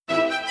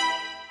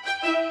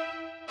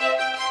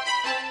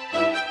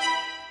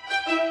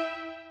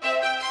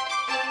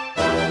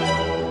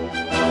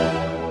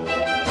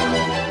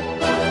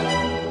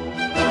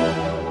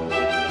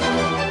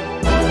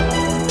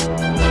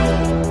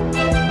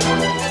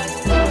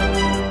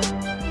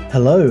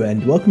Hello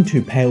and welcome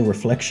to Pale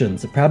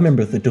Reflections, a proud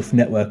member of the Duff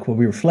Network where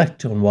we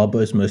reflect on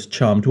Wildbow's most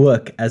charmed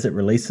work as it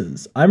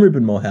releases. I'm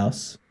Reuben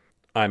Morehouse.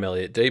 I'm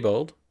Elliot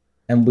Diebold.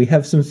 And we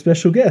have some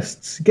special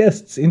guests.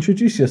 Guests,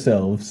 introduce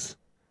yourselves.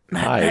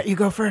 Matt, you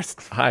go first.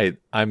 Hi,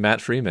 I'm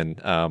Matt Freeman.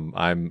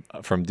 I'm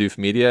from Doof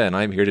Media, and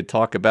I'm here to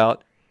talk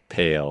about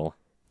Pale.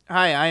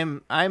 Hi,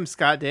 I'm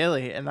Scott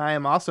Daly, and I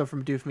am also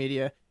from Doof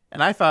Media.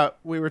 And I thought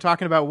we were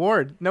talking about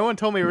Ward. No one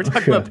told me we were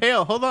talking about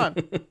Pale. Hold on.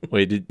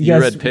 Wait, did you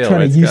read Pale?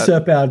 Trying right, to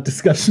usurp our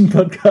discussion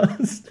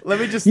podcast. Let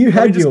me just. You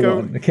had your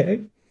one,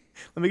 okay?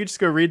 Let me just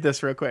go read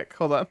this real quick.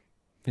 Hold on.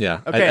 Yeah.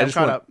 Okay, I'm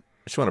caught up.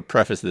 I just want to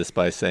preface this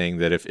by saying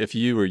that if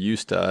you were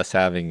used to us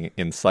having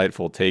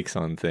insightful takes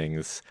on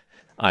things,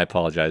 I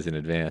apologize in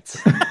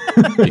advance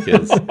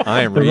because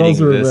I am reading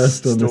this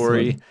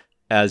story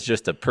as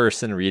just a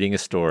person reading a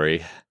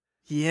story.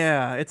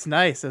 Yeah, it's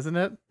nice, isn't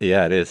it?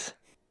 Yeah, it is.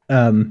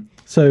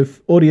 So,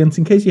 audience,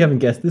 in case you haven't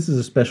guessed, this is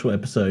a special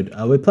episode.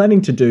 We're planning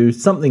to do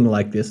something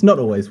like this, not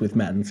always with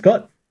Matt and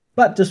Scott,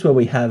 but just where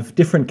we have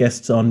different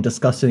guests on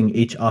discussing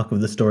each arc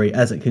of the story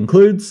as it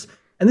concludes.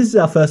 And this is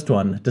our first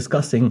one,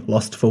 discussing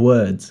Lost for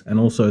Words, and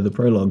also the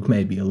prologue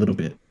maybe a little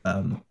bit.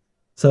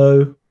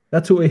 So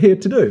that's what we're here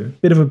to do.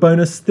 Bit of a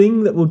bonus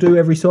thing that we'll do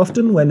every so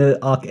often when an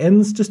arc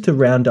ends, just to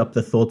round up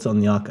the thoughts on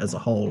the arc as a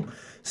whole.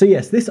 So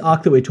yes, this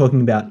arc that we're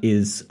talking about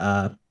is,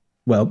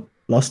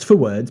 Lost for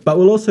Words, but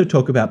we'll also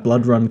talk about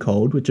Blood Run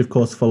Cold, which of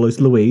course follows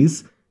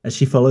Louise as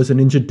she follows an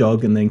injured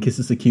dog and then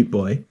kisses a cute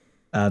boy.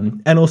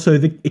 And also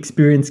the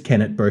Experience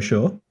Kennet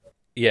brochure.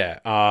 Yeah,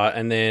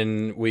 and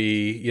then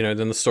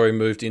then the story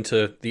moved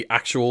into the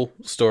actual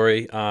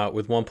story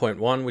with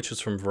 1.1, which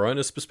was from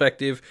Verona's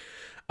perspective.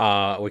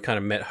 We kind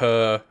of met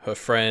her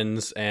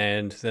friends,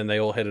 and then they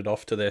all headed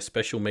off to their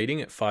special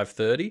meeting at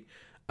 5:30.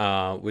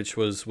 Which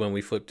was when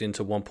we flipped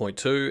into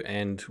 1.2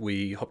 and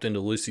we hopped into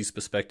Lucy's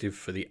perspective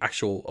for the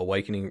actual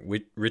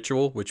awakening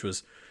ritual, which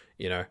was,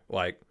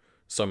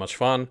 so much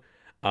fun.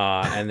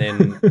 And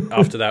then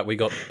after that, we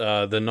got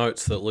the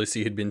notes that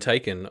Lucy had been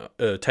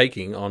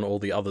taking on all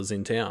the others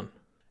in town.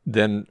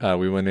 Then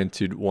we went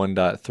into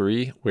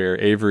 1.3,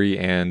 where Avery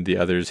and the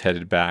others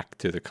headed back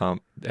to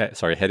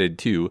headed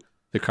to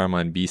the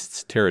Carmine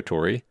Beast's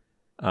territory,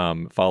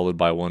 followed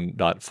by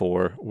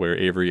 1.4, where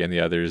Avery and the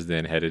others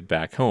then headed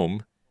back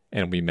home.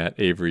 And we met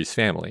Avery's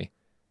family.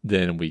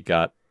 Then we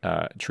got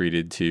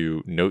treated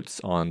to Notes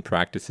on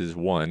Practices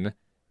 1,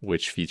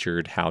 which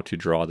featured how to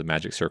draw the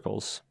magic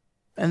circles.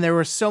 And there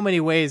were so many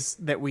ways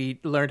that we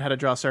learned how to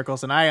draw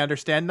circles, and I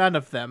understand none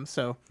of them.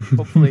 So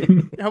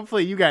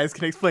hopefully you guys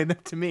can explain them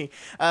to me.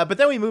 But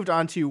then we moved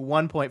on to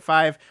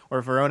 1.5,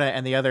 where Verona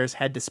and the others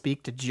had to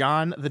speak to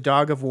John, the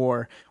Dog of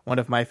War, one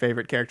of my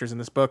favorite characters in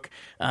this book.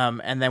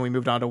 And then we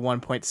moved on to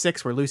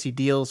 1.6, where Lucy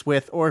deals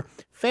with, or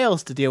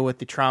fails to deal with,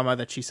 the trauma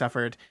that she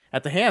suffered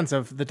at the hands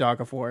of the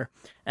Dog of War.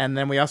 And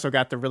then we also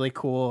got the really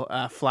cool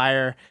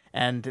flyer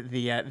and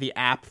the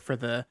app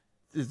for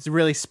it's a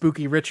really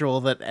spooky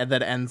ritual that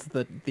ends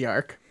the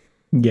arc.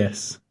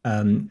 Yes.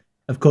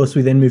 Of course,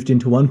 we then moved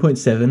into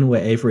 1.7,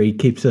 where Avery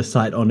keeps her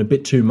sight on a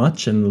bit too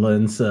much and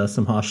learns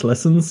some harsh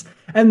lessons.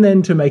 And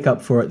then to make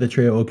up for it, the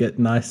trio will get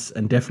nice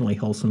and definitely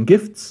wholesome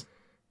gifts.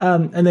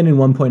 And then in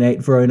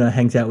 1.8, Verona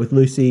hangs out with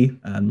Lucy.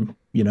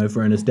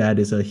 Verona's dad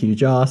is a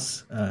huge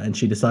ass, and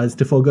she decides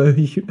to forego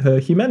her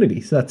humanity.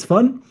 So that's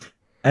fun.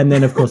 And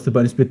then, of course, the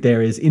bonus bit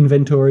there is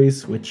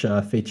inventories, which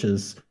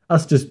features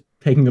us just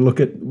taking a look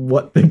at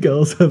what the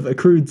girls have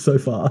accrued so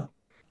far.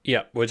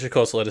 Yeah, which of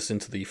course led us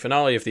into the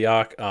finale of the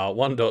arc,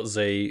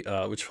 1.Z,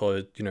 which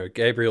followed,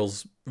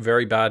 Gabriel's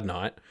very bad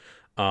night,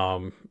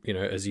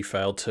 as he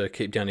failed to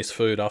keep down his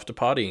food after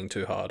partying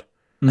too hard.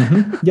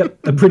 Mm-hmm.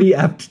 Yep, a pretty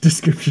apt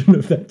description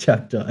of that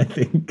chapter, I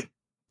think.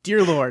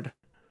 Dear Lord.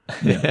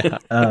 Yeah.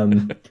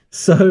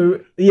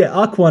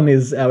 Arc 1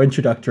 is our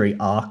introductory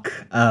arc.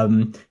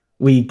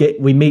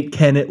 We meet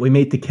Kennet, we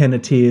meet the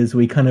Kenneteers,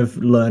 we kind of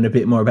learn a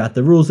bit more about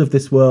the rules of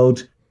this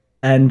world,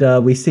 and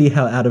we see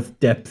how out of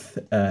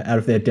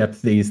their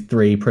depth these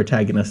three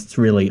protagonists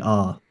really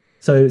are.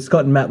 So,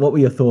 Scott and Matt, what were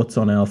your thoughts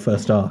on our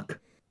first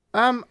arc?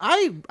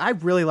 I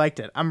really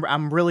liked it.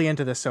 I'm really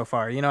into this so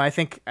far. I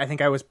think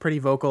I was pretty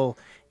vocal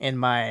in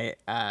my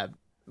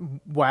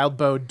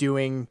Wildbow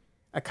doing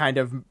a kind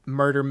of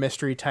murder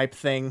mystery type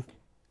thing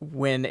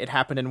when it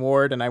happened in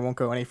Ward, and I won't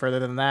go any further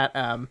than that.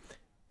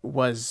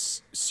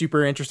 Was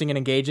super interesting and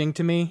engaging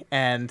to me,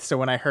 and so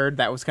when I heard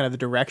that was kind of the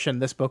direction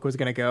this book was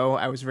going to go,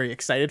 I was very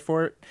excited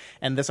for it,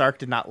 and this arc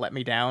did not let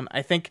me down.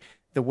 I think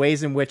the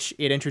ways in which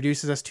it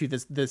introduces us to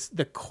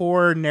the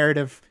core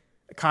narrative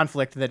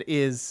conflict that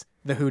is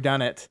the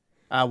whodunit,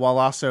 while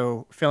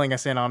also filling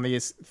us in on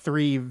these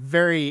three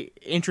very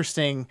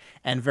interesting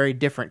and very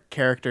different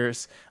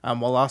characters,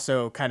 while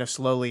also kind of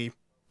slowly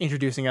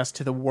introducing us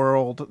to the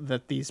world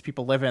that these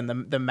people live in,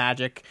 the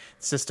magic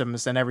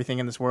systems and everything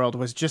in this world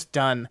was just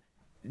done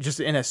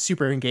just in a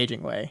super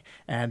engaging way.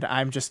 And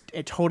I'm just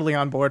totally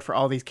on board for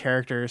all these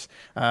characters.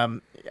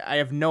 I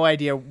have no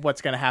idea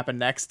what's going to happen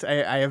next.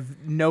 I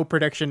have no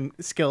prediction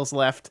skills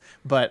left,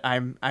 but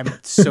I'm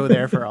so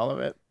there for all of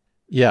it.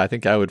 Yeah, I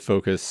think I would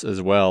focus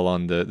as well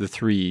on the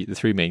three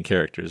main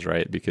characters,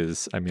 right?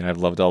 Because I mean, I've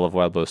loved all of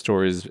Wildbow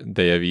stories.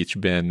 They have each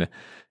been,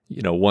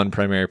 one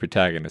primary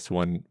protagonist,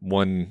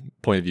 one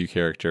point of view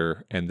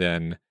character, and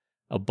then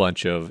a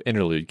bunch of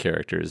interlude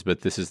characters.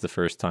 But this is the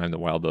first time that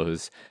Wildbow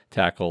has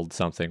tackled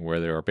something where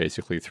there are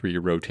basically three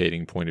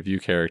rotating point of view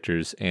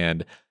characters,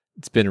 and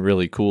it's been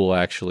really cool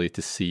actually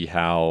to see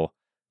how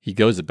he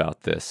goes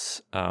about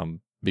this.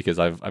 Because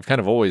I've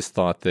kind of always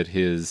thought that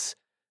his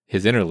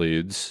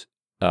interludes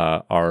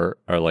are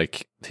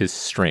like his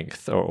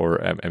strength,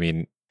 or I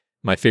mean,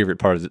 my favorite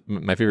parts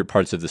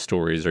of the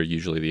stories are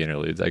usually the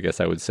interludes, I guess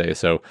I would say.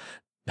 So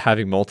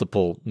having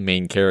multiple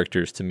main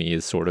characters to me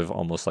is sort of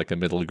almost like a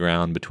middle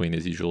ground between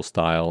his usual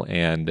style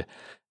and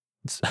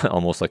it's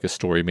almost like a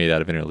story made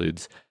out of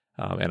interludes.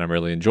 And I'm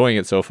really enjoying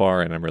it so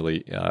far, and I'm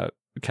really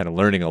kind of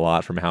learning a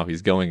lot from how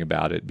he's going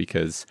about it,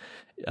 because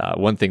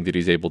one thing that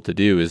he's able to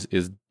do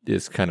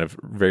is kind of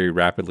very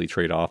rapidly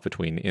trade off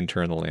between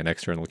internal and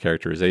external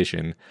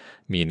characterization,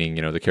 meaning,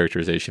 the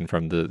characterization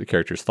from the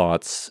character's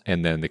thoughts,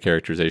 and then the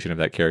characterization of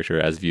that character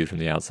as viewed from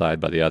the outside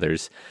by the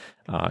others.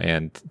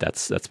 And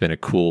that's been a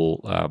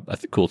cool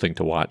thing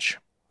to watch.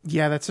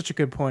 Yeah, that's such a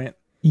good point.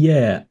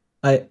 Yeah,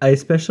 I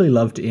especially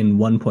loved in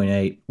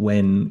 1.8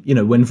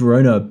 when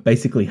Verona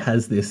basically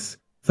has this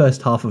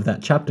first half of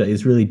that chapter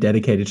is really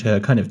dedicated to her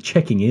kind of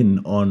checking in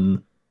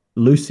on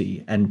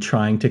Lucy and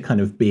trying to kind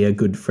of be a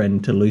good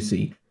friend to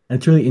Lucy. And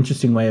it's a really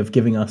interesting way of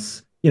giving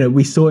us,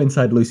 we saw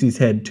inside Lucy's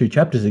head 2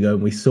 chapters ago,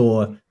 and we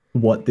saw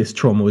what this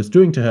trauma was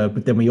doing to her,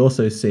 but then we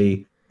also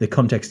see the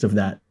context of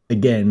that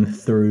again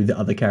through the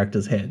other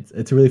characters' heads.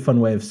 It's a really fun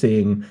way of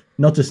seeing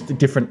not just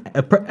different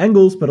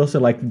angles, but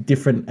also like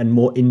different and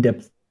more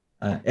in-depth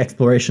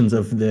explorations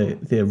of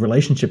the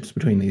relationships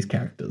between these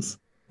characters.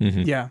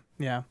 Mm-hmm.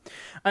 Yeah.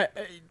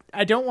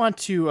 I don't want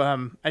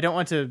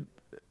to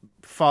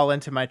fall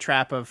into my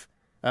trap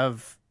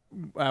of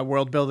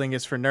world building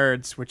is for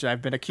nerds, which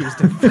I've been accused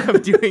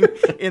of doing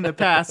in the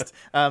past.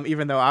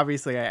 Even though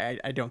obviously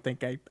I don't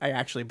think I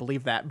actually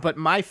believe that. But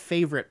my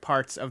favorite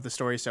parts of the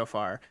story so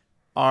far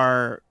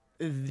are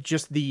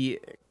just the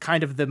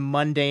kind of the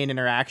mundane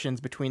interactions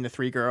between the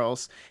 3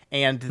 girls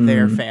and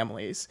their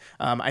families.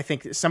 I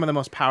think some of the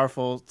most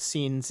powerful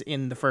scenes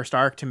in the first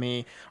arc to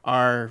me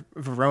are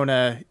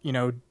Verona,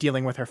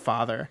 dealing with her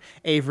father,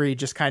 Avery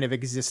just kind of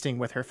existing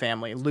with her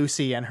family,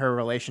 Lucy and her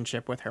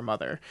relationship with her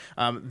mother.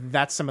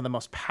 That's some of the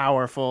most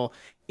powerful,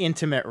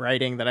 intimate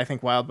writing that I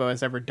think Wildbow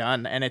has ever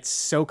done. And it's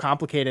so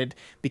complicated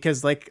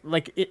because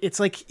it's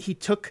like he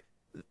took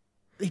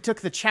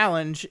the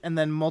challenge and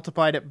then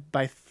multiplied it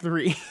by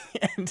 3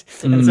 and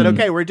said,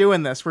 okay, we're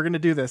doing this. We're going to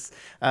do this.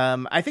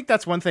 I think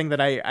that's one thing that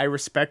I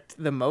respect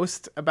the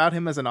most about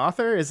him as an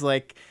author is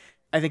I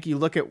think you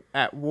look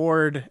at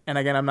Ward, and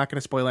again, I'm not going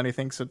to spoil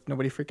anything, so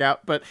nobody freak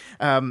out. But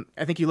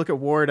I think you look at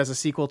Ward as a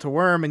sequel to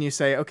Worm and you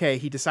say, okay,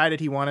 he decided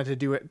he wanted to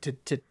do it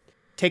to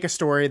take a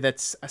story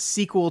that's a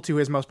sequel to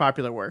his most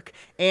popular work.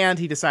 And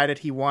he decided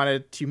he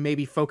wanted to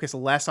maybe focus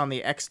less on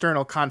the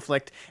external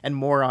conflict and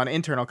more on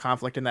internal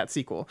conflict in that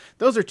sequel.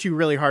 Those are 2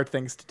 really hard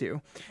things to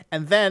do.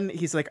 And then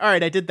he's like, all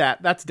right, I did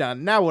that. That's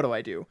done. Now what do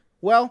I do?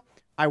 Well,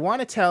 I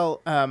want to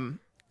tell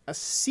a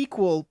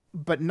sequel,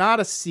 but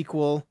not a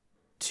sequel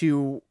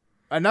to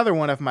another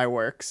one of my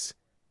works.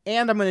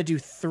 And I'm going to do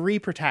 3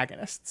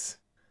 protagonists.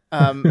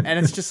 And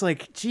it's just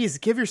like, geez,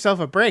 give yourself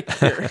a break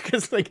here.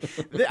 Because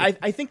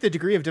I think the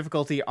degree of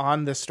difficulty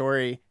on this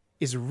story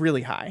is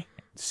really high,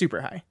 super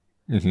high.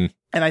 Mm-hmm.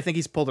 And I think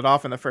he's pulled it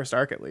off in the first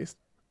arc at least.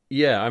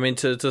 Yeah, I mean,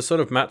 to sort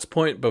of Matt's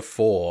point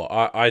before,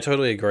 I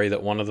totally agree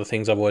that one of the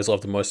things I've always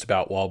loved the most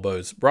about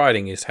Wildbow's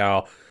writing is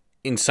how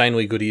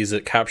insanely good he is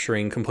at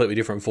capturing completely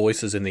different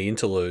voices in the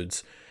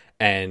interludes.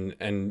 And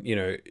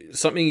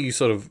something you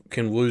sort of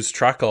can lose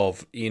track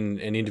of in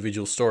an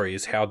individual story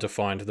is how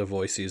defined the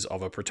voice is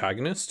of a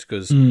protagonist,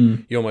 because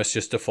you almost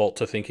just default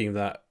to thinking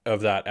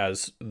of that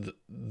as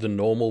the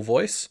normal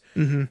voice.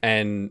 Mm-hmm.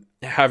 And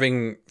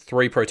having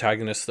 3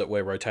 protagonists that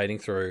we're rotating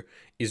through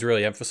is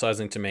really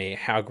emphasizing to me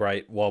how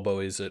great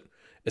Wildbow is at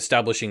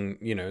establishing,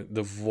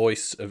 the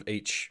voice of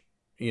each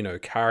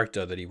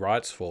character that he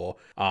writes for.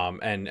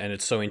 And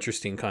it's so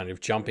interesting kind of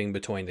jumping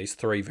between these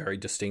 3 very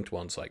distinct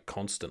ones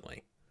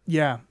constantly.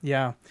 Yeah.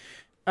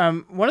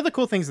 One of the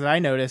cool things that I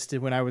noticed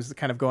when I was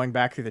kind of going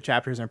back through the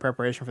chapters in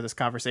preparation for this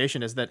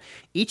conversation is that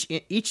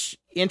each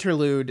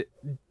interlude,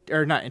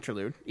 or not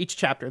interlude, each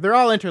chapter, they're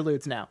all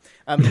interludes now.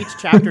 Each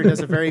chapter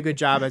does a very good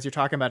job, as you're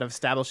talking about, of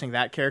establishing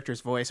that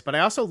character's voice. But I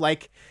also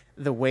like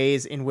the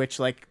ways in which,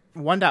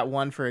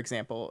 1.1, for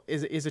example,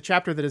 is a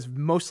chapter that is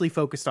mostly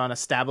focused on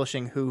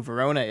establishing who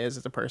Verona is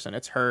as a person.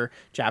 It's her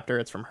chapter.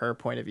 It's from her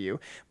point of view.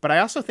 But I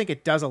also think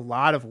it does a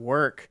lot of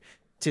work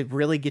to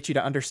really get you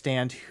to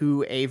understand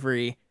who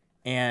Avery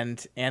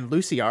and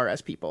Lucy are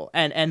as people.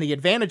 And the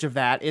advantage of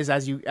that is,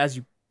 as you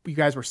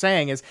guys were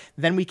saying, is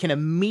then we can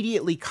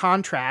immediately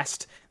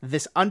contrast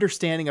this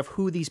understanding of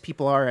who these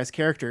people are as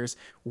characters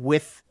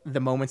with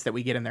the moments that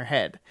we get in their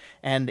head.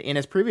 And in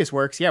his previous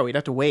works, we'd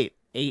have to wait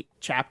 8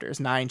 chapters,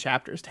 9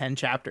 chapters, 10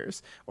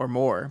 chapters or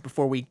more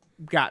before we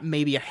got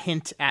maybe a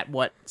hint at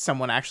what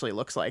someone actually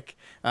looks like,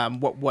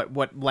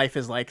 what life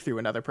is like through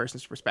another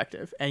person's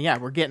perspective. And yeah,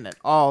 we're getting it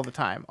all the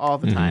time.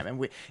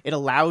 And it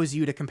allows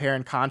you to compare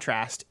and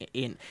contrast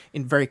in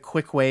very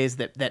quick ways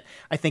that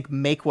I think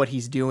make what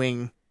he's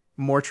doing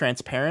more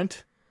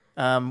transparent.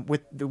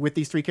 With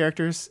these 3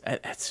 characters,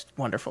 it's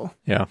wonderful.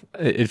 Yeah,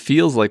 it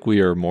feels like we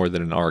are more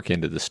than an arc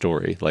into the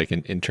story, like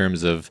in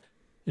terms of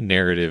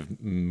narrative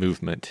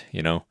movement,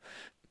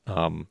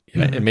 and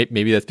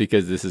maybe that's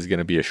because this is going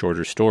to be a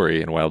shorter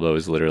story, and Wildbow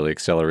is literally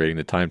accelerating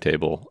the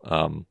timetable.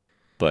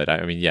 But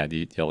I mean, yeah,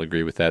 do y'all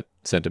agree with that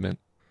sentiment?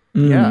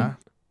 Yeah,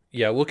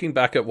 looking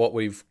back at what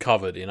we've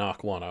covered in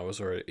Arc 1, I was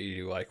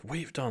already like,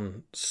 we've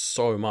done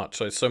so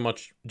much. So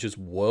much just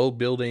world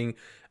building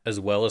as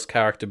well as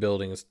character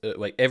building.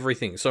 Like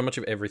everything, so much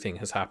of everything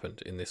has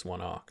happened in this one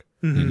arc.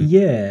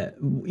 Yeah,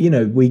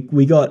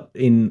 we got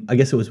in, I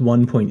guess it was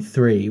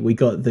 1.3, we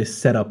got this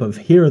setup of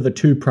here are the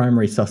 2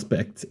 primary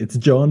suspects. It's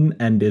John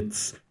and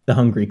it's the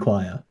Hungry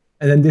Choir.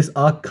 And then this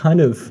arc kind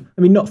of,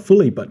 I mean, not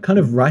fully, but kind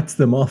of writes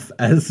them off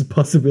as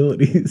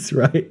possibilities,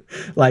 right?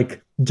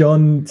 Like,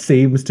 John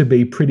seems to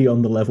be pretty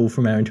on the level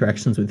from our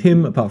interactions with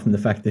him, apart from the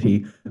fact that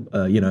he,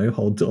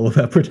 holds all of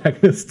our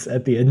protagonists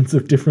at the ends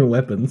of different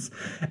weapons.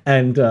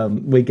 And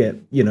we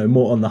get,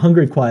 more on the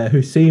Hungry Choir,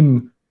 who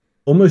seem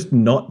almost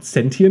not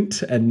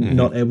sentient and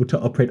not able to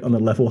operate on a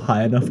level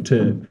high enough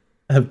to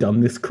have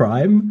done this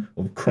crime,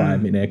 or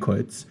crime in air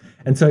quotes.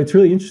 And so it's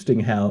really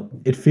interesting how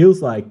it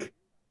feels like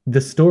the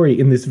story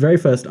in this very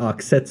first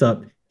arc sets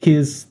up,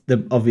 here's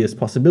the obvious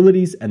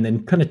possibilities, and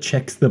then kind of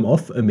checks them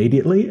off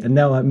immediately. And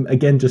now I'm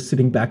again just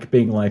sitting back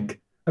being like,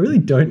 I really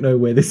don't know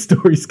where this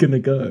story's going to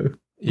go.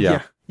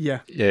 Yeah.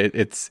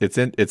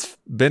 It's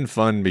been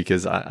fun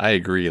because I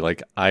agree.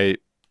 Like, I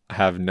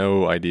have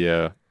no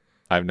idea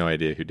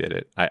who did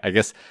it. I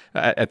guess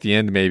at the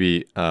end,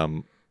 maybe,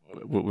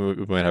 we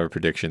might have a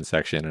prediction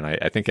section, and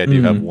I think I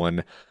do have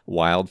one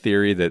wild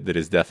theory that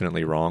is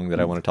definitely wrong that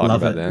I want to talk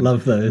about then.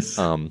 Love those.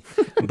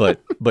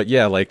 But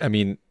yeah, like, I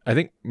mean, I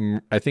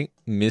think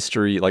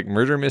mystery, like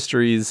murder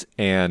mysteries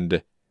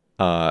and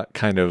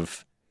kind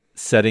of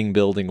setting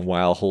building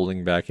while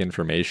holding back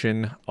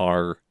information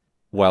are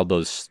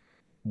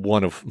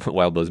one of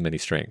Wildbow's many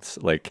strengths.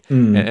 Like,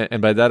 and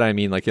by that I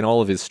mean, like, in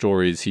all of his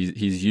stories,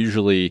 he's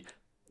usually,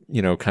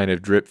 kind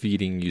of drip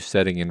feeding you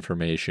setting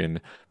information,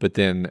 but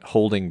then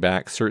holding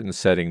back certain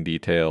setting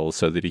details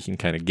so that he can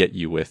kind of get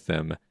you with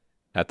them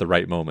at the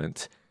right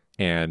moment.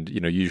 And,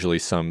 usually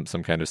some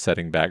kind of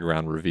setting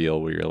background reveal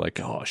where you're like,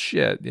 oh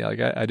shit. Yeah. Like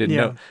I didn't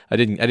know, I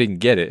didn't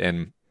get it.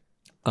 And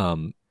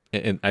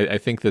I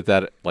think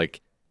that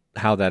like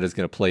how that is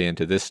going to play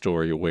into this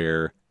story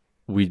where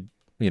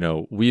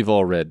we've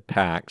all read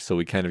Pact, so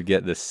we kind of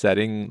get this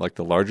setting, like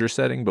the larger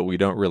setting, but we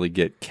don't really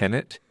get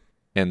Kennet.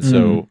 And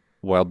so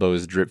Wildbow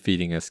is drip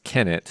feeding us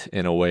Kennet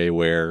in a way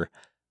where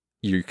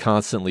you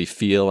constantly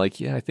feel like,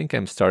 yeah, I think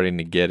I'm starting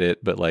to get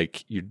it, but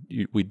like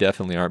we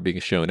definitely aren't being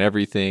shown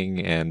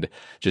everything. And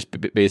just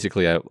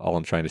basically, all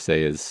I'm trying to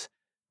say is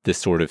this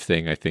sort of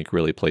thing, I think,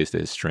 really plays to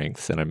his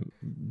strengths, and I'm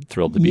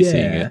thrilled to be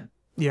seeing it.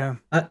 Yeah,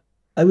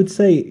 I would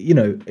say,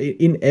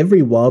 in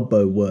every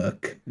Wildbow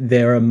work,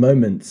 there are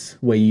moments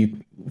where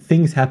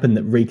things happen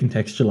that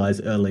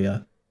recontextualize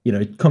earlier,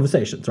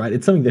 conversations, right?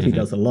 It's something that he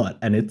does a lot,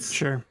 and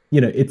it's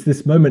it's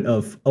this moment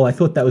of, oh, I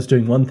thought that was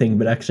doing one thing,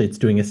 but actually it's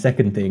doing a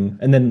second thing.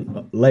 And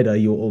then later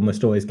you'll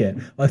almost always get,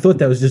 I thought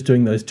that was just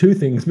doing those 2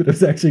 things, but it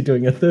was actually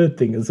doing a third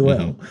thing as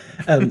well.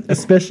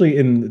 Especially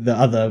in the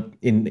other,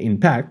 in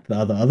Pact, the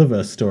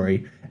otherverse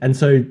story. And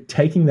so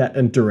taking that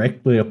and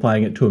directly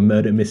applying it to a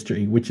murder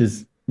mystery, which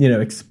is,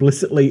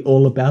 explicitly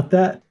all about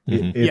that,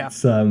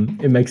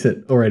 it makes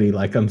it already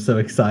like, I'm so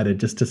excited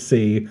just to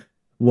see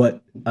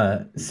what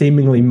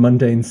seemingly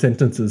mundane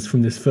sentences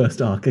from this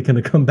first arc are going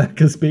to come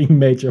back as being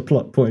major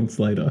plot points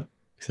later.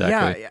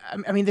 Exactly. Yeah,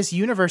 I mean, this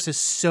universe is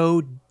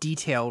so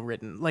detail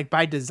written, like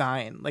by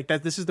design. Like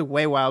that, this is the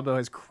way Wildbow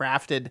has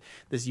crafted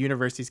this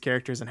universe these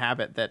characters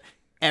inhabit, that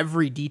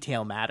every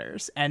detail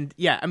matters. And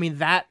yeah, I mean,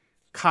 that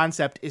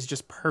concept is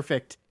just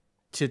perfect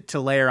to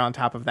layer on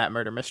top of that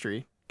murder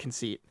mystery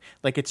conceit.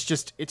 Like it's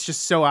just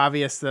so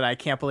obvious that I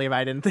can't believe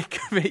I didn't think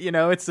of it.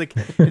 It's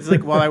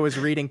like while I was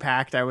reading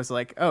Pact, I was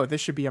like, oh,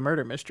 this should be a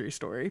murder mystery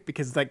story,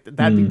 because like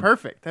that'd be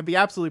perfect. That'd be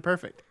absolutely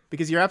perfect,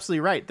 because you're absolutely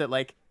right that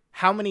like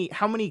how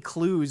many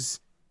clues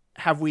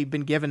have we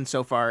been given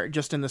so far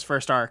just in this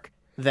first arc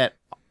that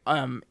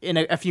in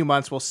a few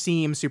months will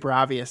seem super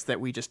obvious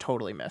that we just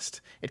totally missed.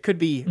 It could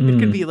be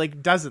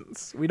like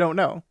dozens. We don't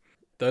know.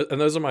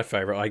 And those are my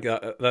favorite.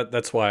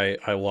 That's why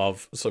I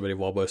love so many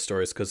Wildbow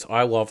stories, because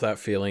I love that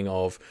feeling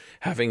of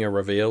having a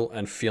reveal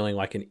and feeling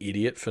like an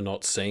idiot for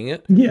not seeing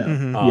it. Yeah.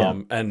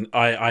 And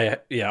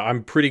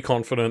I'm pretty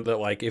confident that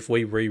like if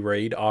we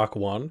reread Arc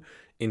 1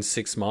 in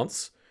 6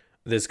 months,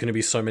 there's going to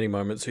be so many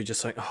moments where you're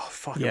just like, oh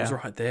fuck, it was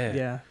right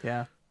there.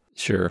 Yeah.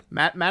 Sure.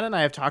 Matt and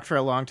I have talked for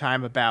a long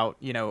time about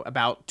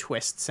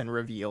twists and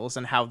reveals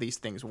and how these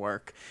things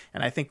work.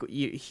 And I think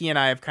he and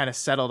I have kind of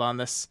settled on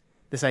this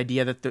this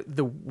idea that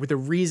the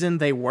reason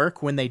they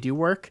work when they do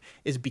work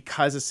is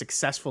because a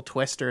successful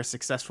twist or a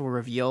successful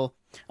reveal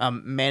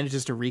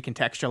manages to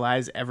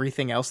recontextualize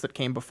everything else that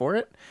came before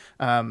it.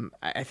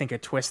 I think a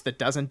twist that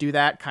doesn't do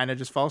that kind of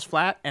just falls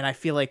flat, and I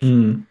feel like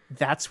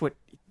that's what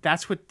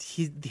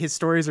his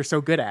stories are so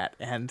good at,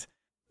 and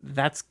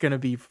that's gonna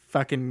be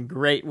fucking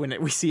great when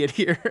we see it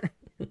here.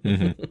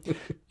 Mm-hmm.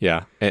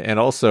 Yeah, and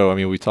also, I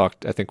mean,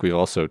 I think we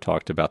also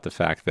talked about the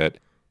fact that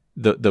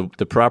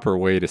the proper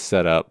way to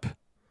set up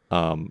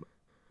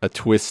a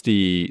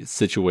twisty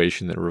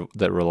situation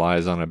that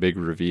relies on a big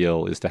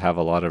reveal is to have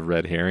a lot of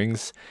red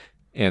herrings,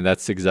 and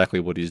that's exactly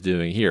what he's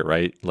doing here,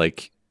 right?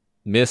 Like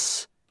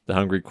Miss, the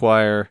Hungry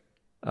Choir.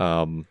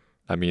 I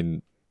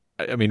mean,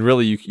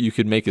 really, you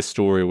could make a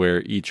story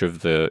where each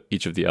of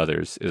the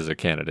others is a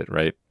candidate,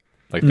 right?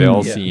 Like they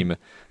all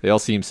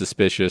seem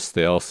suspicious.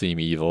 They all seem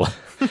evil,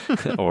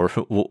 or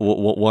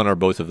one or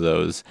both of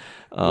those.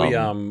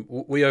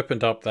 We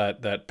opened up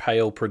that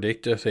pale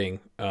predictor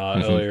thing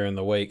earlier in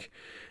the week,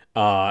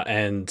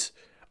 and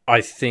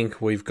I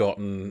think we've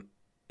gotten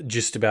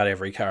just about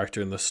every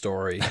character in the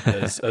story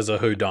as a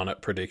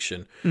whodunit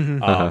prediction.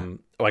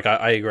 Like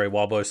I agree,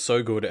 Wildbow's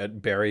so good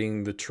at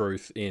burying the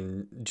truth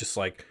in just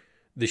like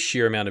the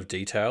sheer amount of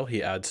detail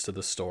he adds to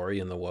the story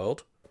and the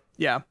world.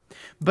 Yeah,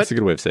 but that's a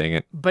good way of saying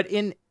it. But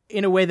in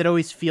a way that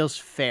always feels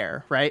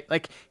fair, right?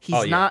 Like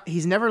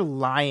he's never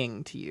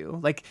lying to you.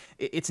 Like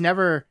it's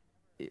never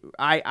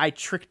I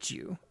tricked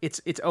you. It's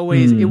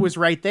always it was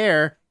right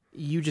there.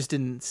 You just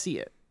didn't see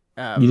it.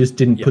 You just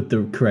didn't put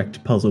the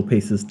correct puzzle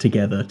pieces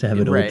together to have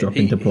it all drop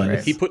into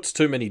place. He puts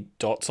too many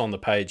dots on the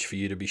page for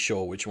you to be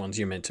sure which ones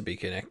you're meant to be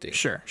connecting.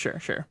 Sure.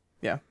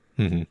 Yeah.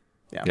 Mm-hmm.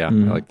 Yeah, I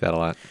like that a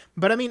lot.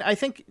 But I mean, I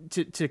think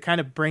to kind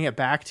of bring it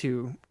back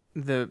to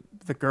the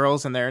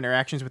girls and their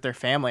interactions with their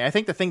family, I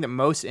think the thing that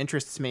most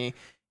interests me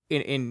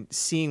in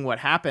seeing what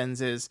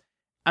happens is,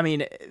 I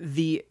mean,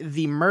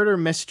 the murder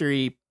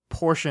mystery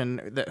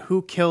portion, that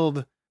who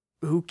killed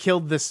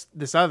this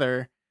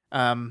other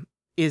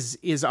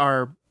is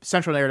our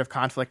central narrative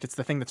conflict. It's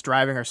the thing that's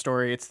driving our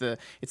story. It's the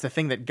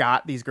thing that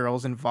got these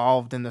girls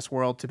involved in this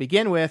world to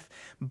begin with.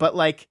 But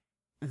like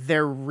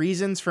their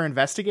reasons for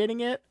investigating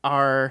it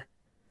are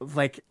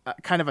like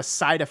kind of a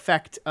side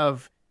effect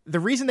of the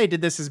reason they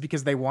did this is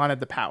because they wanted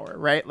the power,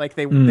 right? Like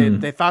they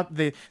thought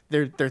they're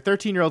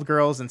 13-year-old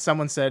girls, and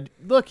someone said,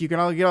 "Look, you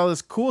can all get all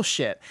this cool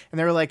shit," and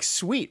they were like,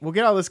 "Sweet, we'll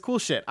get all this cool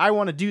shit. I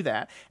want to do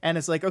that." And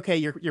it's like, okay,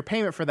 your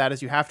payment for that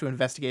is you have to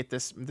investigate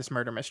this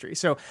murder mystery.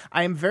 So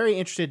I am very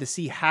interested to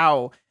see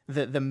how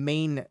the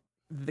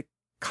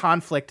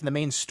conflict and the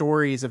main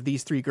stories of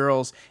these three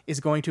girls is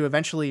going to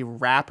eventually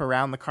wrap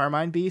around the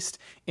Carmine Beast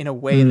in a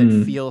way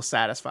that feels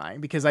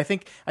satisfying. Because I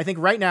think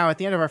right now at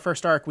the end of our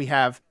first arc we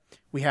have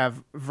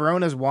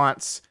Verona's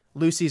wants,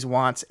 Lucy's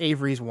wants,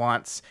 Avery's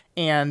wants,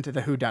 and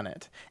the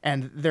whodunit.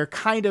 And they're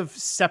kind of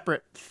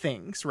separate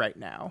things right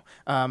now.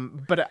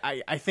 But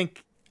I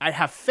think I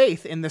have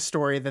faith in this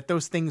story that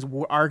those things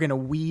are going to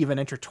weave and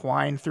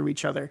intertwine through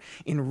each other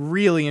in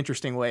really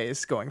interesting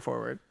ways going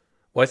forward.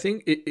 Well, I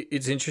think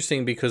it's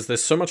interesting because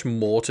there's so much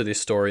more to this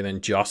story than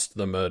just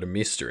the murder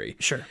mystery.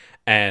 Sure.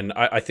 And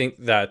I think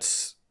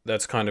that's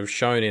kind of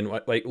shown in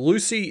like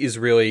Lucy is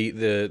really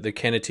the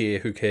Kenneteer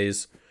who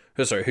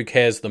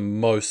cares the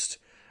most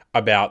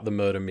about the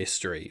murder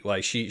mystery.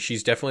 Like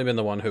she's definitely been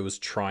the one who was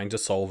trying to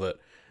solve it.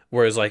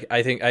 Whereas like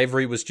I think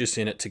Avery was just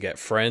in it to get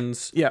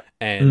friends. Yeah.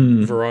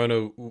 And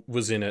Verona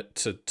was in it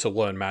to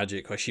learn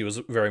magic. Like she was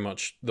very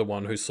much the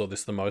one who saw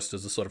this the most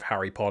as a sort of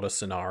Harry Potter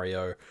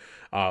scenario,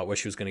 where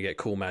she was going to get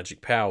cool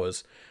magic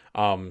powers.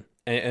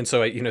 And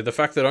so, you know, the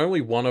fact that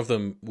only one of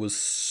them was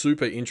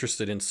super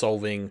interested in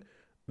solving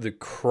the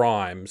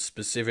crime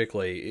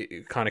specifically,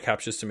 it kind of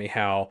captures to me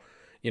how,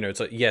 you know, it's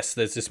like, yes,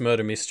 there's this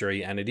murder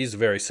mystery and it is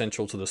very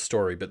central to the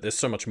story, but there's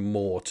so much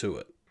more to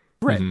it.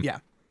 Right. Mm-hmm. Yeah.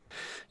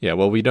 Yeah.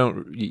 Well,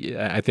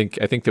 I think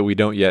that we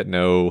don't yet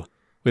know.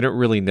 We don't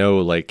really know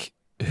like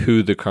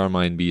who the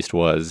Carmine Beast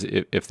was,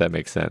 if that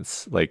makes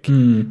sense. Like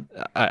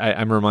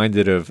I'm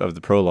reminded of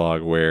the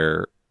prologue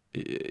where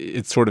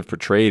it's sort of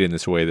portrayed in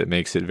this way that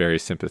makes it very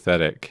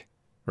sympathetic,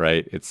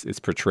 right? It's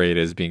portrayed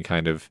as being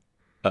kind of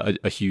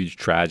a huge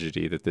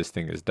tragedy that this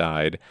thing has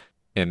died.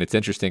 And it's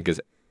interesting because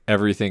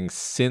everything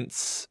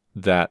since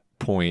that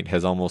point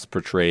has almost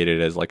portrayed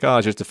it as like, oh,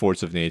 it's just a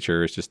force of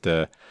nature. It's just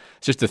a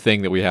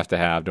thing that we have to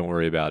have. Don't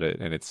worry about it.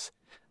 And it's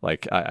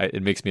like,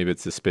 it makes me a bit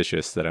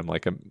suspicious that I'm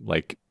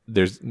like,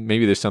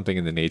 there's something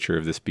in the nature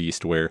of this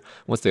beast where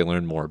once they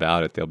learn more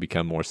about it, they'll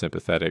become more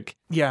sympathetic.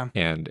 Yeah.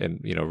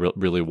 And you know,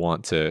 really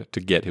want to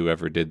get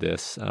whoever did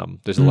this.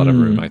 There's a lot of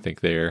room, I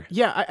think, there.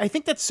 Yeah. I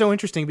think that's so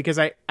interesting because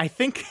I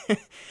think,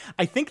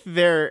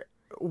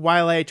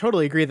 while I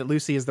totally agree that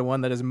Lucy is the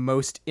one that is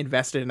most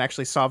invested in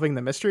actually solving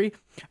the mystery,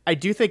 I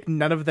do think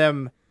none of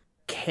them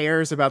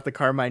cares about the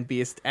Carmine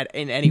Beast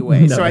in any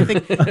way. No, so I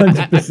think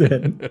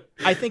 100%.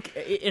 I think,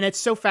 and it's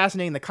so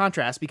fascinating the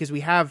contrast because we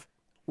have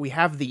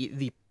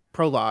the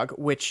prologue,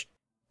 which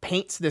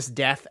paints this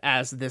death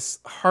as this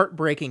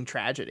heartbreaking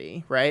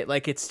tragedy, right?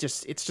 Like it's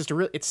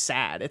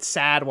sad. It's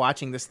sad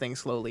watching this thing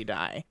slowly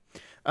die.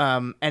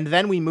 And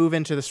then we move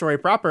into the story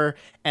proper,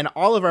 and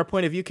all of our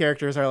point of view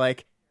characters are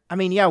like, I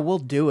mean, yeah, we'll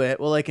do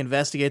it. We'll like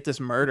investigate this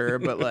murder,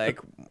 but like,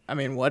 I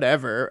mean,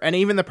 whatever. And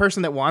even the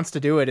person that wants to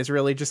do it is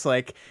really just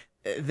like,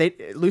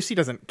 Lucy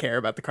doesn't care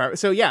about the car.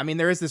 So yeah, I mean,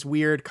 there is this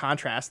weird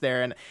contrast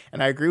there, and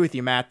I agree with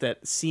you, Matt,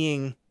 that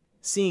seeing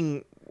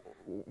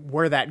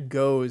where that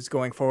goes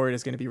going forward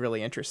is going to be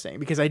really interesting,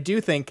 because I do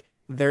think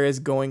there is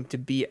going to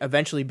be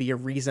eventually be a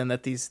reason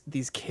that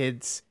these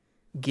kids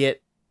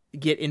get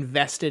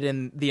invested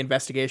in the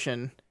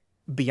investigation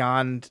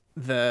beyond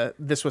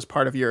this was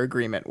part of your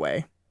agreement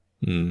way.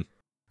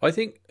 I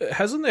think,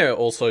 hasn't there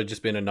also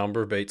just been a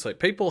number of beats? Like,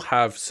 people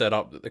have set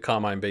up that the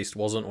Carmine Beast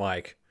wasn't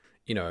like,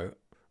 you know,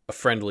 a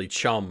friendly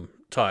chum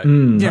type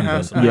person. Yeah.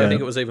 I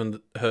think it was even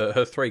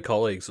her three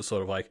colleagues are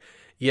sort of like,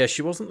 yeah,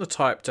 she wasn't the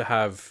type to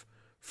have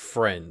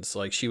friends.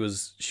 Like, she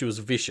was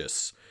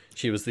vicious.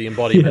 She was the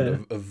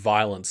embodiment of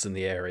violence in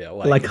the area.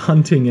 Like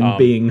hunting and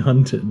being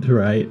hunted,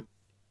 right?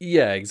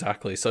 Yeah,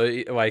 exactly.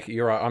 So, like,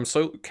 you're right. I'm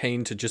so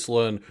keen to just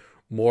learn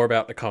more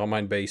about the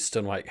Carmine Beast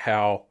and, like,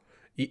 how...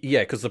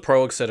 Yeah, because the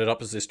prologue set it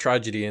up as this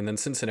tragedy, and then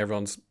since then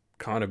everyone's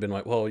kind of been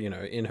like, well, you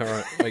know, in her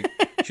own, like,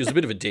 she was a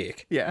bit of a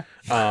dick. Yeah.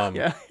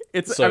 Yeah.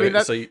 It's. So, I mean,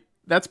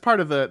 that's part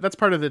of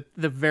the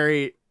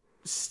very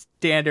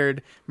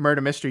standard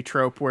murder mystery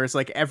trope, where it's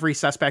like every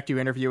suspect you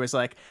interview is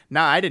like,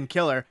 nah, I didn't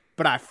kill her,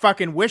 but I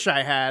fucking wish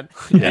I had.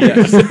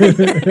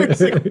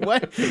 It's like,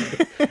 what?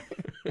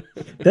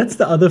 That's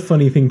the other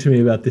funny thing to me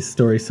about this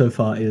story so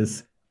far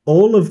is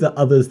all of the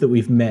others that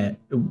we've met,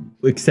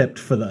 except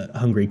for the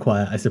Hungry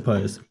Choir, I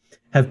suppose,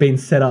 have been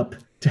set up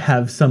to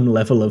have some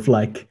level of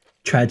like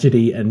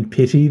tragedy and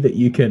pity that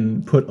you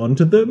can put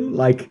onto them.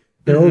 Like,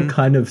 they're all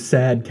kind of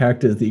sad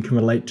characters that you can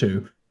relate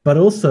to, but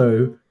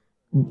also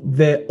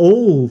they're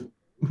all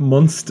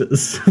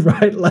monsters,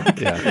 right? Like,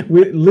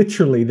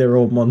 they're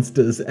all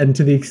monsters. And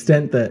to the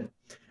extent that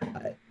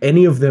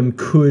any of them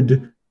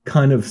could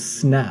kind of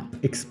snap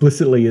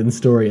explicitly in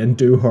story and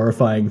do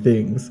horrifying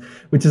things,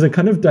 which is a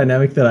kind of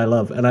dynamic that I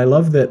love. And I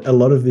love that a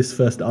lot of this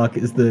first arc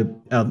is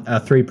our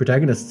three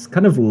protagonists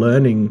kind of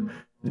learning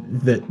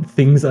that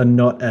things are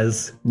not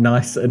as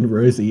nice and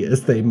rosy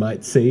as they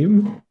might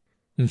seem.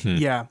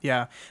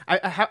 Yeah.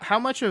 How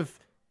much of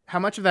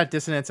that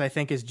dissonance I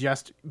think is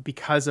just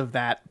because of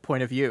that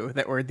point of view,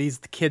 that where these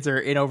kids are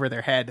in over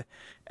their head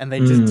and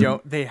they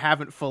just they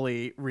haven't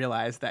fully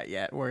realized that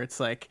yet, where it's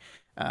like,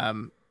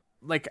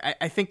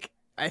 I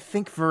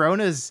think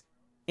Verona's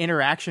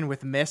interaction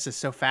with Miss is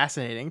so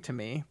fascinating to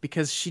me,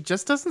 because she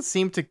just doesn't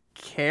seem to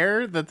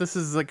care that this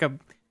is like a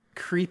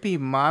creepy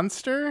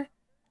monster,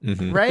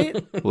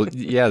 right? Well,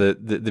 yeah,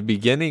 the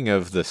beginning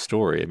of the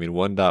story, I mean,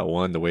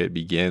 1.1, the way it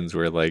begins,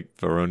 where like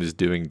Verona's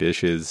doing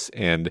dishes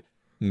and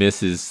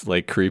Miss is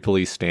like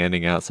creepily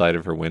standing outside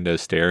of her window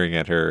staring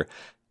at her,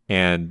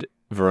 and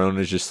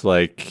Verona's just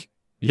like,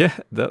 yeah,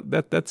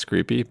 that's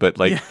creepy, but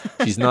like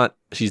she's not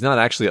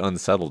actually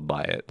unsettled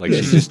by it. Like,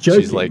 she's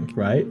joking, she's like,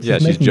 right? Yeah,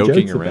 she's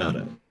joking around.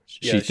 It.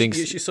 She thinks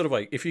she's sort of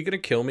like, if you're gonna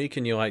kill me,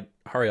 can you like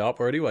hurry up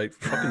already? Like,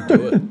 fucking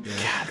do it.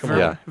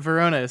 God,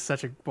 Verona is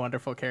such a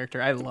wonderful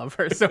character. I love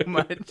her so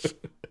much.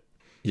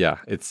 Yeah,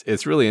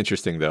 it's really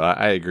interesting though.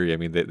 I agree. I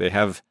mean, they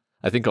have.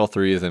 I think all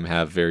three of them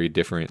have very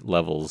different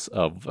levels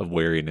of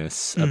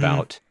wariness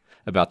about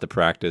the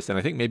practice, and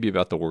I think maybe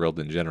about the world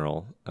in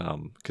general,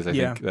 because I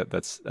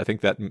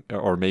think that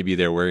or maybe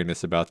their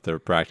wariness about the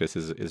practice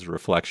is a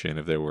reflection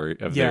of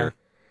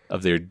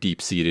their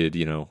deep-seated,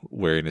 you know,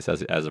 wariness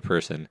as a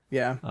person,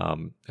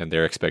 and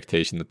their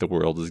expectation that the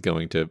world is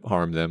going to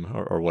harm them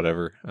or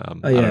whatever.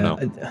 I don't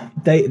know.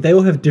 They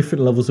all have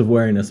different levels of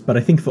wariness, but I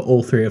think for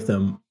all three of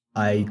them,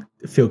 I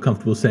feel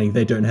comfortable saying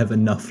they don't have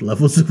enough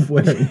levels of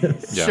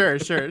wariness. Sure.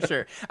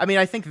 I mean,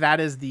 I think that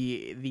is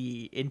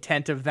the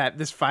intent of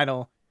this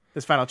final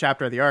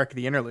chapter of the arc,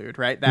 the interlude,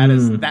 right?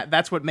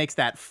 That's what makes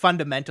that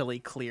fundamentally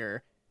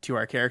clear to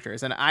our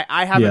characters. And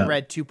I haven't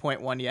read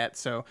 2.1 yet,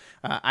 so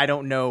I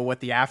don't know what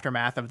the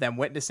aftermath of them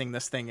witnessing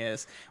this thing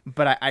is.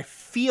 But I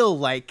feel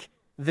like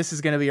this is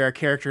going to be our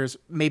characters,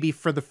 maybe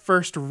for the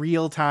first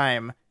real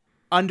time,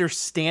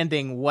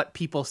 understanding what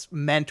people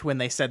meant when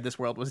they said this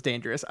world was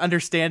dangerous,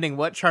 understanding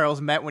what Charles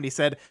meant when he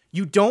said,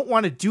 you don't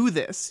want to do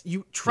this.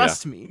 You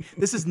trust me.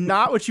 This is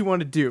not what you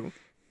want to do.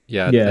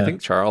 Yeah, I think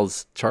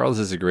Charles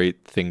is a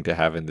great thing to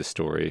have in the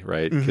story,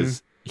 right?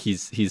 Because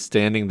he's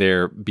standing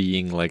there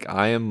being like,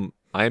 I am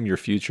your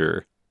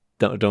future.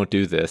 Don't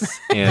do this.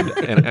 And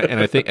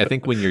I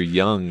think when you're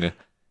young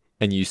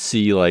and you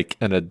see like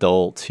an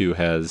adult who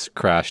has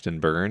crashed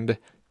and burned,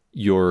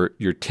 your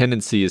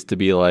tendency is to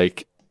be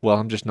like, well,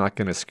 I'm just not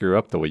going to screw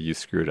up the way you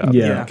screwed up.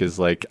 Yeah. Because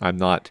like I'm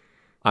not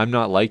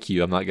like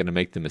you. I'm not going to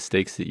make the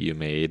mistakes that you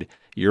made.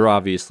 You're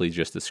obviously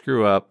just a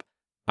screw up.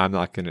 I'm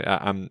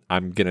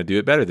gonna do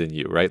it better than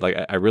you, right? Like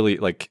I really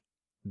like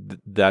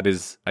that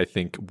is, I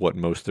think, what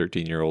most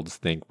 13-year-olds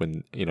think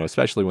when, you know,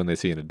 especially when they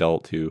see an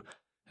adult who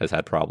has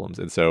had problems.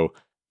 And so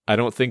I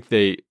don't think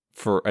they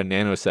for a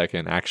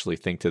nanosecond actually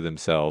think to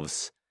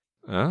themselves,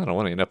 I don't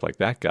want to end up like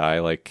that guy.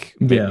 Like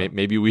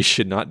maybe we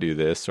should not do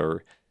this,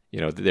 or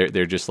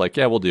they're just like,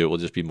 yeah, we'll do it. We'll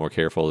just be more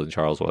careful than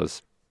Charles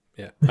was.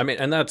 Yeah, I mean,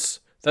 and that's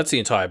the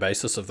entire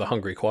basis of the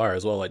Hungry Choir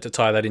as well. Like, to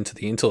tie that into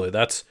the interlude,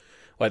 that's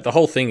like the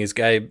whole thing is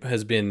Gabe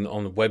has been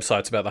on the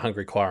websites about the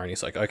Hungry Choir, and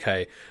he's like,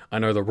 okay, I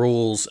know the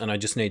rules, and I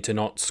just need to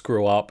not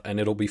screw up, and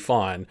it'll be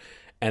fine.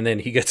 And then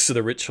he gets to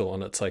the ritual,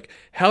 and it's like,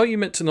 how are you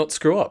meant to not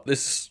screw up?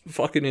 This is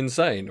fucking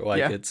insane.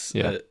 Like, it's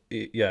a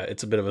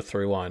bit of a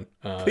through line.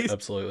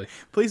 Absolutely.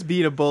 Please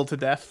beat a bull to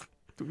death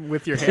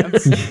with your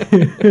hands.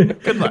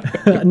 Good luck.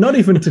 Not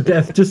even to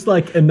death, just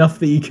like enough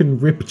that you can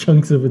rip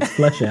chunks of its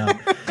flesh out.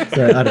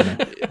 So I don't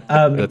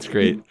know. That's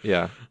great.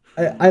 Yeah.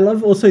 I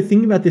love also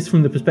thinking about this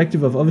from the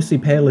perspective of, obviously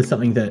Pale is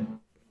something that,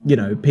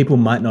 people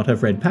might not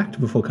have read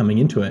Pact before coming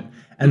into it.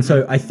 And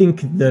so I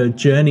think the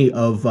journey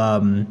of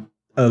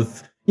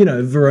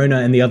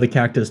Verona and the other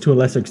characters to a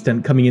lesser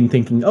extent coming in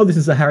thinking, oh, this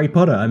is a Harry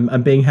Potter,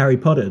 I'm being Harry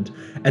Pottered.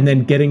 And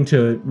then getting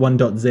to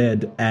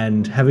 1.Z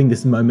and having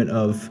this moment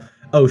of,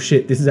 oh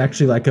shit, this is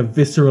actually like a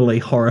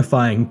viscerally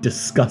horrifying,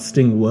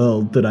 disgusting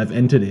world that I've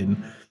entered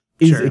in,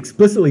 is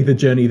explicitly the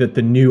journey that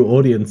the new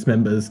audience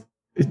members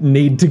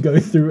need to go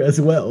through as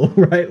well,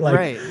 right?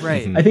 Like,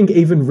 right. I think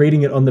even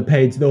reading it on the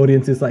page, the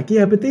audience is like,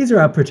 yeah, but these are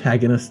our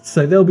protagonists,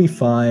 so they'll be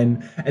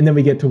fine. And then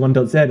we get to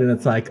 1.Z and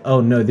it's like,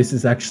 oh no, this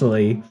is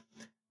actually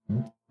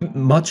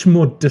much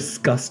more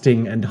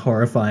disgusting and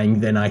horrifying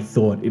than I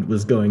thought it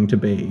was going to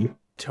be.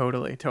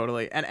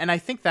 Totally. And I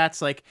think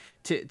that's like,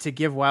 to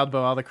give Wildbow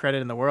all the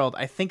credit in the world,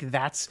 I think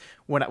that's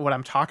what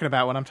I'm talking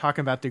about when I'm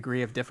talking about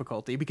degree of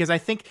difficulty, because I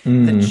think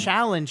the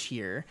challenge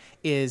here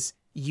is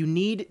you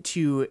need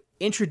to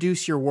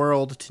introduce your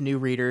world to new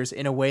readers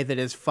in a way that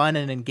is fun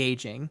and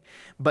engaging,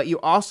 but you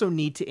also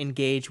need to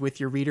engage with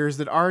your readers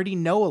that already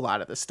know a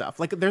lot of this stuff.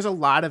 Like, there's a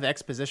lot of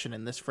exposition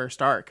in this first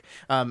arc.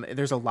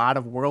 There's a lot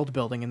of world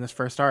building in this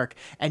first arc,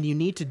 and you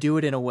need to do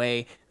it in a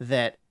way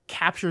that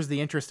captures the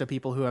interest of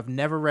people who have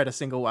never read a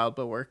single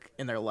Wildbow work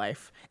in their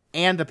life,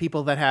 and the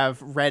people that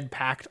have read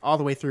Pact all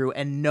the way through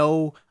and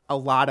know a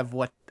lot of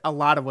what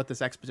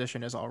this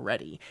exposition is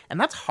already. And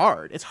that's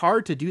hard. It's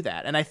hard to do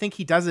that. And I think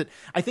he does it.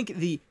 I think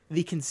the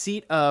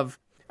conceit of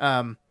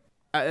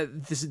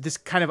this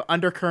kind of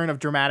undercurrent of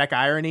dramatic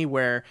irony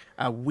where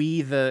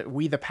we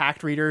the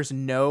Pact readers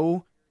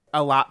know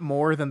a lot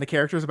more than the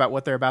characters about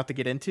what they're about to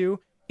get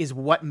into is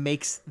what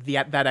makes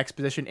that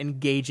exposition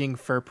engaging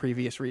for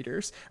previous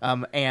readers.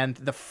 And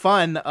the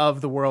fun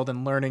of the world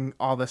and learning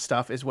all this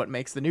stuff is what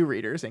makes the new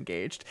readers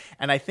engaged.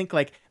 And I think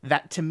like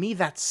that, to me,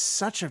 that's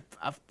such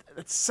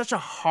a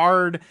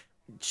hard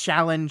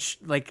challenge,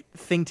 like,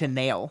 thing to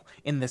nail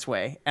in this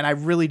way. And I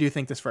really do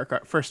think this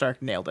first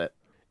arc nailed it.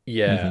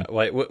 Yeah.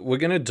 Like, we're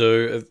going to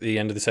do at the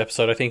end of this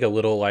episode, I think, a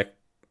little like,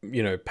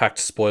 Pact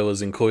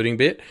spoilers including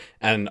bit,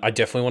 and I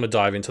definitely want to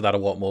dive into that a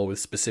lot more with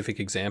specific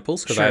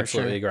examples, because I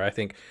absolutely agree. I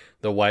think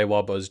the way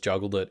Wildbow's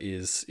juggled it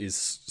is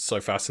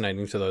so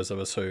fascinating to those of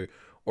us who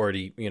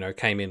already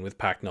came in with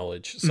Pact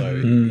knowledge. So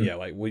yeah,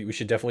 like we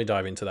should definitely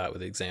dive into that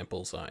with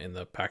examples in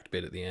the Pact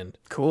bit at the end.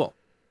 Cool.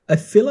 I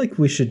feel like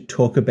we should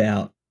talk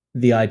about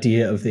the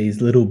idea of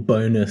these little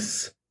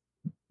bonus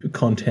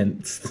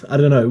contents. I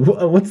don't know,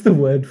 what's the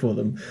word for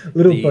them?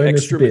 Little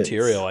bonus extra bits.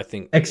 Material, I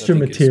think. Extra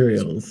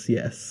materials,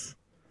 yes.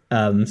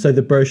 So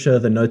the brochure,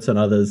 the notes on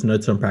others,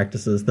 notes on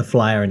practices, the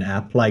flyer and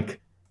app, like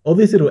all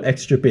these little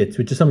extra bits,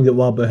 which is something that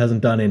Wildbow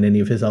hasn't done in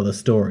any of his other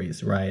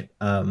stories, right?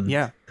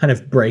 Kind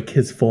of break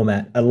his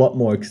format a lot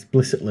more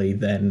explicitly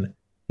than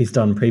he's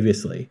done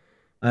previously.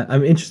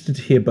 I'm interested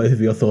to hear both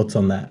of your thoughts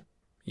on that.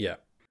 Yeah.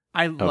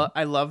 I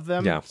love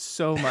them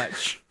so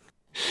much.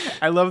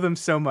 I love them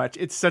so much.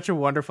 It's such a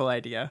wonderful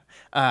idea.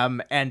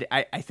 And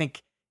I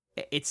think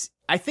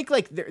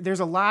like there's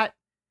a lot.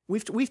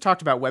 We've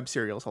talked about web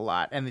serials a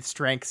lot and the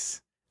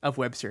strengths of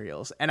web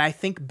serials. And I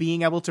think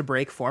being able to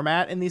break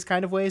format in these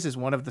kind of ways is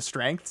one of the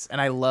strengths.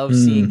 And I love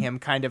seeing him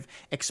kind of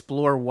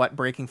explore what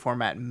breaking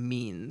format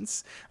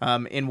means.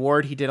 In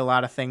Ward, he did a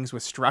lot of things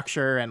with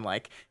structure and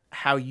like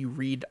how you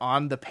read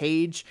on the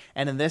page.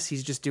 And in this,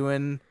 he's just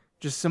doing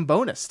some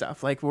bonus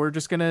stuff. Like, we're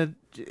just gonna,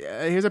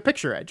 here's a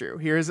picture I drew.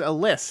 Here's a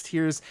list.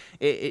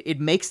 It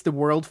makes the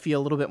world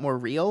feel a little bit more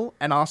real,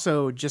 and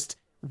also just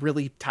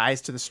really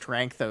ties to the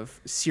strength of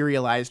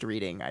serialized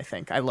reading. I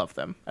think I love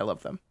them.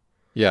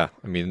 Yeah,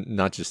 I mean,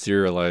 not just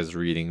serialized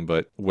reading,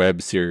 but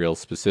web serial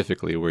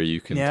specifically, where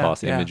you can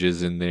toss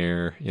images in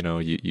there.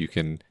 You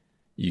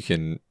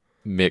can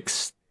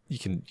mix. You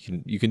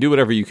can do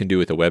whatever you can do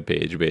with a web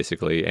page,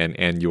 basically,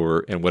 and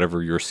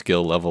whatever your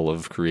skill level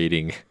of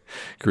creating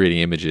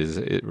images.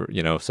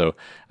 So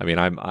I mean,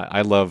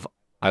 I love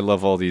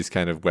all these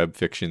kind of web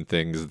fiction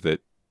things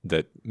that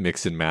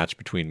mix and match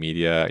between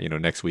media.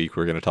 Next week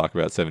we're going to talk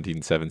about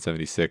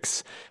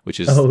 17776, which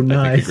is I think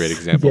a great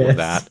example of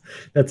that.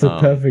 That's a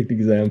perfect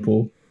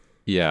example.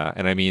 Yeah,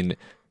 and I mean,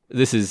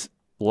 this is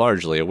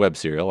largely a web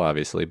serial,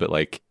 obviously, but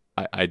like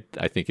I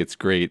think it's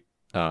great.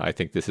 I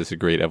think this is a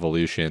great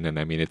evolution, and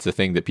I mean, it's a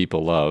thing that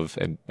people love,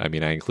 and I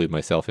mean, I include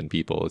myself in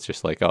people. It's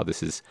just like, oh,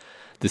 this is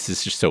this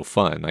is just so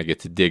fun. I get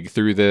to dig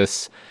through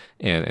this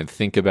and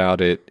think about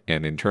it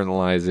and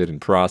internalize it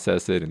and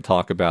process it and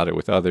talk about it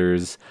with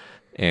others,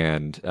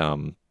 and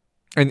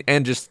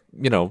just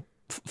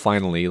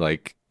finally,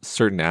 like,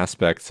 certain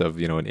aspects of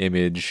an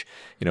image,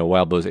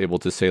 Wildbow's able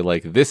to say,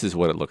 like, this is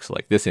what it looks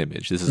like, this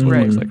image, this is what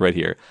it looks like right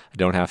here. I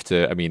don't have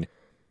to. I mean,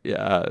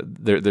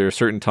 there are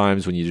certain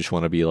times when you just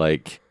want to be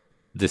like,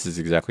 this is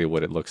exactly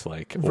what it looks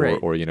like,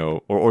 or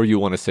you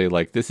want to say,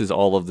 like, this is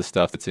all of the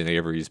stuff that's in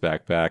Avery's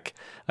backpack.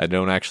 I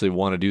don't actually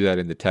want to do that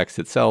in the text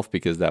itself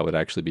because that would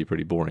actually be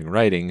pretty boring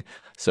writing.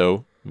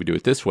 So we do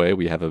it this way.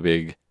 We have a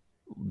big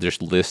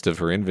just list of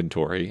her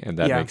inventory, and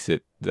that makes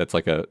it. That's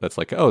like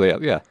oh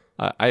yeah,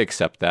 I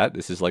accept that.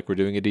 This is like we're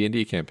doing a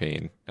D&D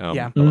campaign.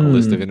 A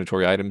list of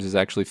inventory items is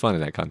actually fun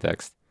in that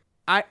context.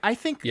 I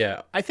think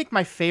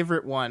my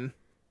favorite one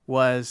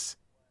was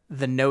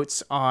the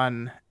notes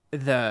on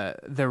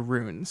the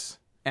runes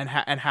and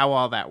how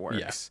all that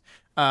works.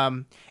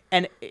 And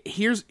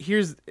here's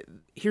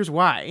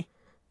why.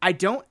 I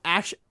don't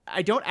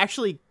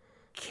actually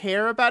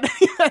care about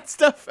any of that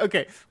stuff.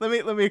 Okay,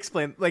 let me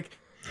explain. Like,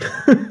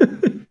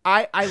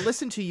 I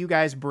listened to you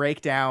guys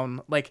break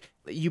down, like,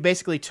 you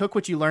basically took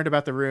what you learned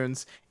about the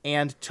runes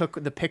and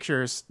took the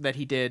pictures that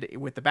he did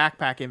with the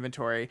backpack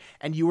inventory,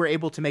 and you were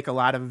able to make a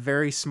lot of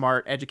very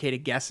smart,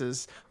 educated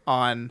guesses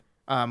on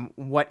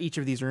what each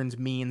of these runes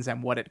means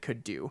and what it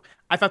could do.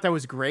 I thought that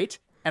was great,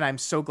 and I'm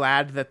so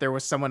glad that there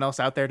was someone else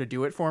out there to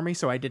do it for me,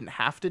 so I didn't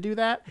have to do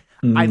that.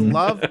 I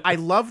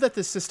love that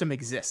the system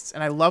exists,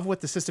 and I love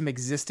what the system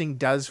existing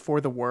does for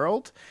the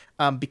world,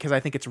 because I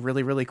think it's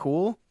really, really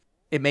cool.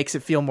 It makes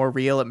it feel more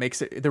real. It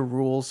makes the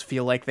rules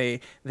feel like they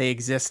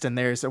exist, and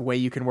there's a way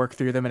you can work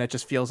through them, and it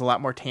just feels a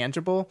lot more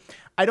tangible.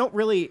 I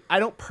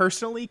don't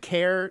personally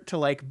care to,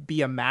 like,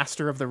 be a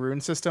master of the rune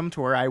system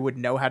to where I would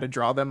know how to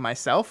draw them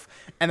myself.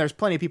 And there's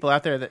plenty of people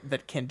out there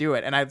that can do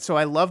it. And so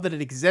I love that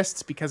it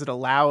exists because it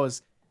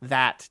allows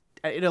that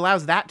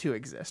to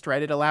exist,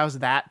 right? It allows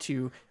that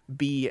to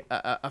be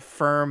a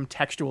firm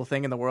textual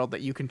thing in the world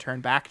that you can turn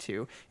back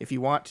to if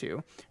you want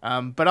to.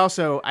 But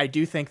also, I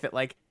do think that,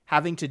 like,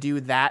 having to do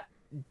that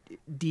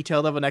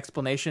detailed of an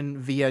explanation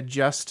via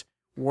just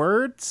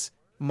words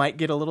might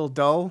get a little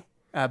dull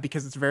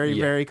because it's very,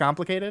 very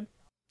complicated.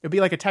 It'd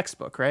be like a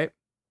textbook, right?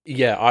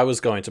 Yeah, I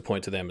was going to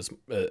point to them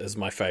as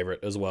my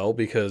favorite as well,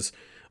 because,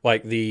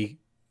 like, the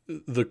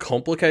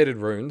complicated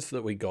runes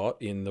that we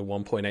got in the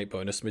 1.8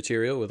 bonus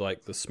material with,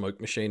 like, the smoke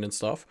machine and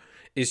stuff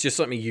is just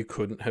something you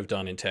couldn't have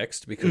done in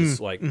text,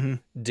 because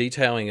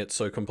detailing it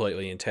so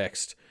completely in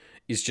text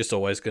is just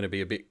always going to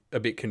be a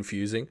bit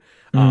confusing.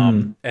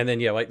 And then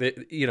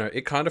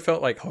it kind of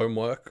felt like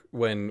homework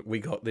when we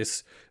got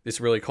this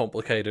really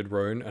complicated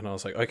rune, and I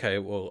was like, okay,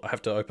 well, I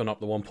have to open up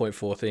the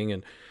 1.4 thing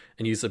and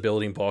use the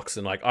building box,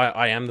 and, like,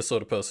 I am the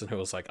sort of person who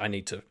was like, I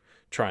need to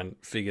try and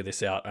figure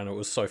this out, and it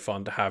was so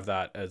fun to have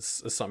that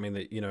as something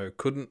that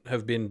couldn't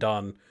have been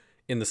done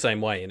in the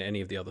same way in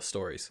any of the other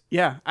stories.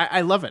 Yeah,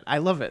 I love it. I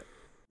love it.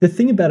 The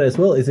thing about it as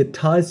well is it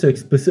ties so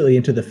explicitly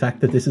into the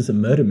fact that this is a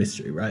murder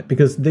mystery, right?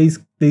 Because these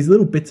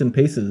little bits and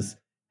pieces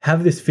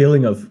have this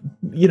feeling of,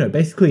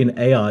 basically an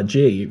ARG,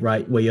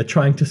 right? Where you're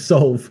trying to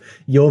solve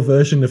your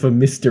version of a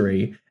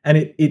mystery. And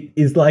it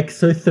is, like,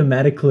 so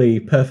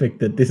thematically perfect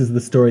that this is the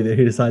story that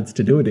he decides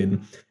to do it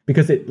in,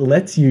 because it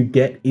lets you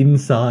get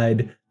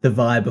inside the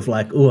vibe of,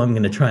 like, oh, I'm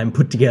going to try and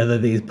put together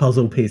these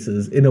puzzle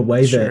pieces in a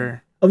way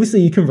that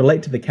obviously you can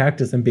relate to the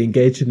characters and be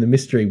engaged in the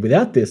mystery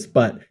without this,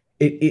 but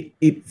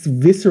it's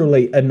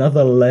viscerally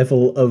another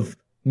level of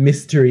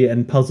mystery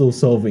and puzzle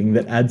solving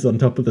that adds on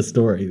top of the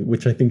story,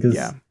 which I think is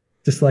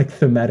just, like,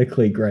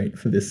 thematically great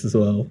for this as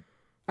well.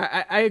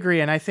 I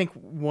agree, and I think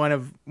one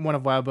of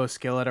Wildbow's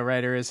skill at a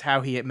writer is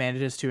how he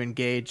manages to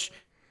engage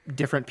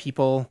different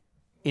people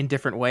in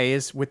different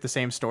ways with the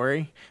same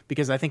story,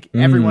 because I think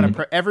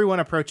everyone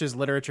approaches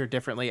literature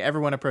differently.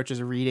 Everyone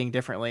approaches reading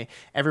differently.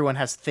 Everyone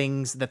has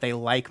things that they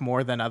like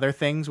more than other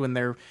things when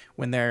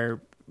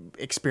they're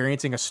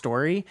experiencing a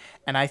story,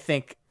 and I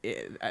think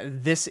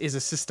this is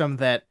a system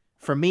that,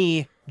 for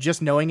me,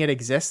 just knowing it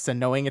exists and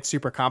knowing it's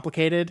super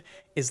complicated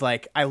is,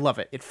 like, I love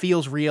it. It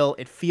feels real.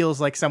 It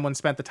feels like someone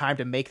spent the time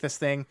to make this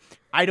thing.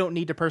 I don't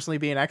need to personally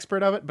be an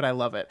expert of it, but I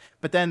love it.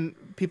 But then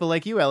people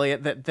like you,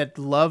 Elliot, that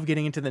love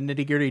getting into the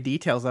nitty-gritty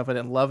details of it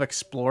and love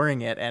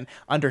exploring it and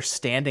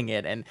understanding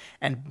it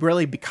and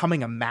really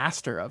becoming a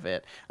master of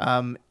it,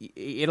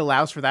 it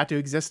allows for that to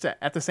exist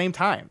at the same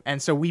time.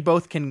 And so we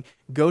both can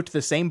go to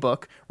the same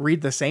book,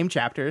 read the same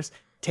chapters,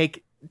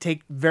 take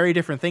very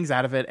different things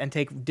out of it and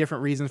take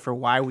different reasons for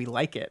why we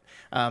like it.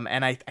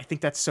 And I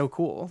think that's so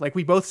cool. Like,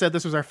 we both said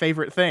this was our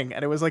favorite thing,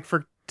 and it was, like,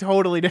 for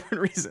totally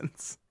different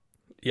reasons.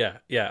 Yeah,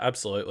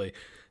 absolutely.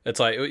 It's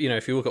like,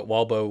 if you look at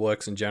Wildbow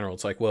works in general,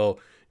 it's like, well,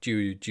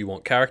 do you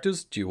want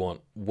characters? Do you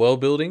want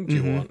world building? Do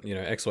you want,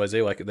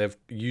 XYZ? Like, they've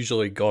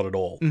usually got it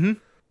all.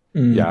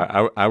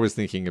 Yeah, I was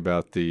thinking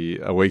about the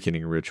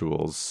awakening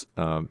rituals,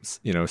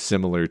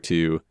 similar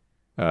to,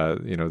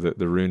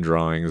 the rune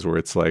drawings, where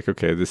it's like,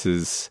 okay, this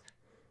is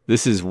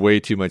this is way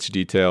too much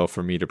detail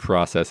for me to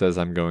process as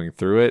I'm going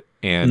through it,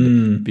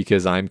 and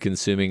because I'm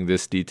consuming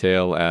this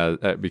detail as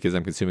because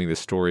I'm consuming this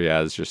story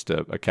as just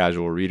a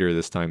casual reader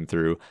this time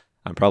through,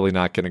 I'm probably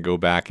not going to go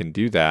back and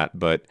do that.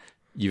 But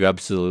you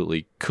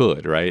absolutely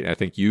could, right? I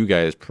think you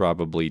guys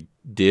probably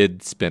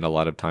did spend a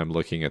lot of time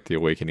looking at the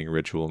awakening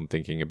ritual and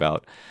thinking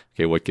about,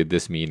 okay, what could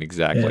this mean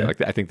exactly? Yeah.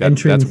 Like I think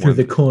entering that's through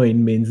the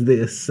coin means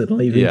this, and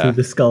leaving through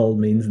the skull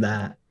means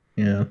that.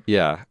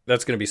 Yeah.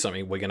 That's going to be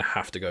something we're going to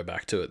have to go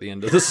back to at the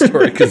end of the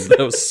story because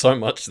there was so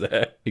much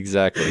there.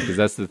 Exactly, because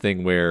that's the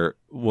thing where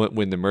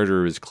when the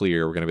murderer is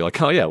clear, we're going to be like,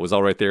 oh yeah, it was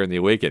all right there in the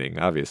awakening,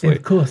 obviously. Yeah,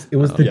 of course, it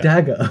was the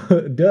dagger.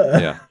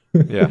 Duh.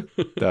 Yeah.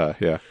 Duh.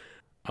 Yeah.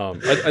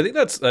 I think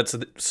that's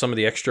some of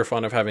the extra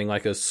fun of having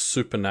like a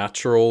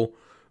supernatural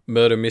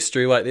murder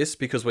mystery like this,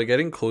 because we're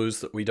getting clues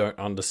that we don't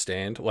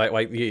understand.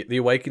 Like the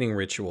awakening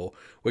ritual,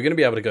 we're going to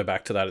be able to go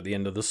back to that at the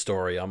end of the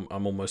story. I'm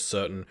almost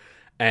certain.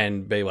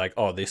 And be like,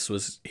 oh, this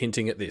was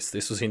hinting at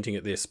this was hinting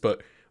at this,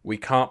 but we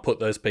can't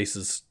put those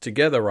pieces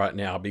together right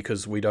now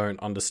because we don't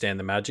understand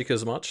the magic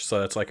as much.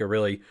 So that's like a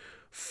really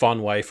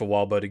fun way for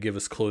Wildbow to give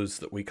us clues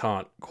that we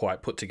can't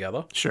quite put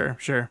together. Sure.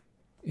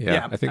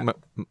 Yeah, I think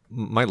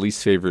my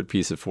least favorite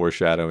piece of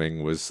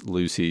foreshadowing was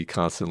Lucy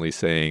constantly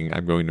saying,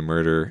 I'm going to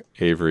murder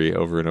Avery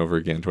over and over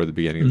again toward the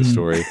beginning of the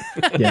story.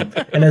 Yeah,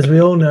 and as we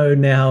all know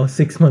now,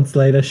 6 months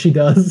later, she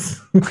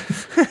does.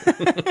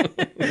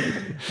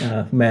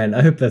 Man,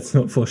 I hope that's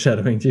not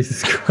foreshadowing,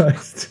 Jesus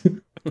Christ.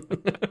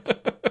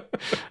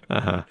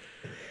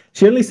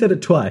 She only said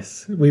it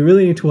twice. We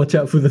really need to watch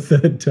out for the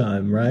third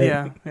time,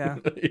 right? Yeah.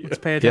 Let's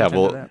pay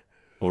attention to that.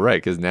 Well,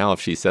 right, because now if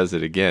she says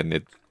it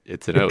again,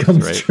 it's an oath,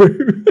 comes right?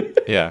 True.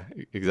 Yeah,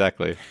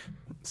 exactly.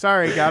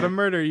 Sorry, gotta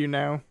murder you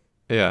now.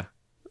 Yeah,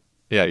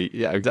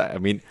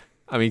 exactly.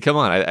 I mean, come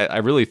on. I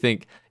really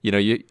think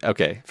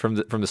from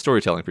the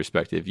storytelling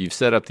perspective, you've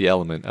set up the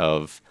element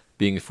of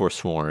being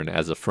forsworn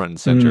as a front and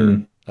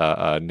center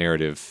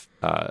narrative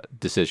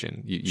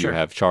decision. You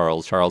have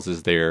Charles. Charles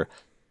is there.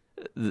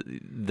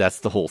 That's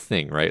the whole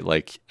thing, right?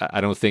 Like,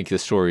 I don't think the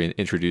story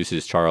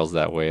introduces Charles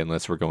that way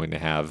unless we're going to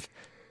have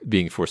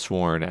being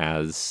forsworn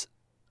as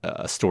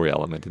a story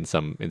element in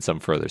some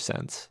further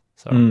sense.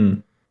 So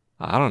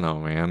I don't know,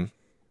 man.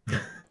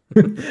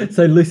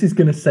 So Lucy's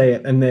gonna say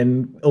it, and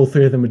then all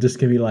three of them are just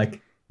gonna be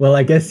like, "Well,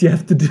 I guess you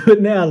have to do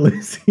it now,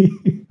 Lucy."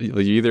 You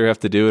either have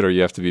to do it or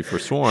you have to be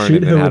forsworn.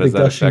 Shoot and then how does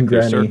that affect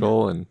their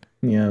circle? And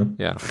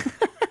yeah.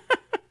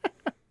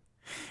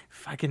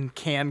 Fucking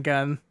can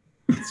gun.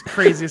 It's the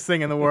craziest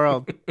thing in the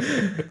world.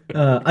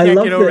 I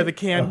love get over the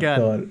can gun.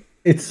 God.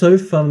 It's so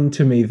fun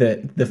to me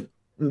that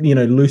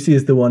Lucy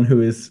is the one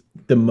who is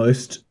the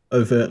most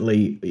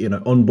overtly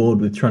on board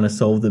with trying to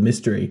solve the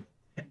mystery,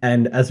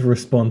 and as a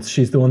response,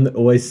 she's the one that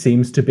always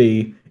seems to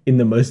be in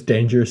the most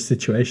dangerous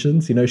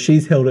situations.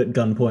 She's held at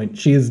gunpoint.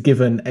 She is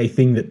given a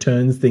thing that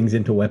turns things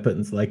into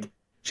weapons. Like,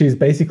 she's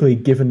basically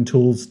given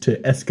tools to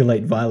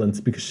escalate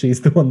violence because she's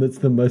the one that's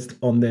the most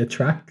on their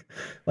track.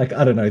 Like,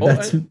 I don't know.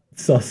 That's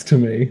sus to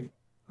me.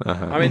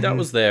 I mean, that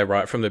was there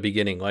right from the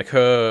beginning. Like,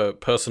 her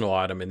personal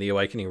item in the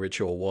awakening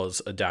ritual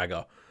was a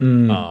dagger.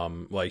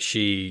 Like,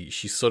 she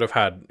sort of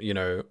had,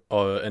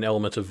 an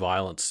element of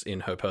violence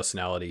in her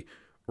personality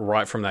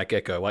right from that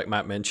get-go. Like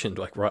Matt mentioned,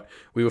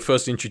 we were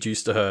first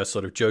introduced to her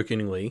sort of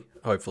jokingly,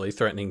 hopefully,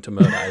 threatening to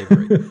murder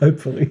Avery.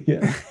 Hopefully,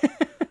 yeah.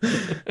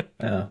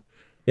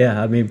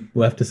 Yeah, I mean,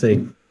 we'll have to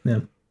see. Yeah.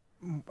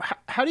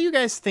 How do you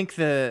guys think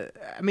I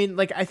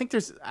think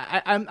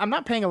I'm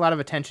not paying a lot of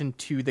attention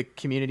to the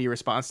community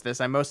response to this.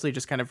 I'm mostly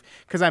just kind of,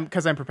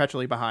 because I'm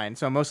perpetually behind.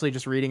 So I'm mostly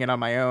just reading it on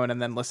my own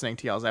and then listening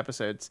to y'all's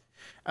episodes.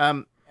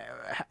 There's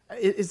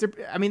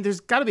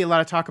got to be a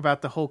lot of talk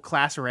about the whole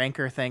class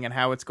ranker thing and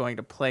how it's going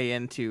to play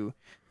into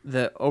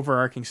the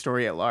overarching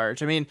story at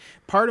large. I mean,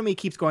 part of me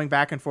keeps going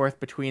back and forth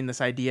between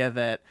this idea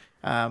that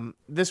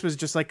this was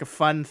just like a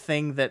fun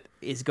thing that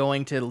is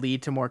going to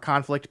lead to more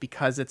conflict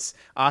because it's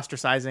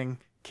ostracizing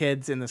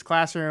kids in this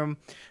classroom.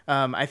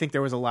 I think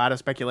there was a lot of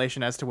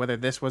speculation as to whether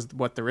this was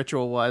what the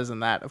ritual was,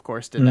 and that, of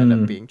course, didn't end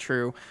up being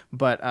true.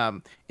 But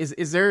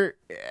is there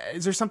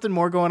something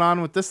more going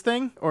on with this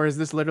thing, or is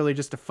this literally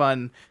just a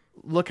fun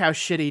look how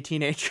shitty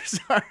teenagers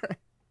are?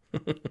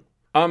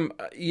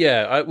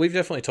 We've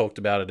definitely talked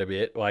about it a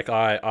bit. Like,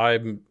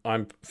 I'm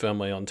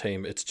firmly on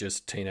team. It's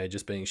just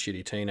teenagers being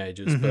shitty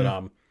teenagers.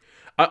 But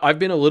I've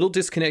been a little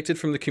disconnected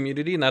from the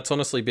community, and that's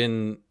honestly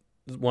been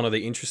one of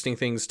the interesting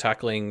things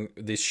tackling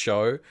this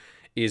show,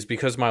 is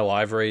because my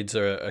live reads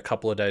are a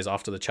couple of days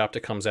after the chapter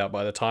comes out.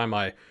 By the time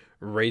I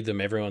read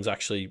them, everyone's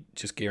actually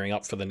just gearing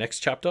up for the next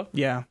chapter.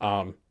 Yeah.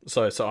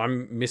 So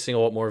I'm missing a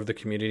lot more of the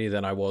community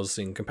than I was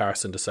in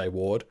comparison to, say,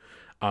 Ward,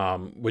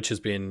 which has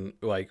been,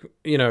 like,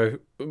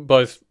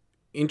 both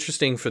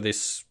interesting for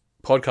this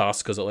podcast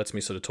because it lets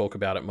me sort of talk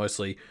about it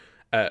mostly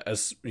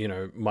as,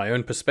 my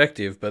own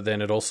perspective, but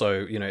then it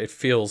also, it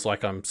feels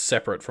like I'm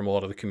separate from a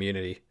lot of the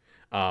community,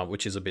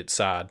 which is a bit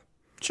sad.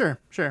 Sure.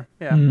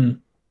 Yeah.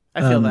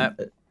 I feel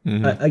that.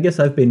 I guess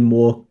I've been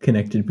more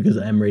connected because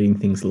I am reading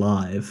things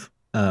live.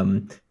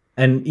 And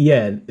And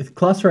yeah,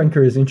 class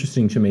ranker is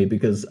interesting to me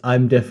because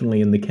I'm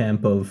definitely in the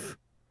camp of,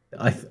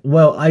 I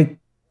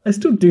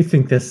still do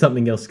think there's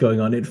something else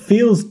going on. It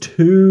feels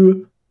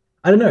too,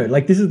 I don't know,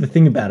 like this is the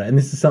thing about it, and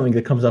this is something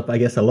that comes up, I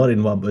guess, a lot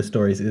in Wildbow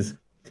stories, is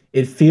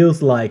it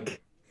feels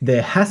like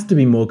there has to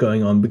be more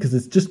going on because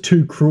it's just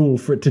too cruel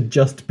for it to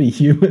just be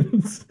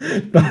humans.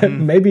 But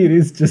maybe it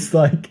is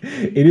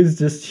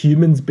just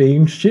humans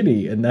being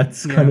shitty, and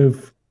that's kind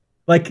of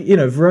like,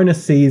 Verona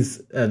sees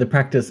the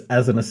practice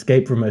as an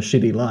escape from her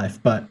shitty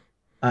life, but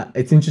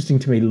it's interesting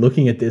to me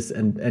looking at this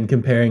and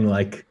comparing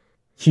like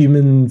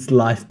humans'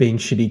 life being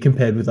shitty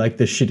compared with like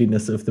the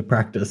shittiness of the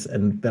practice,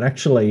 and that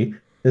actually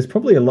there's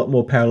probably a lot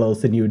more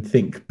parallels than you would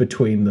think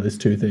between those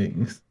two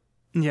things.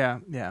 Yeah.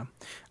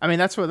 I mean,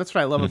 that's what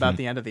I love about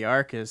the end of the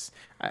arc is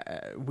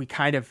we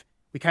kind of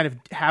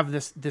have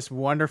this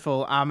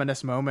wonderful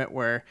ominous moment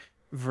where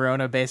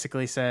Verona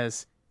basically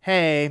says,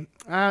 "Hey,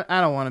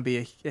 I don't want to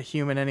be a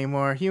human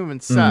anymore.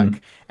 Humans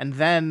suck." And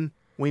then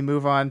we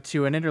move on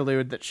to an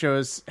interlude that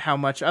shows how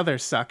much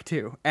others suck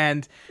too.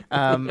 And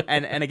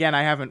and again,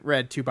 I haven't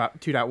read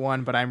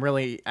 2.1, but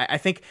I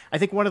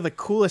think one of the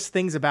coolest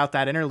things about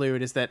that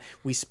interlude is that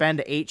we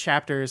spend 8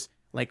 chapters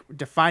like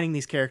defining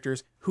these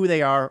characters, who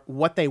they are,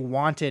 what they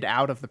wanted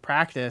out of the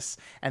practice,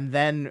 and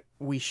then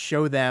we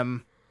show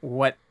them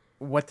what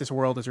this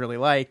world is really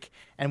like,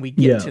 and we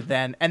get to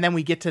then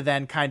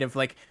kind of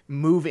like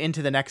move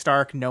into the next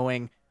arc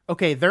knowing,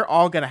 okay, they're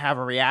all going to have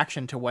a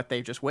reaction to what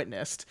they've just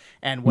witnessed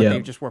and what they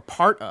just were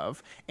part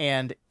of,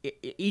 and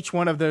each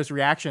one of those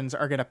reactions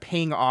are going to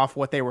ping off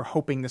what they were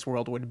hoping this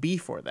world would be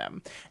for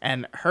them.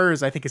 And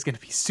hers, I think, is going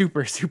to be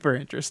super, super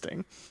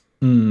interesting.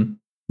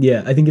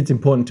 Yeah, I think it's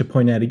important to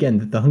point out again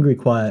that the Hungry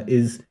Choir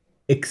is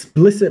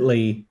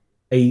explicitly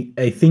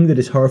a thing that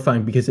is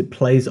horrifying because it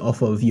plays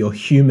off of your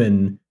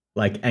human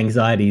like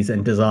anxieties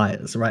and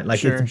desires, right?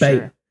 Like it's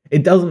bait.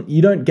 Sure.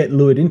 You don't get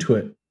lured into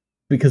it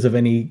because of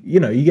any,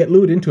 you get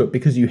lured into it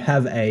because you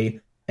have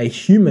a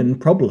human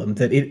problem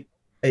that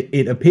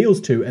it appeals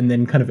to and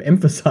then kind of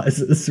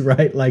emphasizes,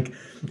 right? Like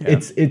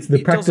it's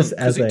the practice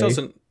as a...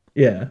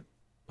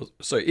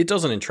 So it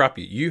doesn't entrap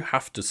you. You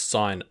have to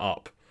sign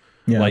up.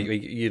 Yeah. Like,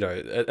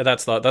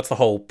 that's the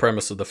whole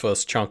premise of the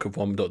first chunk of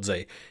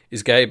 1.z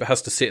is Gabe has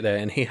to sit there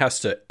and he has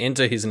to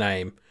enter his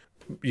name,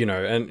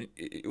 and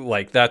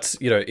like that's,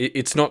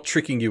 it's not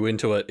tricking you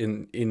into it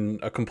in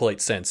a complete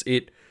sense.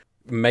 It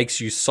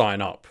makes you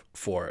sign up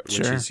for it,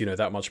 which is,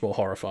 that much more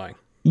horrifying.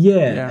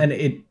 Yeah. And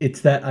it's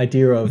that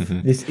idea of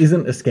this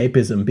isn't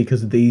escapism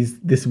because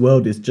this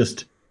world is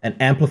just an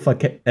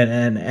amplification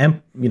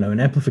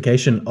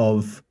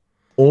of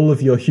all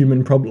of your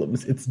human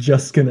problems. It's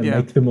just going to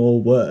make them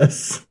all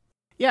worse.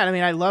 Yeah, I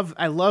mean, I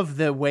love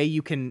the way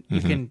you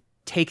can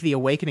take the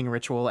awakening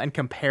ritual and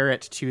compare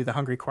it to the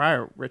Hungry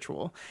Choir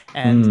ritual.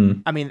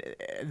 And I mean,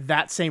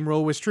 that same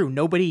rule was true.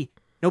 Nobody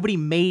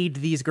made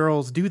these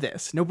girls do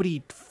this.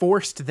 Nobody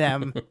forced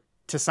them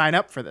to sign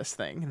up for this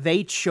thing.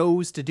 They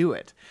chose to do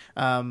it.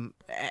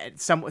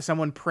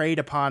 Someone preyed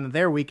upon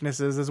their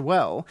weaknesses as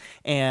well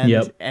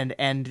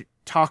and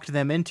talked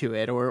them into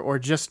it, or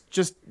just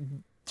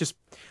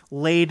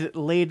laid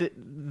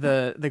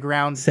the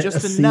ground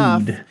just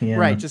enough,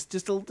 right?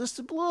 Just a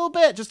little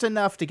bit, just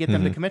enough to get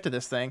them to commit to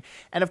this thing.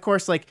 And of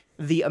course, like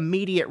the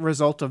immediate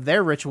result of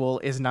their ritual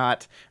is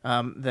not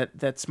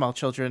that small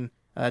children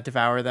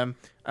devour them,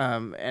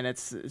 and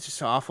it's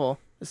just awful.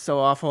 It's so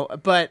awful,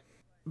 but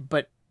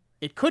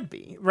it could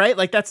be, right?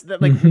 Like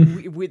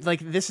we like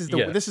this is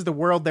the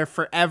world they're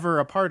forever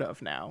a part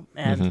of now,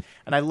 and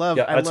I love.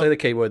 Yeah, I'd say the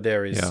key word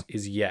there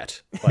is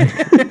yet.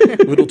 Like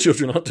little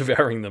children aren't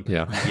devouring them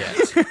yet.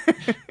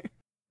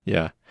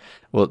 Yeah.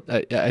 Well,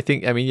 I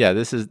think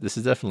this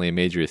is definitely a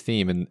major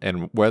theme,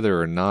 and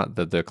whether or not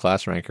that the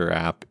Class Ranker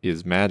app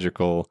is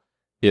magical,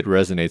 it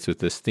resonates with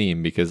this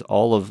theme because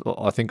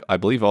I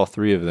believe all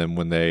 3 of them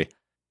when they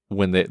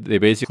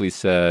basically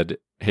said,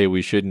 hey,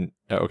 we shouldn't.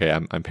 Okay,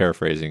 I'm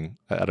paraphrasing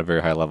at a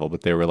very high level,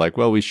 but they were like,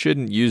 well, we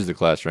shouldn't use the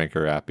Class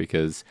Ranker app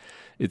because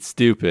it's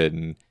stupid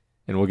and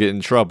we'll get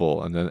in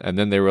trouble. And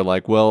then they were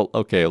like, well,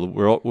 okay,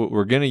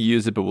 we're gonna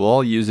use it, but we'll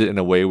all use it in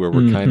a way where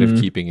we're kind of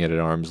keeping it at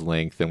arm's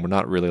length and we're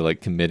not really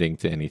like committing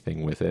to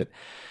anything with it.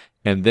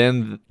 And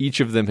then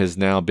each of them has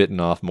now bitten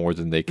off more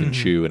than they can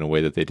chew in a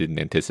way that they didn't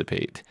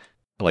anticipate.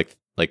 Like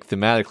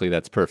thematically,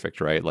 that's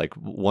perfect, right? Like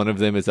one of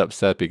them is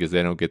upset because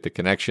they don't get the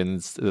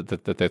connections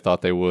that they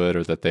thought they would,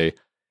 or that they,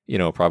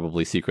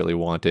 probably secretly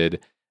wanted.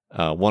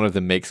 One of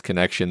them makes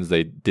connections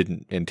they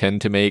didn't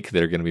intend to make.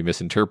 They're going to be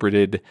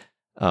misinterpreted.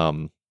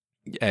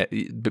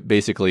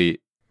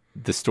 Basically,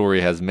 the story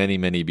has many,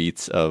 many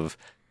beats of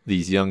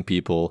these young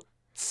people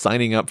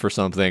signing up for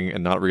something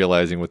and not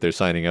realizing what they're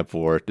signing up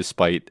for,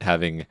 despite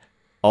having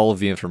all of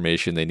the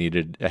information they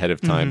needed ahead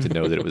of time to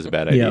know that it was a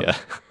bad idea.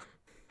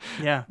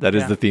 Yeah, that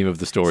is the theme of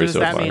the story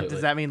so far.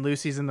 Does that mean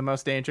Lucy's in the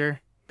most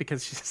danger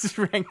because she's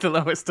ranked the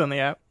lowest on the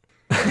app?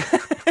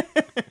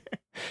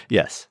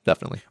 Yes,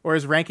 definitely. Or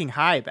is ranking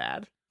high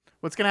bad?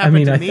 What's going to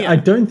happen to Mia? I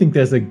don't think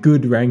there's a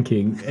good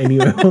ranking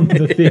anywhere on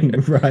the thing,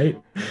 right?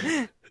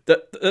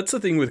 That's the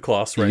thing with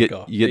class You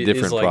ranker. get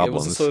different like, problems. It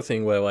was the sort of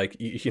thing where, like,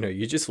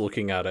 you're just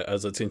looking at it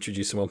as it's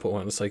introduced in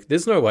 1.1. It's like,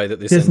 there's no way that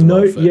this There's ends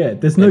no, well for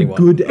there's no anyone.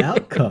 good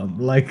outcome.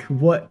 Like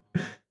what?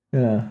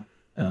 Yeah.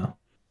 Oh.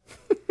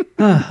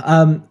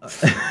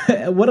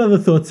 What other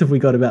thoughts have we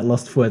got about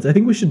Lost for Words? I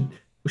think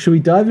should we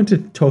dive into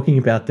talking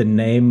about the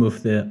name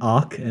of the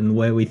arc and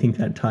where we think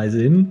that ties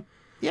in?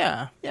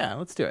 Yeah,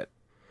 let's do it.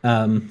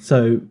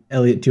 So,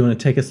 Elliot, do you want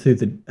to take us through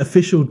the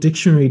official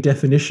dictionary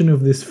definition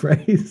of this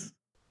phrase?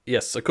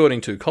 Yes,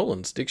 according to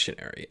Collins'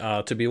 dictionary,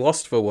 to be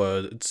lost for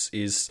words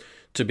is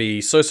to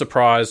be so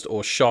surprised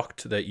or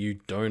shocked that you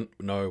don't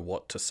know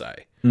what to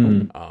say.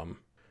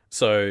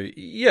 So,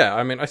 yeah,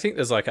 I mean, I think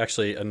there's like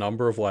actually a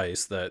number of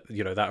ways that,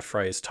 that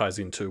phrase ties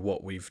into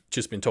what we've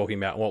just been talking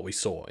about and what we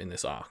saw in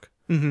this arc.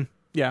 Mm-hmm.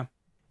 Yeah.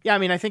 I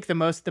mean, I think the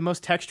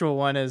most textual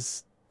one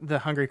is the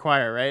hungry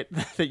choir, right?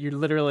 That you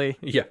literally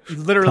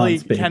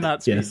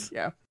cannot speak. Yes.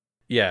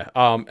 Yeah.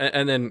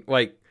 And then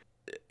like,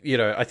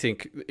 I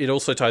think it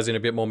also ties in a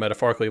bit more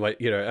metaphorically,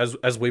 like,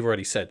 as we've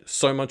already said,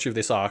 so much of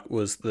this arc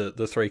was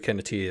the three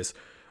Kenneteers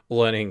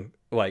learning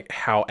like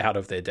how out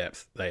of their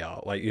depth they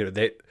are. Like,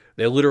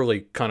 they're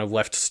literally kind of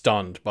left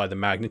stunned by the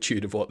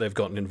magnitude of what they've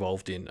gotten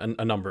involved in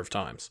a number of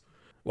times.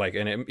 Like,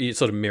 and it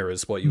sort of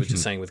mirrors what you were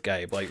just saying with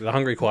Gabe. Like, the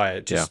hungry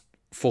choir just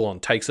full on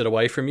takes it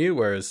away from you,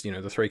 whereas,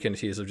 the three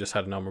Kenneteers have just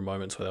had a number of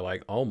moments where they're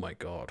like, oh my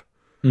God.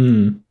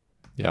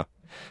 Yeah.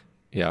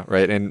 Yeah,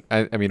 right. And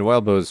I mean,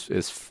 Wildbow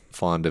is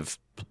fond of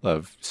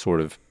sort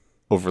of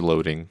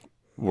overloading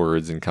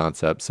words and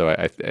concepts. So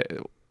I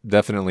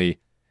definitely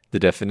the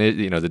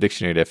the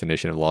dictionary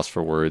definition of lost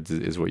for words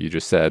is what you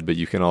just said, but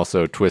you can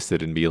also twist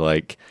it and be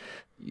like,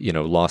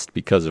 lost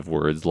because of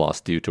words,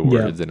 lost due to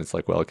words. And it's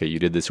like, well, okay, you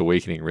did this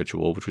awakening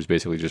ritual, which was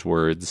basically just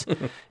words,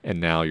 and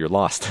now you're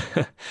lost.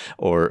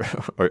 or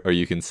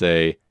you can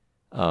say,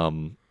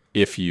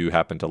 if you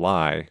happen to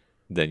lie,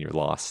 then you're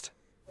lost.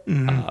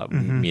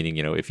 Meaning,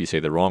 if you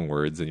say the wrong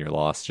words, then you're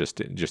lost just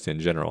in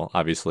general.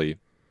 Obviously,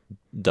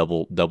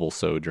 double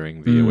so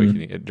during the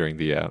awakening, during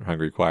the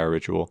hungry choir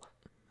ritual.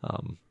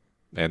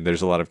 And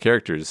there's a lot of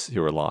characters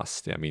who are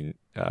lost. I mean,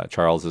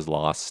 Charles is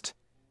lost.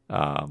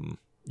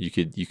 You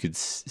could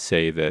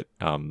say that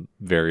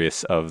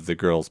various of the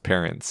girls'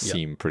 parents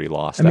seem pretty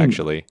lost.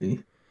 Actually,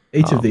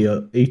 each of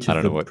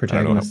the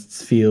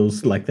protagonists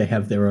feels like they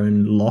have their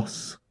own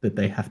loss that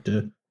they have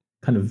to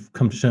kind of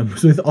come to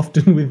terms with,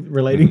 often with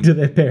relating to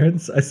their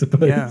parents, I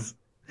suppose.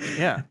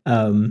 Yeah.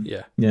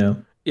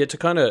 To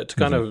kind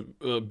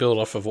of build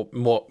off of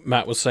what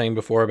Matt was saying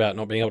before about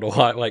not being able to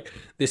lie. Like,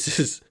 this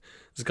is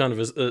kind of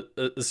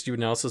a stupid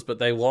analysis, but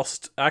they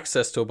lost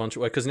access to a bunch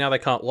of words because now they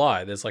can't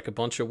lie. There's like a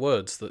bunch of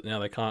words that now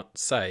they can't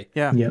say.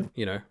 Yeah.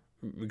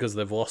 Because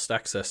they've lost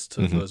access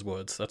to those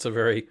words. That's a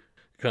very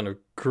kind of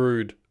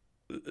crude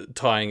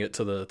tying it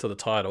to the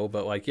title,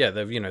 but like,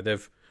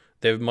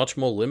 they're much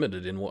more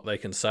limited in what they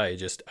can say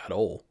just at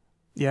all.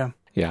 Yeah.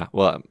 Yeah.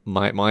 Well,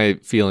 my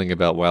feeling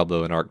about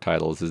Wildbow and arc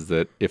titles is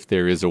that if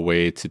there is a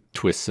way to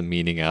twist some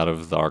meaning out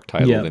of the arc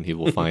title, then he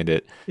will find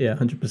it.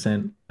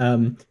 100%.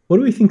 What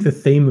do we think the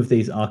theme of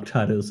these arc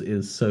titles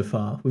is so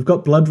far? We've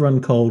got Blood Run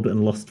Cold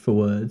and Lost for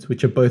Words,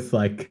 which are both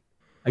like,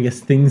 I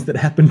guess, things that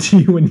happen to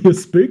you when you're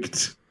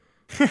spooked.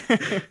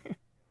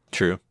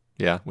 True.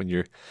 Yeah. When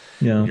you're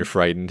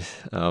frightened.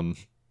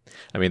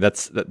 I mean,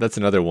 that's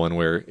another one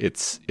where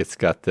it's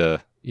got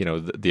the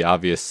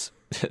obvious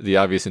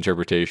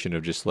interpretation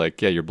of just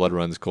like, your blood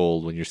runs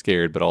cold when you're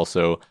scared, but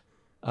also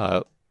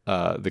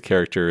the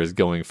character is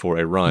going for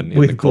a run in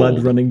with the cold,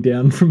 blood running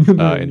down from the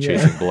moon, and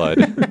chasing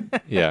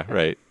blood. Yeah,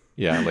 right.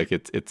 Yeah, like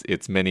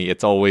it's many.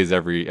 It's always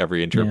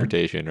every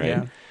interpretation,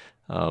 right?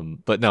 Yeah.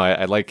 But no,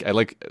 I like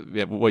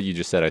what you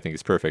just said. I think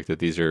is perfect. That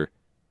these are.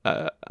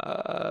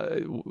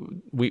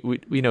 We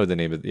know the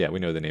name of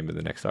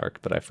the next arc,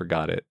 but I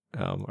forgot it.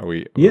 Are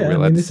we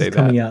allowed to say that? This is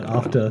coming out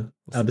after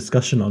our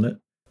discussion on it.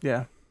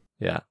 Yeah.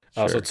 Yeah.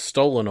 Sure. So it's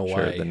stolen away.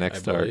 Sure, the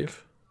next arc,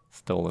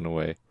 stolen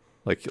away.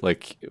 Like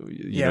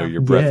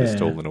your breath is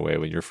stolen away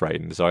when you're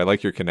frightened. So I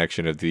like your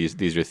connection of these.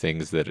 These are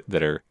things that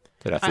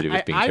have to do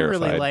with being terrified. I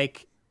really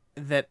like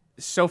that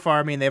so far.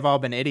 I mean, they've all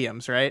been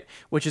idioms, right?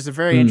 Which is a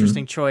very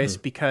interesting choice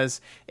because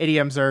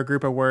idioms are a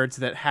group of words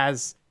that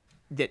has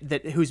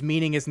that whose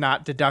meaning is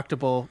not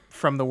deductible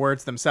from the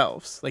words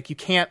themselves. Like you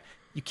can't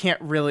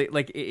really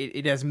like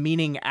it has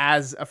meaning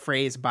as a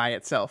phrase by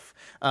itself.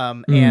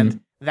 And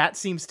that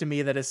seems to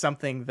me that is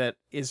something that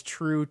is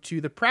true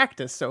to the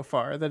practice so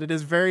far, that it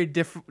is very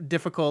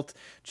difficult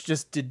to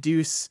just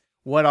deduce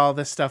what all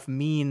this stuff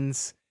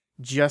means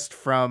just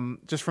from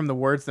the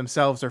words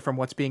themselves or from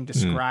what's being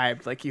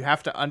described. Like you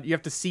have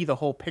to see the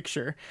whole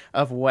picture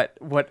of what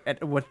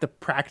the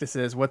practice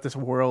is, what this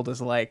world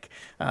is like.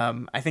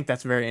 I think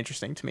that's very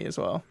interesting to me as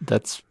well.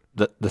 That's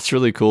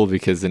really cool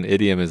because an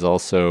idiom is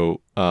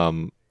also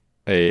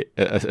a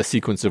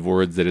sequence of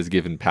words that is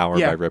given power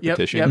by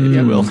repetition, if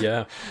you will.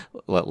 Yeah.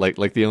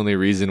 Like the only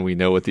reason we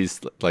know what these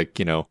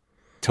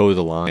toe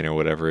the line or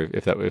whatever.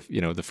 If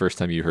the first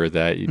time you heard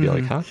that, you'd be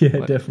like, huh? Yeah,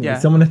 What? definitely. Yeah.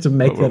 Someone had to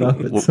make that up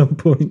at some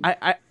point.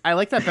 I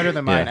like that better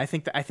than mine. Yeah.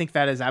 I think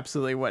that is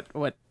absolutely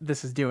what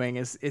this is doing.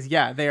 Is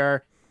they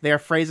are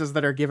phrases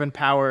that are given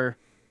power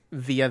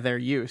via their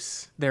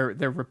use, their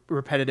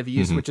repetitive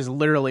use, which is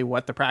literally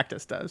what the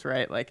practice does,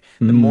 right? Like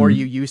the more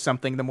you use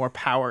something, the more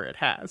power it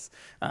has.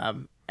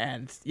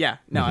 And yeah,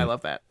 no, I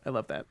love that.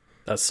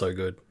 That's so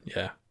good.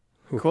 Yeah.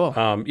 Cool.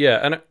 Yeah,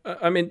 and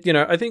I mean,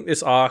 I think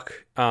this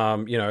arc,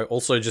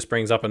 also just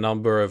brings up a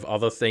number of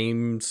other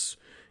themes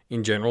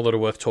in general that are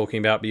worth talking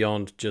about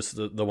beyond just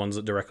the ones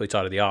that directly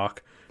tie to the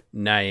arc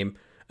name.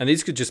 And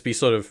these could just be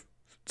sort of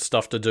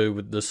stuff to do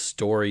with the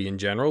story in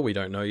general. We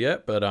don't know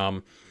yet, but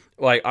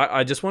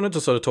I just wanted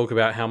to sort of talk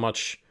about how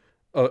much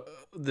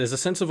there's a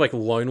sense of like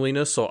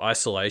loneliness or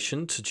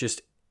isolation to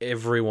just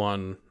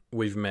everyone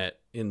we've met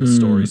in the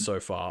story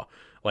so far.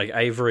 Like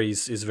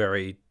Avery's is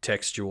very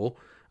textual.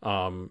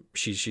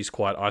 She's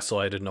quite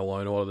isolated and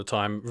alone all of the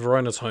time.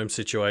 Verona's home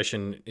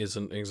situation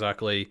isn't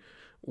exactly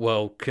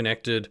well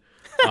connected.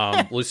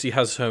 Lucy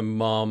has her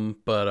mum,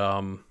 but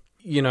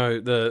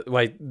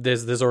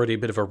there's already a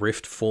bit of a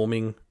rift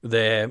forming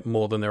there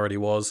more than there already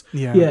was.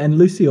 Yeah. Yeah, and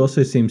Lucy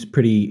also seems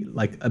pretty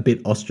like a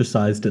bit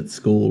ostracized at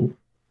school.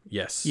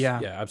 Yes. Yeah.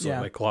 Yeah,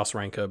 absolutely. Yeah. Class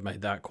Ranker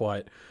made that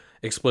quite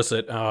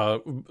explicit.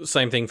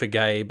 Same thing for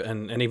Gabe,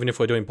 and even if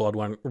we're doing Blood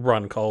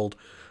Run Cold,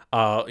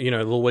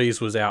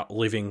 Louise was out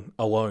living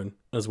alone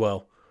as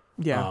well.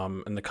 Yeah.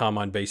 And the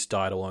Carmine Beast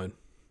died alone.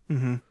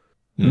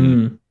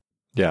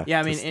 Yeah. Yeah,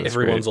 I mean,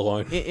 Everyone's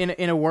alone.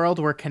 In a world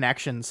where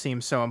connection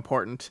seems so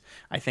important,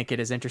 I think it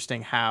is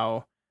interesting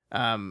how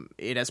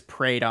it has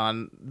preyed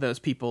on those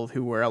people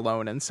who were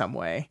alone in some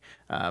way,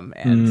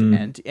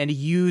 and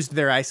used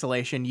their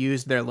isolation,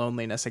 used their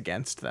loneliness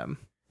against them.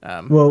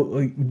 Well,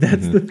 like,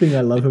 that's the thing I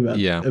love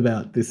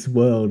about this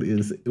world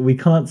is we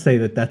can't say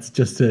that that's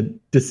just a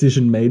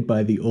decision made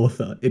by the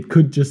author. It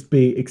could just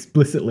be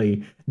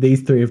explicitly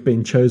these three have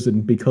been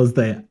chosen because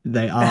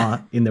they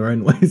are in their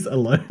own ways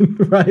alone,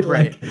 right?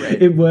 Right.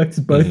 It works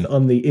both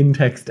on the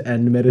in-text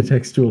and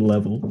metatextual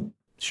level.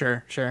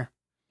 Sure.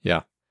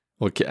 Yeah.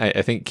 Well,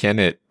 I think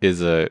Kennett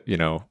is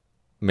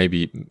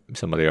maybe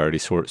somebody already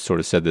sort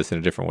of said this in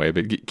a different way,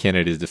 but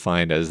Kennett is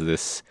defined as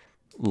this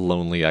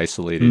lonely,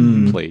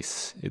 isolated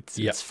place.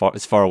 It's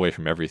far away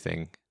from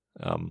everything.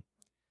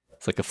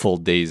 It's like a full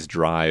day's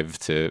drive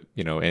to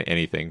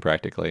anything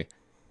practically.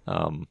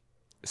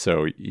 That's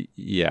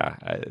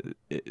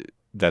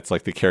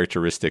like the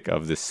characteristic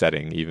of this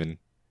setting. Even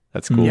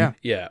that's cool.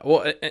 Yeah.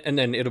 Well, and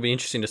then it'll be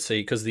interesting to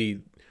see because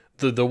the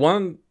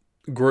one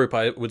group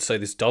I would say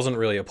this doesn't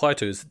really apply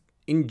to is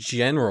in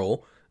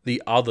general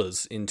the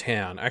others in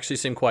town actually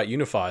seem quite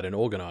unified and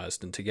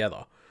organized and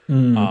together.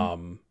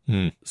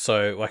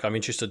 So like I'm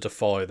interested to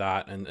follow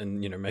that and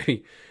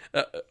maybe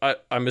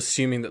I'm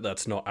assuming that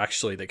that's not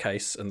actually the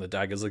case and the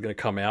daggers are going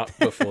to come out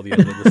before the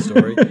end of the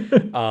story.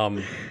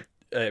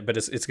 But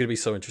it's going to be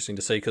so interesting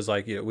to see because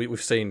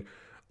we've seen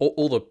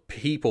all the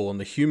people and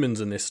the humans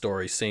in this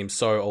story seem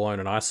so alone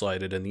and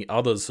isolated, and the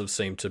others have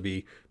seemed to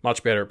be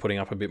much better at putting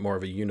up a bit more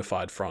of a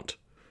unified front.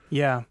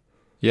 Yeah.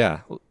 Yeah,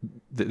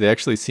 they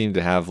actually seem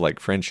to have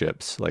like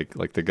friendships.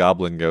 Like the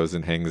goblin goes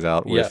and hangs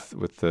out with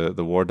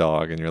the war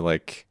dog, and you're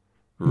like,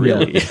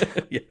 really?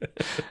 Yeah.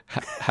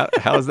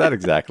 How is that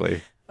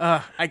exactly?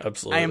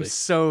 Absolutely. I am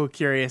so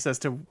curious as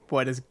to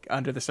what is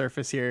under the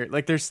surface here.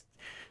 Like, there's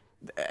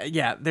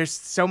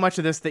so much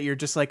of this that you're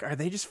just like, are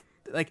they just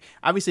like?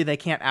 Obviously, they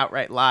can't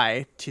outright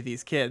lie to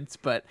these kids,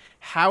 but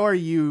how are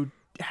you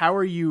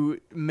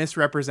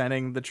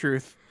misrepresenting the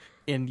truth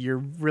in your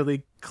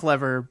really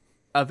clever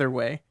other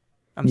way?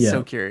 I'm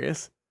so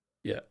curious.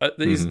 Yeah,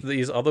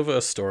 these other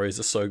verse stories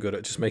are so good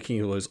at just making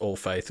you lose all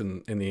faith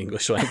in the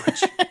English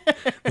language.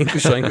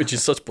 English language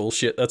is such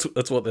bullshit.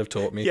 That's what they've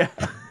taught me. Yeah.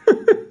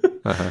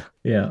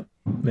 Yeah.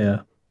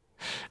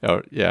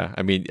 Oh yeah.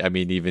 I mean,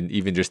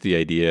 even just the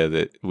idea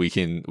that we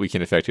can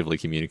effectively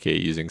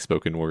communicate using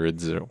spoken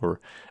words or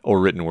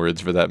written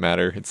words for that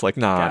matter. It's like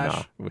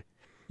nah.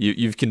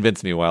 You've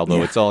convinced me, Wildbow.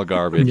 Yeah. It's all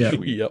garbage.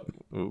 Yep.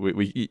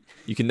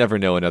 You can never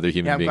know another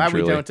human being. I'm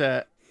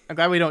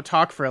glad we don't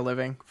talk for a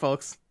living,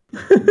 folks.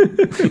 Well,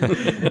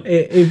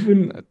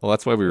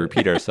 that's why we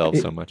repeat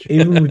ourselves so much.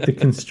 Even with the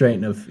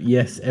constraint of,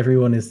 yes,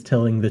 everyone is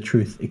telling the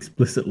truth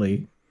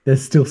explicitly,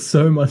 there's still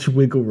so much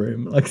wiggle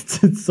room. Like,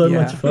 it's so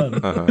much fun.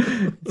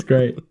 It's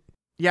great.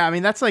 Yeah, I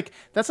mean, that's what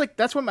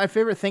my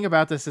favorite thing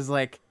about this is,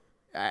 like,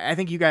 I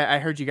think I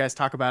heard you guys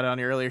talk about it on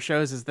your earlier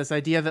shows, is this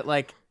idea that,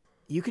 like,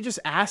 you could just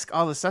ask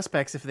all the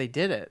suspects if they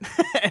did it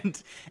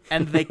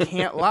and they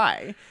can't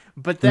lie.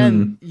 But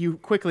then you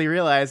quickly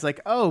realize, like,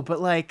 oh, but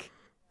like,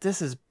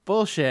 this is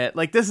bullshit.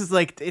 Like, this is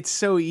like, it's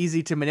so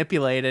easy to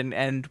manipulate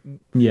and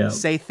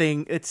say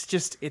things. It's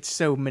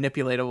so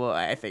manipulatable.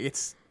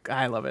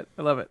 I love it.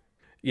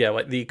 Yeah,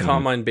 like the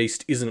Carmine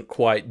Beast isn't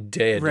quite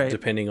dead,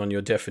 depending on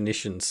your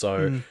definition.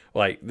 So,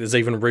 like, there's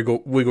even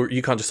wiggle.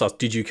 You can't just ask,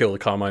 did you kill the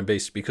Carmine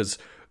Beast? Because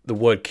the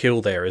word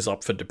kill there is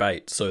up for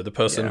debate. So the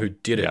person who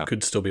did it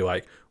could still be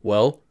like,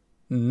 well,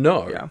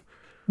 no.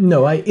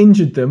 No, I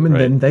injured them and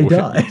then they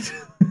died.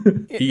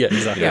 Yeah,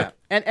 exactly. Yeah,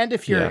 and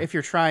if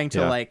you're trying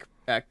to like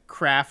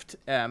craft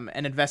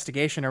an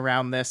investigation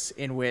around this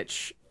in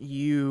which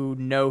you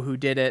know who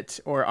did it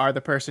or are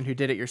the person who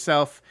did it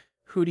yourself,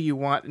 who do you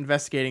want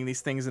investigating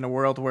these things in a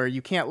world where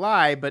you can't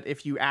lie, but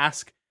if you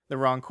ask the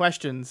wrong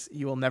questions,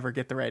 you will never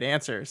get the right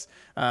answers?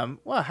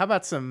 Well, how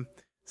about some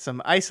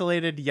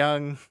isolated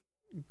young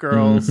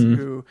girls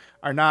who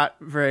are not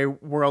very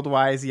world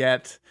wise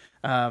yet?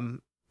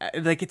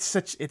 Like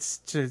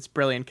it's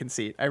brilliant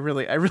conceit. I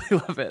really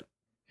love it.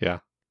 Yeah.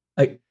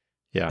 I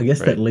guess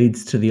that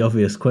leads to the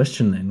obvious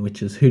question then,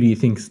 which is, who do you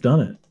think's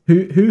done it?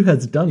 Who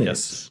has done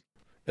it?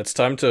 It's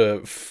time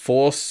to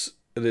force.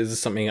 This is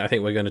something I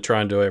think we're going to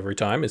try and do every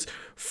time: is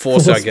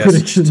force our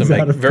guests to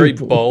make very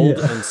bold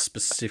and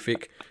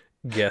specific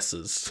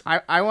guesses.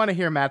 I want to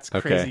hear Matt's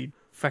crazy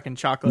fucking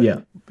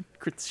chocolate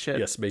shit.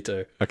 Yes, me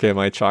too. Okay,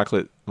 my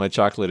chocolate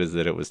is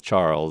that it was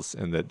Charles,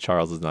 and that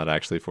Charles is not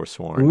actually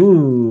forsworn.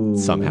 Ooh.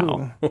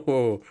 Somehow.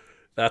 Oh,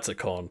 that's a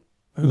con.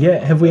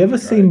 Yeah, have we ever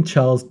seen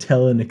Charles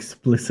tell an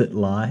explicit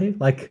lie?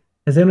 Like,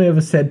 has anyone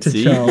ever said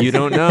to Charles, you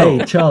don't know.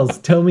 Hey, Charles,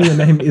 tell me your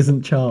name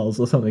isn't Charles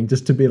or something,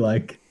 just to be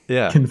like,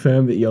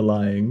 confirm that you're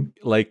lying?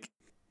 Like,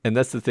 and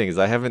that's the thing, is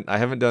I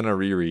haven't done a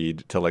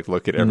reread to like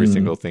look at every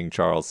single thing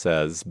Charles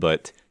says,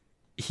 but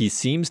he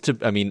seems to,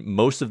 I mean,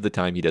 most of the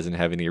time he doesn't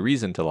have any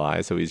reason to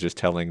lie, so he's just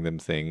telling them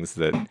things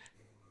that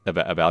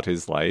about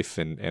his life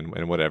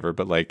and whatever.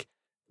 But like,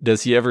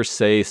 does he ever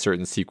say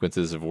certain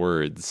sequences of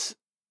words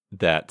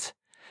that,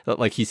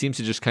 like, he seems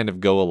to just kind of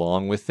go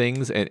along with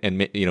things,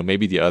 and you know,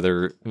 maybe the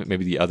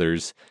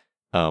others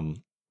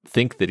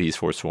think that he's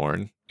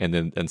forsworn,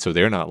 and so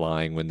they're not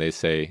lying when they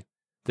say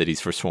that he's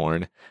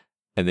forsworn,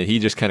 and then he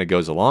just kind of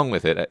goes along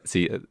with it.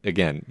 See,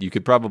 again, you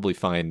could probably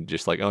find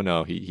just like, oh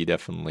no, he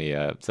definitely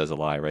says a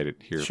lie right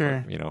here,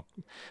 sure. You know.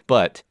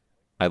 But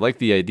I like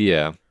the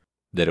idea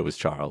that it was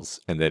Charles,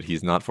 and that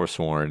he's not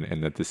forsworn,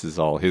 and that this is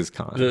all his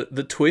con.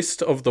 The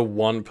twist of the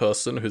one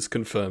person who's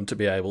confirmed to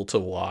be able to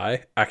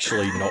lie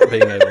actually not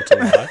being able to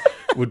lie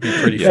would be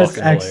pretty fucking hilarious. That's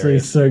actually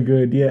so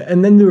good, yeah.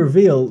 And then the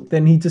reveal,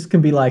 then he just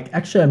can be like,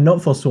 actually, I'm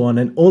not forsworn,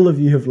 and all of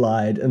you have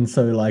lied, and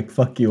so, like,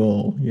 fuck you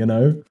all, you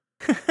know?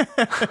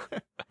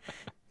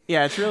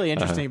 Yeah, it's really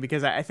interesting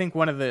because I think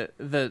one of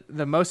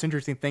the most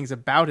interesting things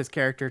about his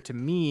character to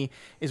me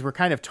is we're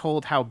kind of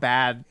told how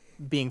bad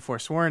being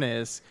forsworn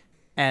is.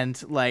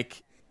 And,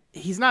 like,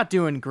 he's not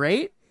doing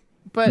great,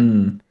 but, I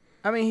mean,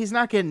 he's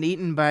not getting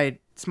eaten by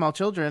small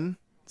children.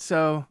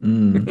 So, you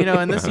know,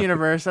 in this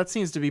universe, that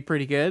seems to be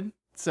pretty good.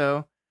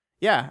 So,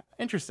 yeah,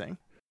 interesting.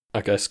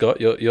 Okay, Scott,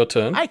 your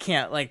turn. I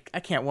can't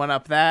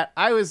one-up that.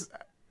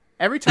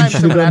 Every time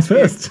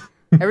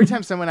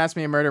someone asks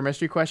me a murder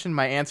mystery question,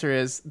 my answer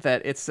is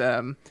that it's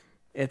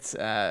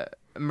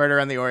Murder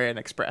on the Orient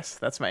Express.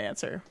 That's my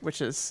answer,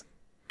 which is...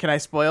 Can I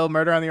spoil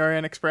Murder on the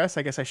Orient Express?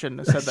 I guess I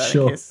shouldn't have said that.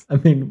 Sure. In case. I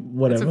mean,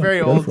 whatever. It's a very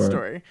old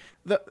story.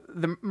 The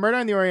Murder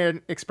on the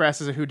Orient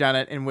Express is a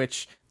whodunit in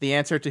which the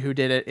answer to who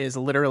did it is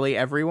literally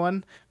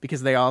everyone,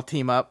 because they all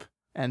team up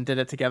and did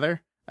it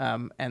together.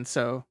 And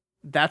so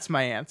that's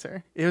my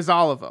answer. It was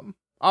all of them.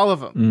 All of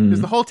them. It was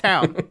the whole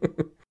town.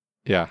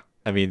 Yeah.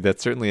 I mean,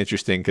 that's certainly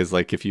interesting, because,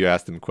 like, if you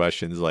ask them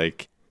questions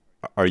like,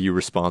 are you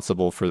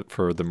responsible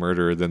for the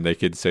murder, then they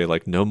could say,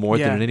 like, no more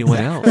than anyone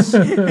else.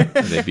 And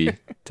they'd be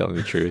telling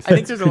the truth. I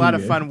think there's a lot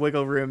of fun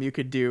wiggle room you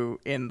could do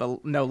in the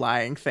no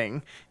lying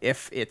thing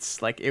if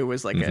it's like it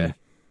was like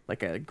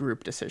a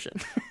group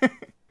decision.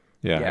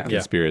 Yeah,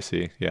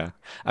 conspiracy. Yeah.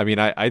 I mean,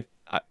 I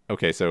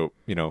okay, so,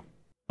 you know,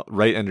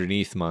 right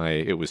underneath my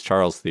it was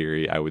Charles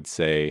theory, I would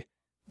say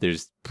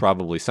there's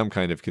probably some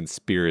kind of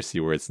conspiracy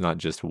where it's not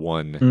just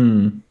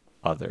one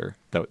other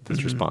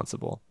that's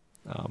responsible.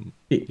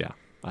 Yeah.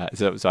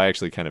 So I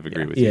actually kind of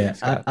agree with you.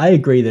 Yeah, I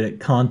agree that it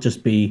can't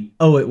just be,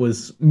 oh, it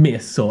was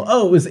Miss, or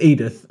oh, it was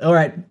Edith. All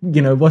right,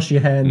 you know, wash your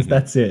hands.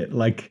 That's it.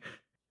 Like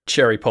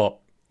Cherry Pop,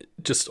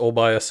 just all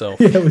by herself.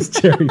 Yeah, it was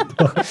Cherry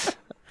Pop.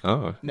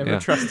 Never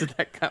trusted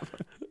that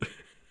comment.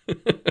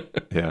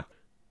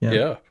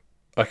 Yeah.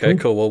 Okay,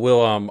 cool. Well,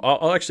 we'll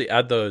I'll actually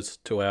add those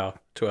to our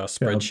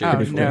spreadsheet.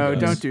 Oh no,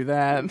 don't do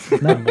that.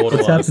 No,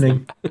 what's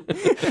happening?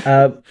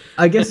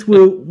 I guess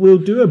we'll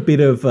do a bit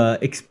of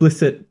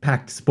explicit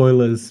Pact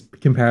spoilers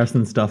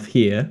comparison stuff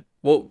here.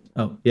 Well,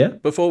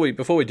 Before we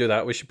do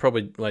that, we should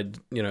probably let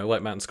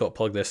Matt and Scott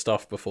plug their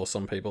stuff before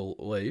some people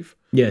leave.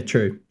 Yeah,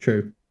 true.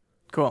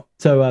 Cool.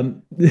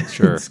 So,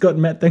 sure. Scott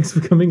and Matt, thanks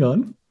for coming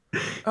on.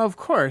 Of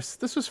course,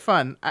 this was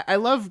fun. I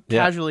love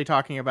casually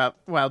talking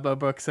about Wildbow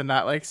books and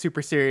not like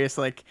super serious.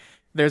 Like,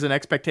 there's an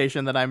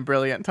expectation that I'm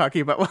brilliant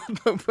talking about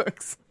Wildbow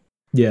books.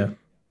 Yeah,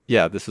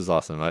 this is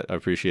awesome. I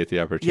appreciate the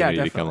opportunity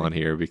to come on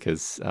here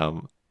because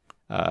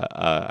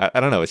I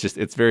don't know. It's just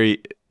it's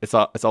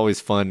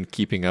always fun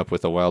keeping up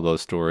with a Wildbow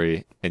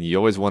story, and you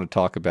always want to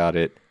talk about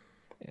it,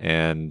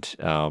 and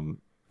I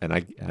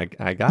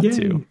got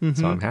to,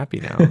 so I'm happy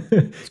now.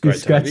 You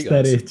scratched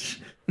that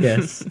itch.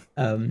 Yes.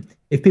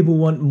 If people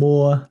want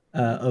more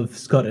of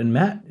Scott and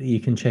Matt, you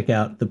can check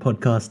out the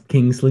podcast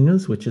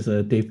Kingslingers, which is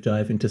a deep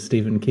dive into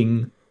Stephen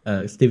King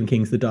Stephen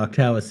King's The Dark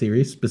Tower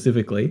series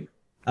specifically.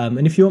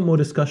 And if you want more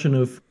discussion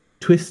of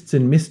twists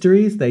and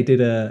mysteries, they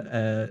did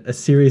a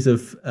series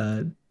of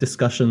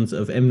discussions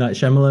of M. Night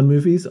Shyamalan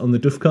movies on the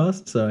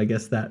Doofcast, so I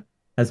guess that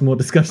has more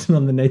discussion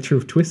on the nature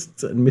of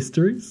twists and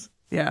mysteries.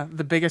 Yeah,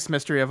 the biggest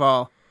mystery of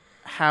all.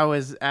 How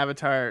is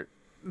Avatar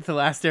The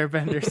Last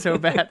Airbender so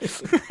bad?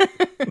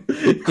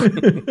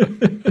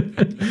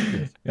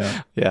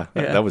 Yeah,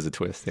 that was a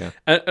twist. Yeah,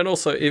 and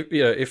also,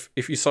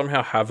 if you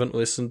somehow haven't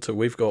listened to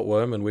We've Got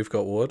Worm and We've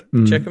Got Wood,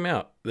 check them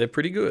out. They're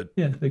pretty good.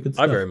 Yeah, they're good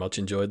stuff. I very much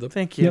enjoyed them.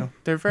 Thank you. Yep.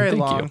 They're very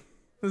Thank long. you.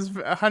 This is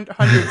hundreds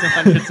and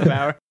hundreds of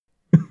hours.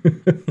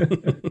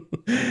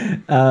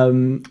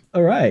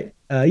 All right.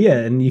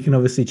 And you can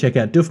obviously check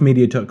out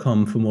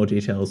doofmedia.com for more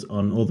details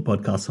on all the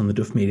podcasts on the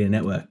Doof Media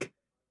Network.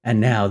 And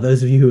now,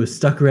 those of you who have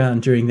stuck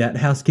around during that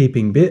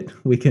housekeeping bit,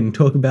 we can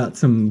talk about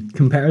some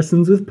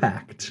comparisons with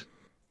Pact.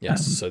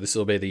 Yes, so this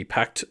will be the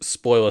Pact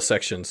spoiler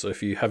section. So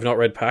if you have not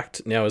read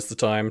Pact, now is the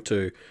time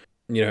to,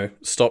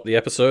 stop the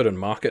episode and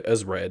mark it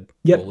as read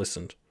or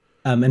listened.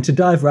 And to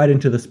dive right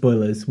into the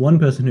spoilers, one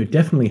person who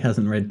definitely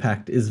hasn't read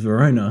Pact is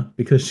Verona,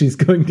 because she's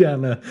going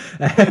down a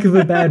heck of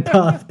a bad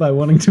path by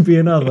wanting to be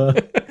another.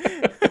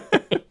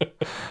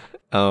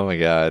 Oh my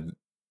god.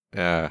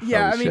 I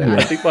mean,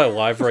 I think my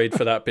live read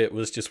for that bit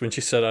was just when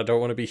she said, "I don't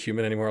want to be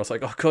human anymore." I was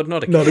like, "Oh God,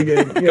 not again!" Not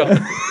again.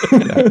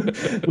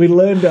 Yeah. We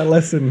learned our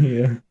lesson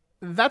here.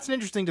 That's an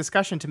interesting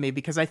discussion to me,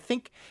 because I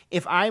think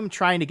if I'm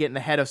trying to get in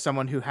the head of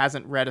someone who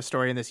hasn't read a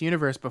story in this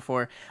universe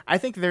before, I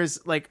think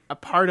there's like a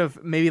part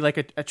of maybe like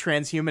a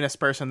transhumanist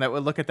person that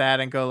would look at that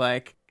and go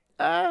like,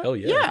 hell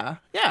yeah,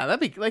 that'd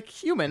be like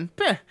human.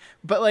 Peh.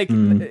 But like,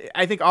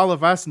 I think all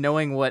of us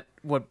knowing what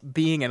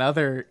being an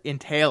other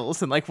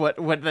entails and like what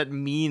that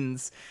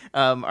means,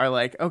 are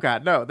like, oh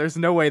God, no, there's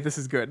no way this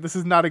is good. This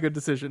is not a good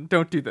decision.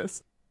 Don't do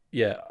this.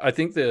 Yeah, I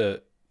think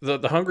the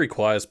Hungry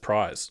Choir's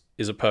prize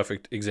is a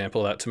perfect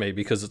example of that to me,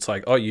 because it's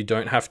like, oh, you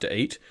don't have to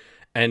eat.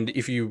 And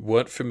if you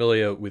weren't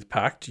familiar with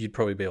Pact, you'd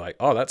probably be like,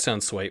 oh, that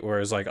sounds sweet.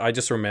 Whereas like, I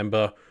just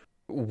remember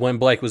when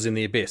Blake was in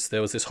the Abyss, there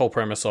was this whole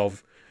premise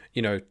of,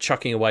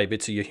 chucking away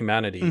bits of your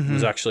humanity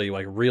was actually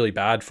like really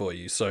bad for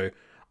you. So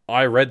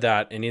I read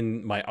that, and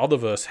in my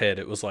Otherverse head,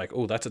 it was like,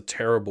 oh, that's a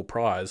terrible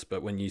prize.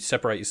 But when you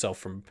separate yourself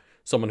from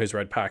someone who's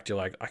read Pact, you're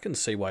like, I can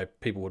see why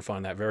people would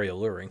find that very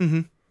alluring.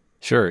 Mm-hmm.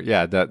 Sure,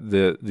 yeah. That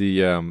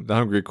the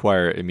Hungry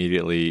Choir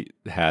immediately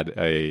had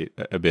a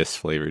Abyss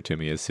flavor to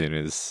me as soon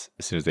as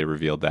they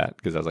revealed that,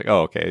 because I was like,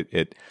 oh, okay,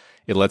 it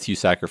lets you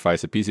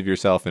sacrifice a piece of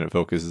yourself, and it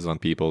focuses on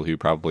people who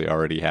probably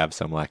already have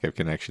some lack of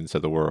connections to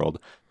the world.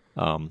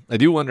 I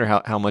do wonder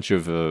how much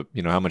of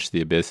how much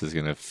the Abyss is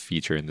going to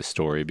feature in the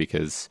story,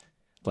 because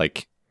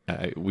like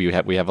we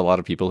have a lot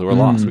of people who are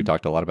lost. We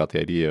talked a lot about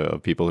the idea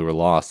of people who are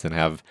lost and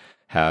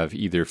have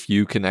either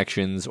few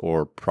connections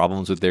or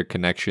problems with their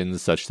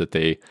connections, such that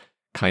they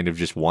kind of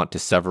just want to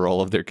sever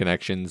all of their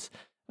connections.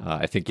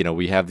 I think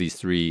we have these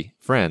three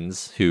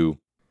friends who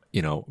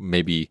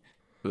maybe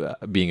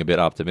being a bit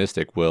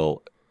optimistic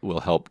will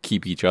help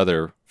keep each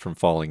other from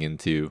falling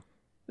into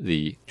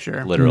the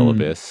literal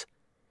abyss.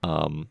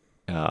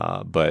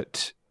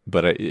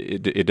 But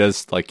it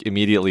does, like,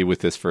 immediately with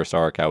this first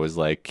arc, I was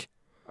like,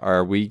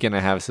 are we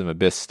gonna have some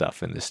Abyss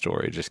stuff in this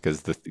story just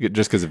because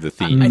of the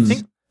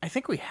themes? I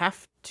think we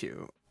have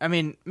to. I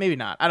mean, maybe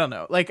not. I don't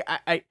know. Like,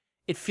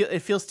 it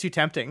feels too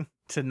tempting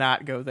to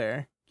not go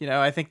there.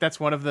 I think that's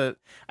one of the.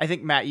 I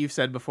think, Matt, you've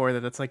said before that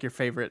that's like your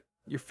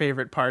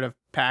favorite part of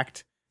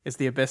Pact is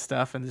the Abyss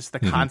stuff, and just the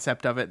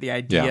concept of it, the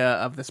idea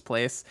of this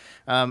place.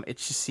 It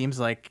just seems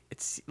like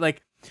it's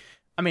like.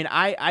 I mean,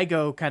 I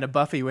go kind of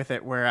Buffy with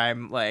it, where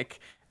I'm like,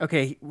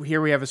 okay,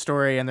 here we have a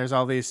story and there's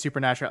all these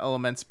supernatural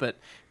elements, but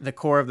the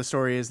core of the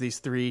story is these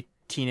three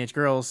teenage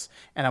girls,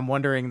 and I'm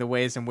wondering the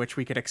ways in which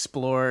we could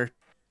explore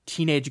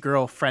teenage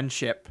girl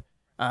friendship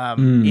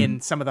in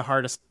some of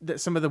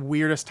the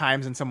weirdest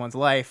times in someone's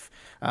life,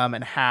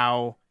 and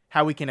how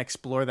we can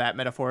explore that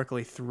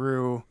metaphorically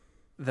through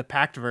the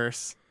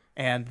Pactverse.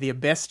 And the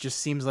Abyss just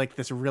seems like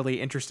this really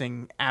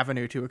interesting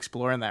avenue to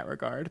explore in that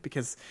regard.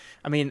 Because,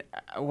 I mean,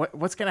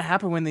 what's going to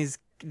happen when these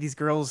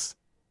girls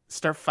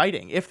start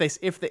fighting? If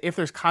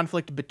there's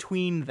conflict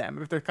between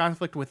them, if there's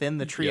conflict within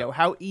the trio,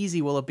 how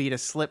easy will it be to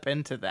slip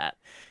into that?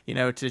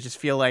 To just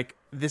feel like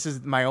this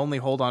is my only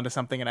hold on to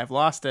something and I've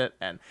lost it.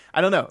 And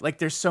I don't know, like,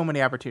 there's so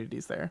many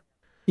opportunities there.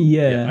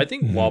 Yeah. I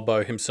think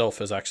Wildbow himself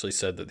has actually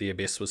said that the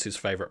Abyss was his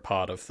favorite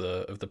part of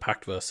the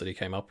Pactverse that he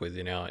came up with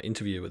in our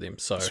interview with him.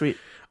 So sweet.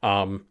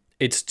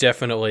 It's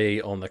definitely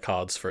on the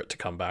cards for it to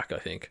come back, I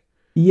think.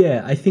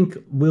 Yeah, I think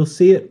we'll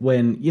see it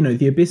when,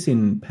 the Abyss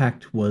in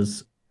Pact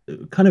was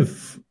kind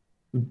of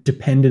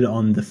depended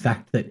on the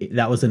fact that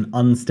that was an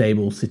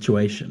unstable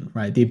situation,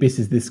 right? The Abyss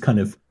is this kind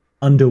of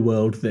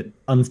underworld that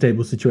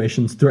unstable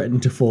situations threaten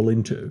to fall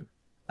into.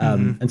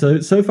 And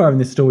so far in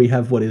this story, we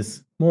have what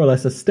is more or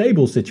less a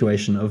stable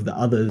situation of the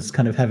others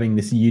kind of having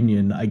this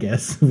union, I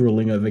guess,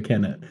 ruling over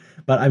Kennet.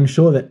 But I'm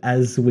sure that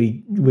as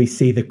we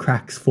see the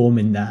cracks form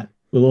in that,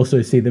 we'll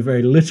also see the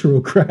very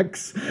literal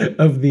cracks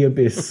of the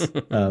abyss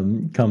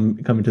come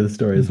into the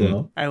story as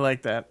well. I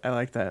like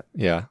that.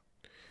 Yeah.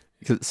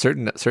 Because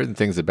certain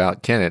things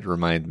about Kennet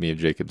remind me of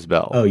Jacob's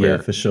Bell. Oh yeah,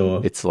 for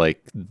sure. It's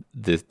like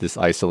this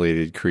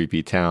isolated,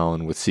 creepy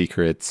town with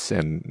secrets,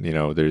 and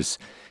there's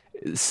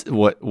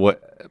what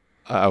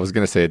I was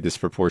going to say a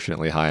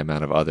disproportionately high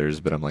amount of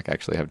others, but I'm like,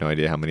 actually, I have no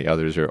idea how many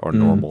others are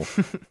normal.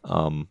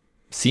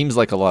 Seems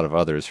like a lot of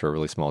others for a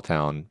really small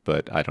town,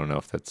 but I don't know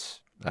if that's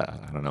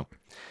I don't know.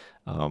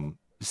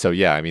 So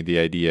yeah, I mean, the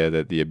idea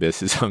that the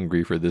abyss is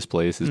hungry for this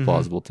place is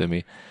plausible to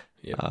me.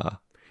 Yeah.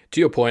 To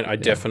your point, I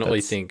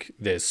definitely think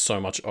there's so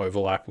much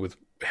overlap with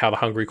how the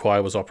Hungry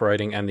Choir was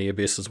operating and the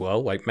Abyss as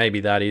well. Like, maybe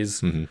that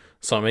is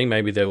something.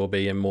 Maybe there will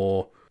be a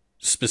more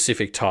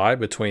specific tie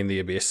between the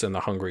Abyss and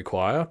the Hungry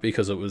Choir,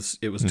 because it was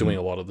doing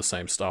a lot of the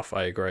same stuff.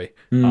 I agree.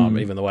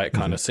 Even the way it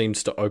kind of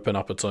seems to open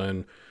up its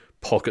own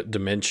pocket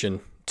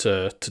dimension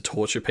to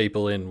torture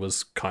people in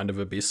was kind of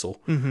abyssal.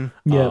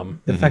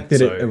 The fact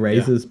that it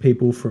erases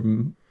people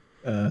from...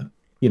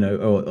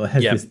 or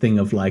has this thing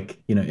of like,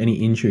 any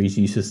injuries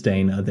you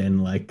sustain are then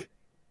like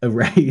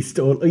erased,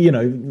 or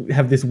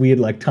have this weird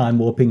like time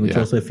warping, which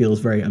also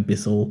feels very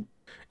abyssal.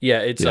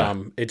 Yeah,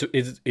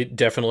 it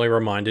definitely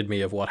reminded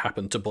me of what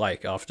happened to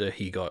Blake after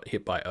he got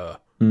hit by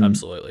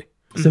Absolutely.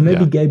 So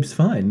maybe Gabe's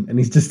fine and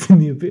he's just in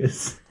the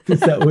abyss. Is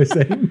that what we're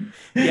saying?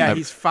 Yeah,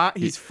 he's fine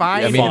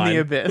in the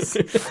abyss.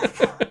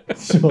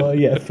 Sure,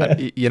 yeah, fair.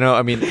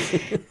 I mean,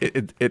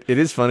 it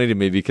is funny to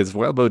me because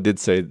Wildbow did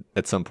say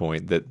at some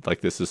point that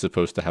like this is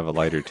supposed to have a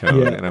lighter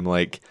tone, and I'm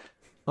like,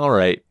 all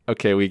right,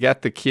 okay, we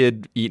got the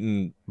kid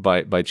eaten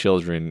by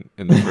children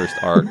in the first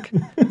arc,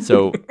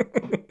 so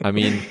I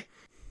mean,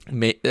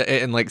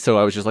 so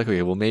I was just like,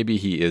 okay, well maybe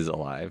he is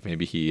alive,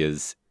 maybe he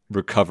is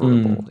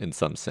recoverable in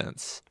some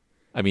sense.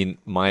 I mean,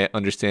 my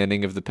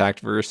understanding of the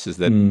Pact verse is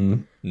that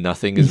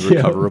nothing is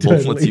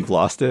recoverable once you've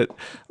lost it.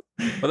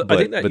 But I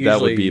think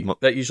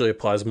that usually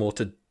applies more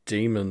to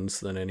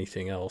demons than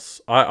anything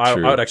else. I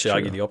would actually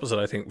argue the opposite.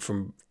 I think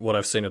from what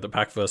I've seen of the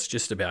Pact verse,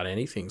 just about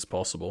anything's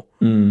possible.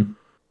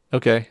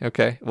 Okay.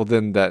 Well,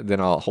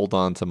 then I'll hold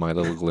on to my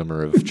little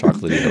glimmer of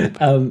chocolatey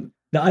hope.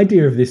 The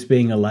idea of this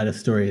being a lighter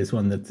story is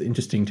one that's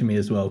interesting to me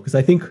as well, because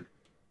I think,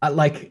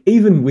 like,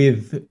 even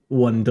with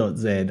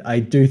 1.Z, I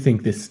do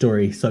think this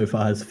story so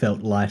far has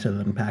felt lighter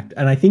than Pact.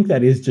 And I think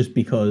that is just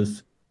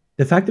because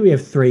the fact that we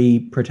have 3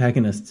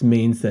 protagonists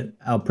means that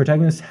our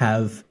protagonists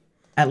have,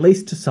 at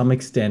least to some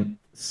extent,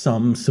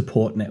 some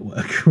support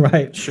network,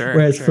 right? Sure.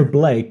 Whereas for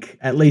Blake,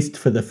 at least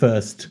for the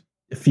first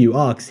few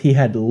arcs, he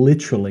had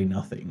literally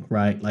nothing,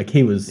 right? Like,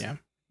 he was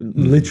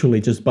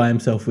literally just by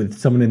himself with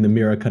someone in the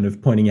mirror kind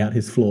of pointing out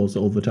his flaws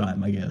all the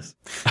time, I guess.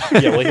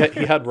 Yeah, well,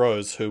 he had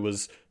Rose, who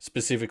was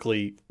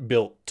specifically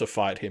built to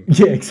fight him.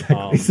 Yeah,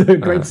 exactly. So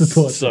great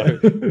support.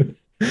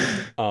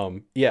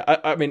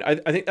 I mean, I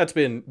think that's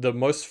been the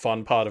most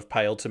fun part of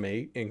Pale to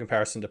me in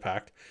comparison to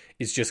Pact,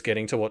 is just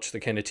getting to watch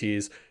the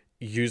Kenneteers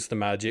use the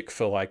magic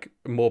for like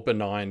more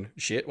benign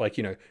shit. Like,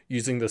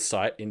 using the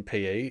sight in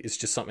PE is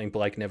just something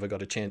Blake never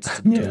got a chance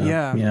to do.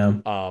 Yeah.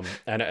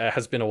 And it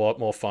has been a lot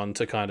more fun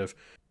to kind of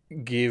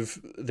give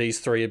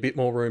these 3 a bit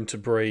more room to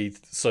breathe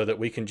so that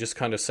we can just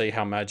kind of see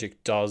how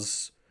magic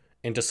does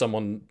into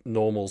someone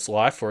normal's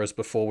life, whereas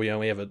before we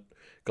only ever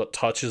got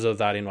touches of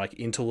that in like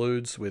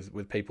interludes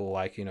with people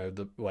like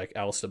like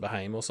Alistair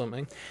Bahame or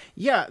something.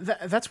 Yeah,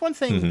 that's one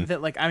thing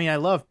that, like, I mean, I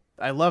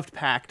loved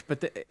Pact,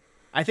 but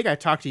I think I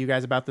talked to you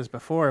guys about this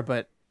before,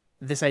 but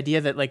this idea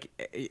that like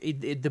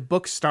the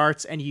book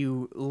starts and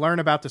you learn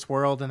about this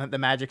world and the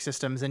magic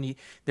systems, and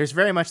there's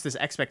very much this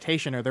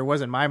expectation, or there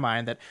was in my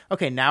mind, that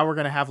okay, now we're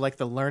going to have like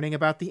the learning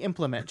about the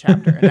implement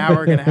chapter, and now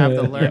we're going to have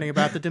the learning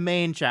about the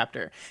domain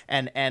chapter,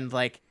 and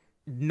like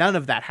none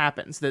of that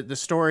happens. The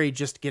story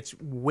just gets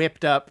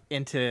whipped up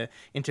into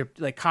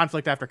like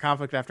conflict after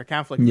conflict after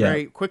conflict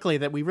very quickly,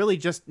 that we really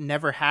just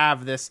never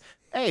have this,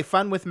 hey,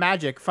 fun with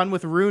magic, fun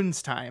with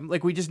runes time.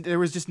 Like, there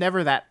was just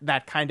never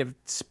that kind of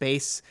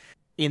space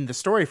in the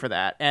story for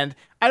that. And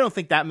I don't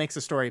think that makes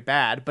a story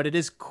bad, but it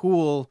is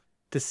cool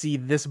to see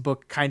this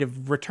book kind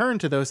of return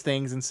to those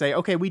things and say,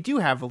 okay, we do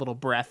have a little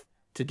breath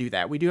to do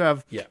that. We do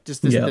have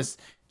just this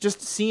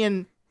just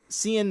seeing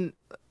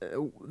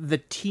the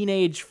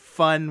teenage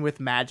fun with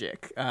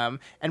magic. And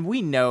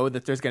we know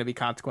that there's going to be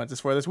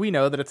consequences for this. We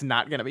know that it's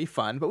not going to be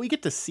fun, but we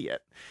get to see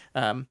it.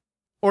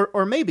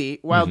 Or maybe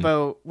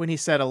Wildbow, when he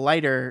said a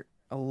lighter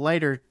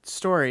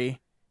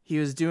story, he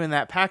was doing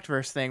that Pact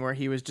verse thing where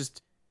he was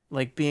just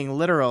like being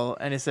literal,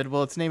 and he said,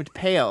 well, it's named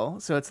Pale,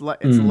 so it's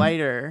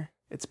lighter,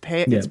 it's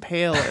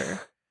paler.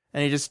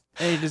 And he just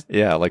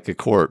like a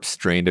corpse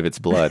drained of its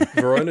blood.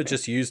 Verona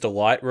just used a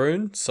light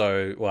rune,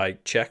 so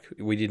like check,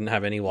 we didn't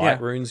have any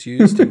light runes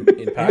used in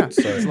Pact,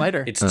 so it's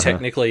lighter. It's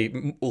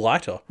technically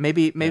lighter.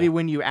 Maybe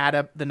when you add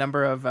up the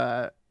number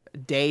of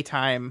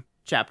daytime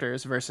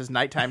chapters versus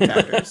nighttime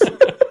chapters,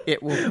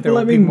 it will. There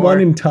Well, I will be mean, more.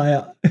 one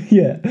entire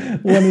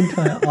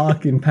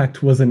arc in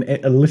Pact was a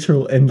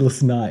literal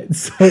endless night,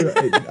 so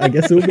I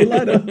guess it would be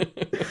lighter.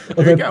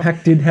 Although go.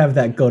 Pact did have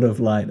that God of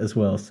Light as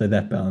well, so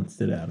that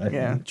balanced it out. I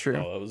Yeah, think. true.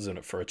 Oh, that was in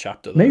it for a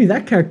chapter. Though. Maybe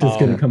that character's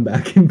going to come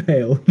back in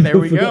Pale. There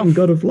we The forgotten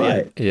go. God of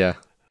Light. Yeah.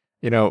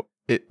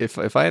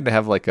 If I had to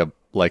have like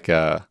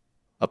a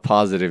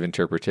positive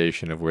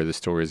interpretation of where the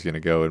story is going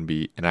to go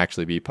and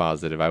actually be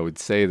positive, I would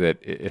say that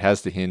it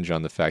has to hinge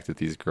on the fact that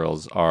these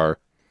girls are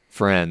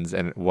friends,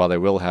 and while they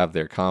will have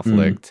their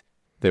conflict,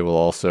 they will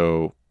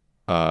also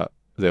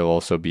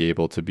be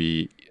able to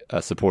be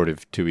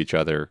supportive to each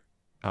other,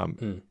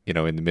 in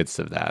the midst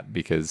of that,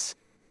 because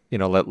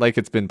like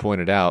it's been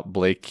pointed out,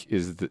 Blake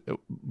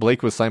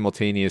was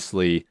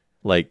simultaneously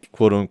like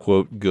quote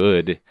unquote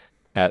good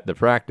at the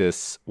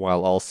practice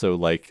while also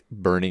like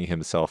burning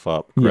himself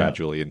up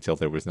gradually until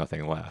there was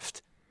nothing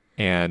left.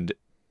 And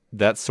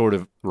that sort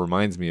of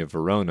reminds me of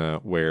Verona,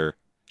 where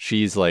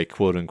she's like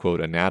quote unquote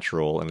a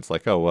natural, and it's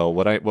like, oh well,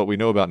 what we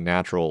know about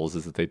naturals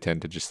is that they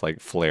tend to just like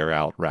flare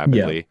out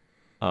rapidly.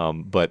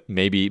 But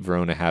maybe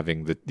Verona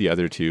having the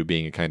other two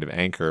being a kind of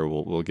anchor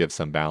will give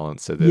some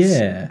balance to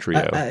this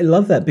trio. I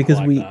love that because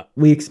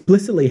we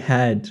explicitly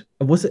had,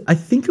 I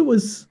think it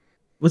was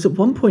it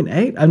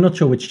 1.8? I'm not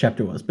sure which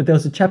chapter it was, but there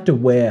was a chapter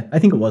where, I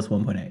think it was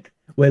 1.8,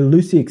 where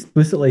Lucy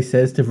explicitly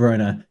says to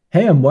Verona,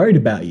 hey, I'm worried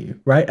about you,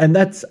 right? And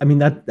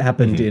that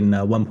happened in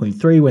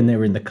 1.3 when they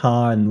were in the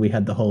car and we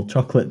had the whole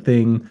chocolate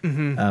thing.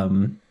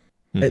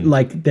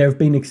 There have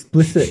been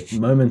explicit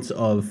moments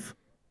of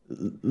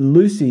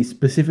Lucy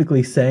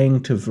specifically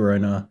saying to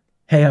Verona,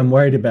 hey, I'm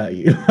worried about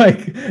you.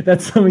 Like,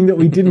 that's something that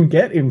we didn't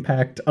get in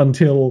Pact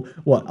until,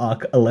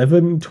 arc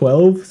 11,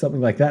 12, something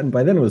like that. And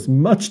by then it was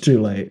much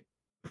too late.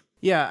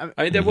 Yeah,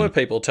 I mean, there were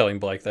people telling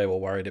Blake they were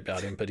worried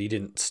about him, but he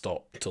didn't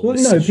stop to Well,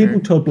 listen. no, people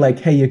told Blake,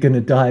 hey, you're going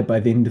to die by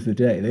the end of the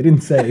day. They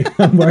didn't say,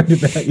 I'm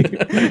worried about you.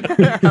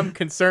 I'm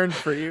concerned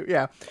for you.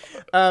 Yeah.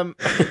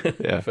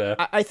 Fair.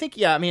 I think,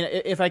 I mean,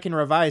 if I can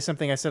revise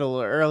something I said a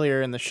little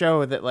earlier in the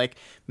show, that like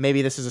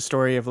maybe this is a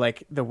story of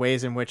like the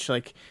ways in which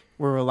like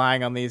we're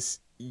relying on these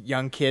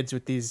young kids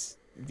with these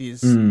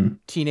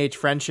teenage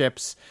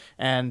friendships,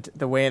 and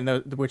the way in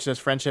which those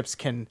friendships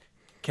can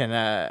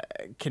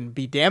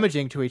be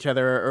damaging to each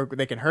other, or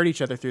they can hurt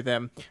each other through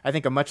them. I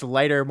think a much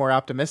lighter, more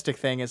optimistic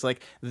thing is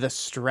like the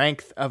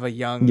strength of a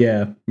young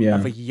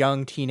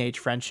teenage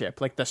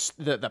friendship. Like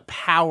the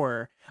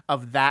power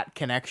of that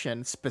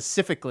connection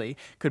specifically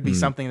could be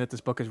something that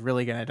this book is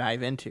really going to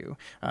dive into.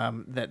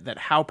 That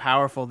how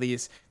powerful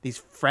these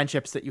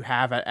friendships that you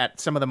have at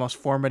some of the most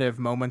formative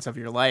moments of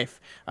your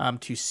life,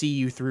 to see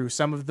you through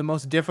some of the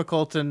most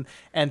difficult and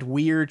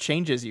weird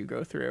changes you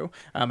go through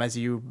as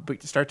you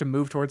start to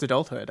move towards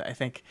adulthood. I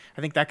think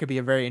that could be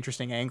a very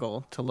interesting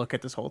angle to look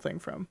at this whole thing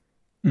from.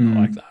 I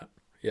like that.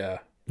 Yeah.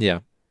 Yeah.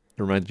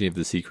 It reminds me of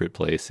The Secret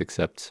Place,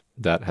 except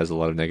that has a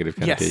lot of negative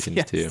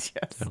connotations too. Yes.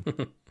 So.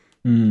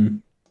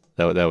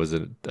 That was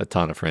a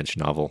ton of French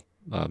novel.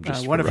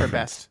 Just one of her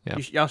reference.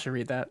 best. Yeah. Y'all should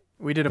read that.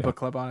 We did a book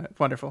club on it.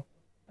 Wonderful.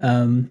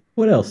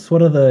 What else?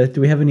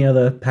 Do we have any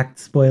other Pact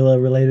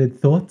spoiler related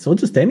thoughts, or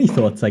just any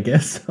thoughts, I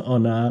guess,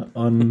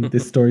 on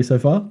this story so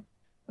far?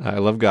 I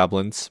love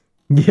goblins.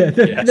 Yeah,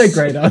 they're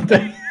great, aren't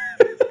they?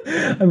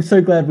 I'm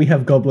so glad we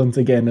have goblins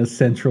again as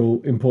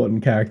central,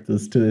 important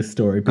characters to this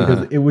story,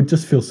 because it would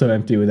just feel so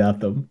empty without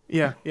them.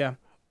 Yeah.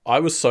 I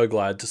was so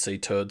glad to see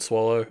Turd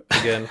Swallow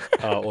again,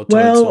 or Toad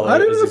Well, Swallow I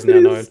don't as know he's if now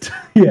it known. is.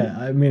 Yeah,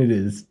 I mean it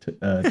is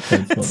Toad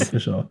Swallow for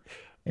sure.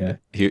 Yeah,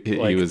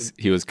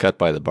 He was cut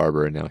by the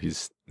barber, and now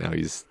he's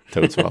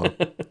Toad Swallow.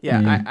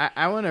 Yeah,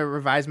 I want to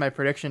revise my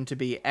prediction to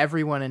be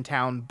everyone in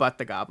town but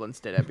the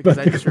goblins did it, because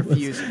I just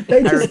refuse.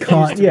 They just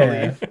can't. To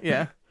believe.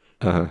 Yeah.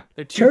 They're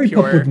too Cherry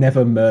pure. Pop would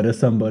never murder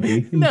somebody. Are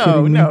you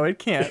kidding me? No, it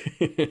can't.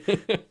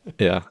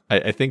 Yeah,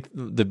 I think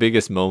the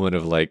biggest moment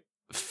of like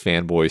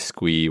fanboy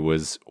squee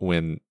was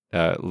when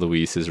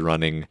Louise is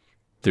running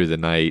through the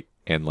night,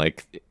 and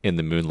like in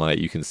the moonlight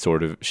she can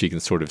sort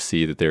of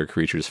see that there are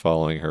creatures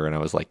following her, and I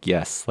was like,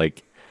 yes,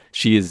 like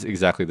she is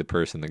exactly the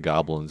person the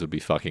goblins would be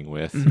fucking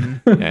with,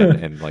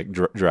 and like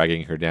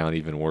dragging her down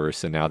even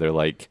worse, and now they're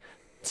like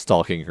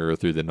stalking her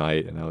through the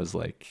night, and I was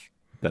like,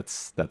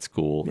 that's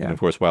cool. Yeah. And of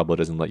course Wildbow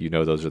doesn't let you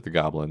know those are the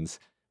goblins,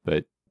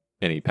 but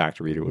any Pact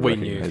reader would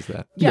recognize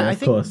that. Yeah, I of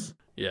think, course.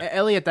 Yeah.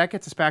 Elliot, that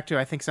gets us back to,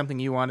 I think, something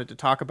you wanted to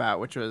talk about,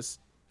 which was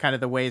kind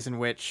of the ways in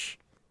which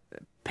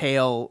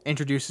Pale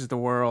introduces the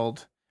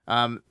world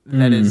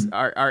that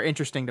are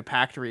interesting to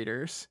Pact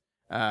readers,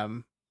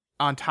 on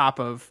top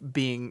of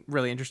being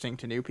really interesting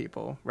to new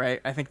people, right?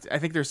 I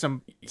think there's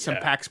some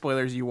Pact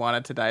spoilers you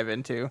wanted to dive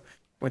into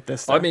with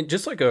this stuff. I mean,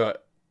 just like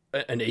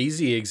an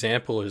easy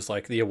example is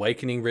like the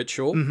awakening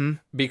ritual,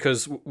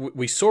 because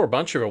we saw a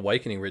bunch of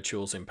awakening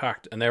rituals in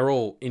Pact, and they're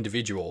all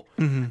individual.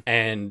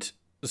 And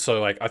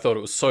so like I thought it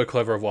was so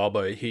clever of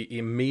Wildbow. He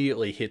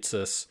immediately hits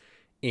us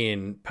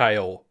in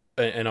Pale,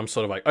 and I'm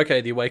sort of like,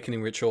 okay, the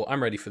awakening ritual,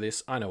 I'm ready for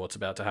this. I know what's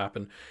about to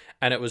happen.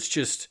 And it was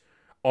just,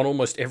 on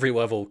almost every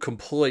level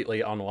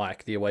completely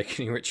unlike the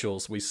awakening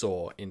rituals we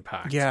saw in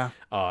Pact. Yeah.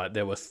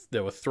 There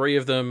were 3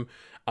 of them.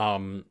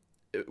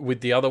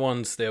 With the other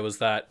ones, there was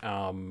that.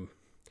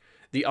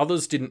 The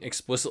others didn't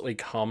explicitly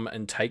come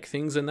and take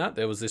things in that.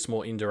 There was this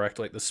more indirect,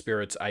 like the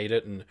spirits ate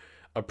it and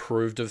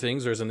approved of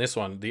things. Whereas in this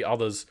one, the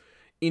others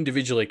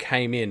individually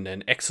came in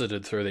and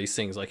exited through these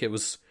things. Like, it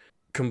was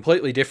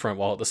completely different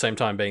while at the same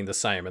time being the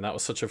same. And that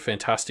was such a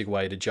fantastic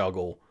way to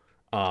juggle,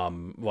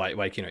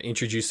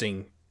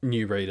 introducing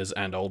new readers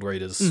and old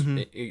readers,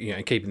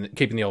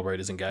 keeping the old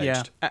readers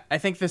engaged. Yeah, I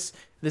think this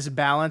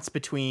balance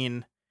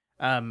between,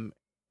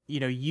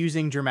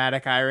 using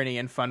dramatic irony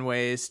in fun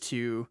ways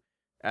to,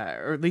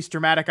 or at least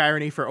dramatic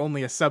irony for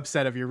only a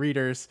subset of your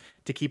readers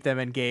to keep them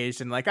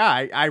engaged, and like,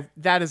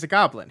 that is a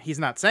goblin. He's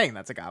not saying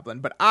that's a goblin,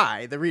 but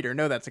I, the reader,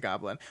 know that's a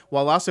goblin,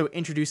 while also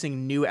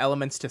introducing new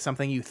elements to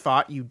something you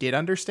thought you did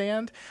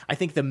understand. I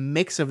think the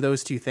mix of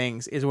those two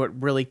things is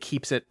what really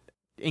keeps it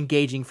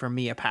engaging for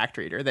me, a Pact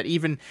reader, that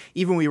even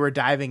we were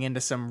diving into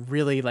some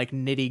really like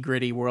nitty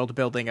gritty world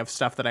building of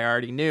stuff that I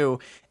already knew.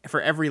 For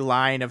every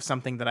line of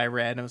something that I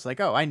read, I was like,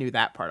 oh, I knew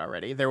that part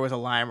already. There was a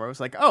line where I was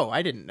like, oh,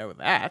 I didn't know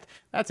that.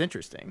 That's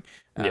interesting.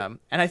 And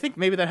I think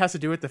maybe that has to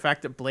do with the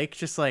fact that Blake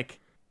just like,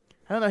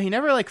 I don't know, he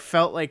never like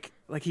felt like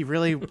he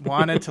really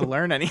wanted to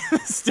learn any of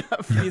this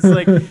stuff. He's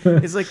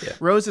like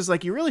Rose is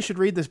like, you really should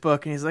read this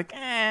book, and he's like,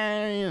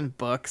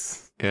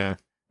 books.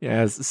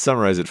 Yeah,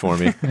 summarize it for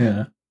me.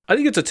 Yeah. I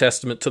think it's a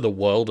testament to the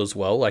world as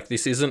well. Like,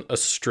 this isn't a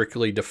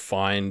strictly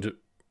defined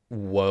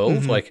world.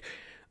 Mm-hmm. Like,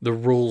 the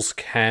rules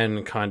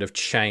can kind of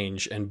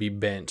change and be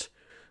bent.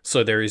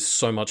 So there is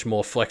so much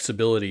more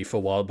flexibility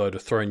for Wildbow to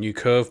throw new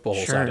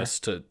curveballs at us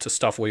to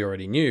stuff we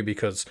already knew,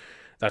 because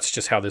that's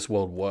just how this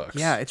world works.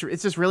 Yeah,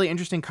 it's this really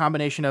interesting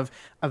combination of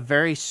a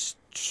very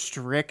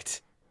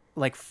strict,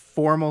 like,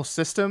 formal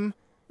system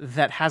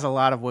that has a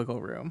lot of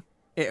wiggle room,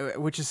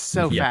 which is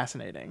so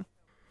fascinating.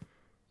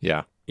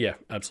 Yeah. Yeah,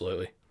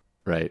 absolutely.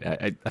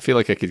 Right. I feel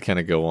like I could kind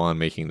of go on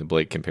making the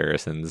Blake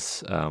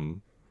comparisons,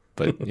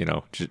 but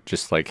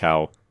just like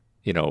how,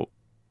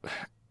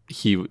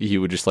 he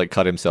would just like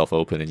cut himself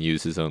open and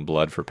use his own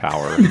blood for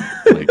power,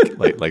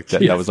 like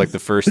that. That was like the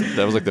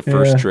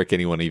first trick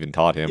anyone even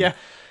taught him. Yeah.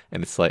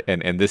 And it's like,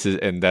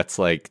 and that's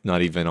like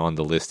not even on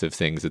the list of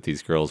things that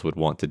these girls would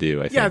want to do.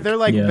 I think. Yeah, they're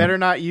like, better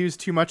not use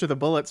too much of the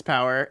bullet's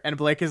power. And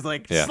Blake is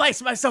like,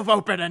 slice myself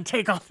open and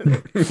take off.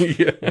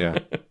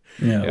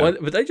 Yeah. Well,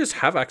 but they just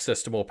have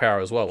access to more power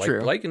as well. Like,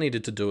 Blake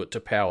needed to do it to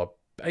power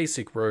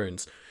basic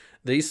runes.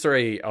 These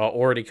 3 are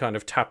already kind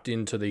of tapped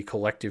into the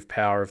collective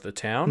power of the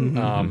town.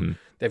 Mm-hmm.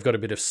 They've got a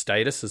bit of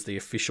status as the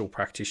official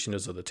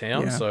practitioners of the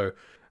town, so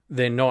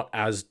they're not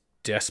as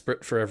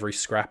desperate for every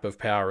scrap of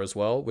power as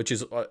well, which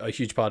is a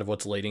huge part of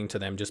what's leading to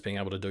them just being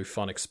able to do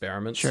fun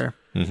experiments. Sure.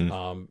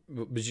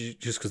 Mm-hmm.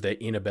 Just because they're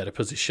in a better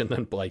position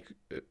than Blake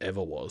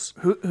ever was.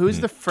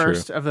 Who's the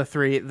first of the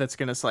 3 that's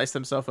going to slice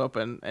themselves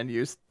open and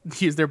use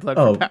their blood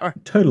for power?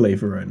 Totally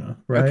Verona,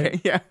 right?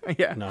 Okay,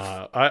 yeah.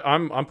 No,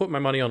 I'm putting my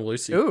money on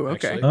Lucy. Ooh,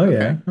 okay. Actually. Oh,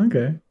 yeah.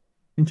 Okay.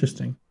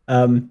 Interesting.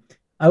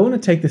 I want to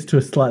take this to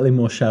a slightly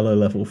more shallow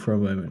level for a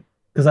moment,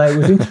 because I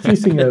was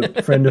introducing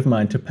a friend of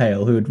mine to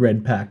Pale who had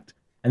read Pact.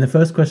 And the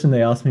first question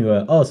they asked me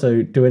were,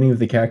 so do any of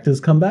the characters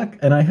come back?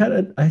 And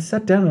I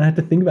sat down and I had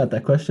to think about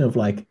that question of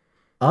like,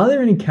 are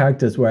there any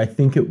characters where I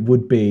think it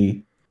would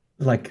be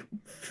like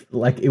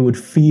it would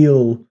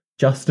feel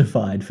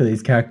justified for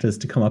these characters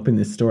to come up in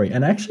this story?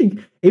 And actually,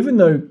 even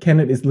though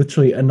Kennet is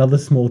literally another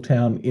small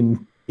town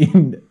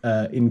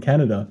in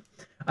Canada,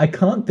 I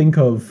can't think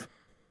of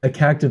a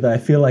character that I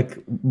feel like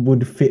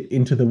would fit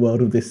into the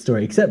world of this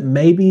story, except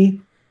maybe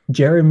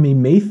Jeremy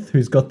Meath,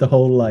 who's got the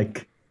whole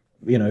like,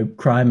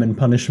 crime and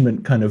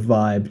punishment kind of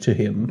vibe to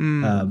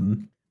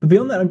him. But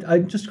beyond that,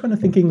 I'm just kind of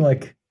thinking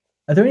like,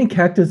 are there any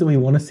characters that we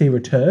want to see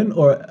return,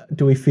 or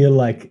do we feel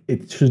like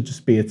it should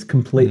just be its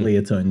completely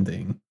its own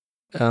thing?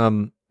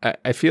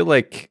 I feel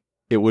like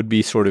it would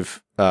be sort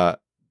of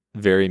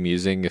very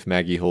amusing if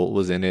Maggie Holt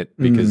was in it,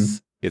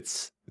 because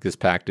because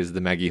Pact is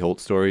the Maggie Holt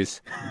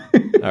stories,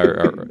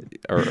 or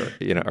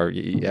you know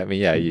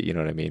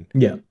what I mean.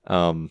 Yeah.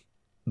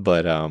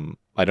 But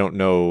I don't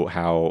know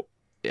how.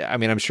 I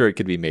mean, I'm sure it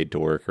could be made to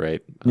work, right?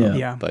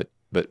 Yeah. But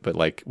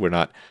like we're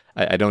not.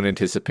 I don't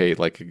anticipate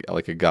like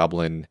a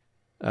goblin,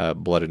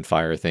 blood and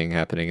fire thing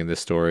happening in this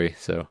story.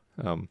 So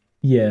I'd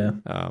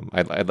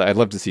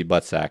love to see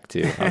Buttsack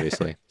too,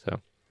 obviously. So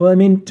well, I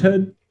mean,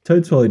 Toad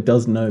Swallow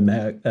does know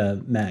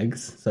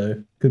Mags,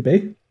 so could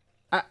be.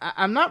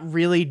 I'm not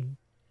really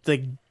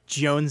like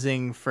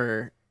jonesing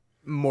for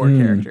more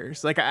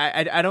characters. Like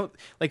I don't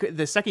like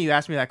the second you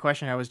asked me that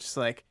question, I was just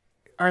like,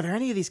 are there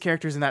any of these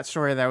characters in that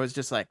story that I was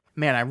just like,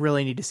 man, I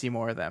really need to see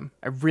more of them.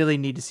 I really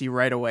need to see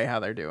right away how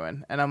they're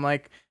doing. And I'm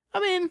like, I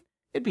mean,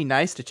 it'd be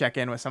nice to check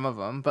in with some of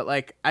them, but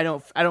like, I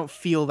don't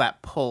feel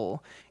that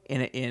pull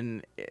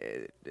in.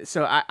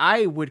 So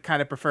I would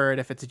kind of prefer it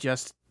if it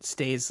just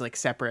stays like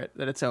separate,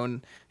 that its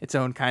own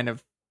kind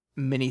of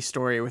mini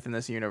story within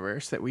this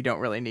universe that we don't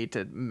really need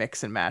to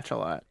mix and match a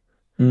lot.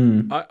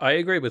 I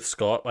agree with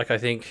Scott. Like, I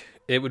think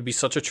it would be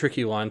such a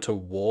tricky line to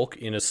walk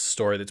in a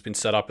story that's been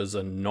set up as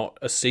not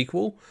a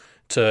sequel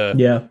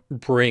to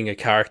bring a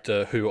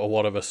character who a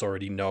lot of us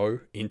already know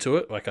into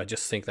it. Like, I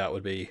just think that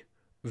would be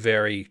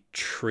very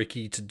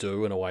tricky to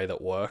do in a way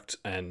that worked.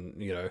 And,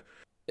 you know,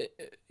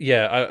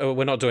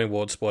 we're not doing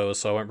Ward spoilers,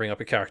 so I won't bring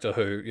up a character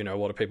who, you know, a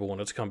lot of people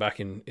wanted to come back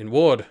in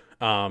Ward.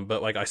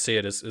 But, like, I see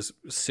it as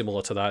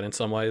similar to that in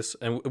some ways.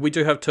 And we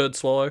do have Turd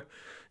Swallow.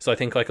 So I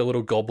think, like, a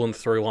little goblin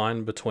through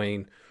line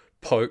between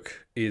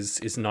Poke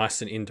is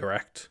nice and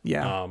indirect.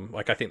 Yeah.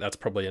 Like, I think that's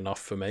probably enough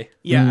for me.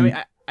 Yeah, I mean,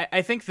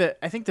 I think the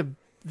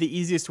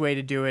easiest way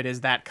to do it is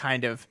that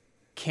kind of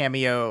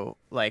cameo,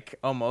 like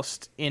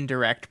almost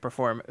indirect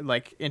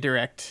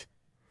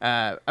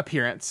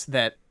appearance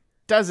that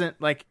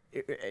doesn't, like,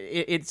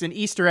 it's an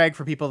Easter egg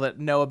for people that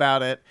know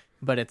about it,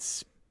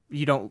 but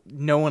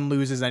no one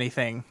loses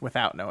anything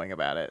without knowing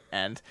about it.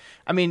 And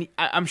I mean,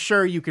 I'm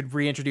sure you could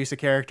reintroduce a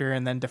character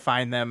and then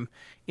define them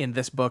in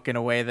this book in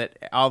a way that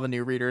all the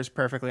new readers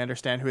perfectly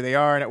understand who they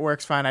are, and it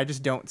works fine. I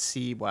just don't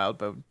see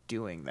Wildbow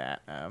doing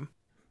that.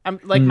 I'm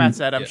like Matt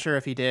said, I'm sure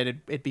if he did,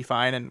 it'd be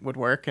fine and would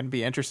work and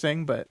be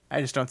interesting, but I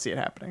just don't see it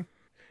happening.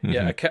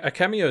 Yeah, a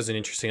cameo is an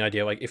interesting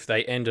idea. Like, if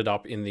they ended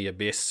up in the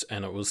abyss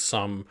and it was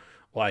some,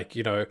 like,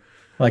 you know,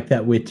 like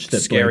that witch,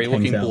 that scary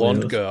looking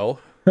blonde girl.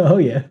 Oh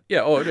yeah.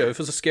 Yeah. Oh, if it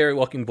was a scary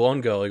looking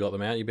blonde girl who got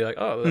them out, you'd be like,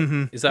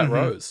 oh, is that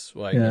Rose?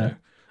 Like, you know,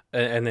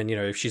 and then, you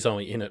know, if she's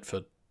only in it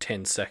for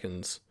 10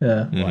 seconds,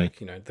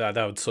 like, you know, that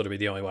would sort of be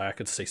the only way I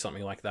could see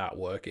something like that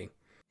working.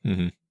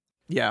 Mm-hmm.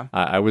 Yeah.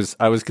 I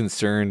was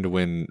concerned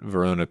when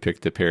Verona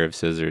picked a pair of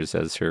scissors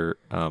as her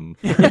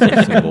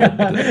symbol.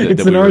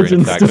 It's an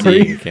origin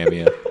story.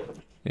 Cameo.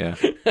 Yeah.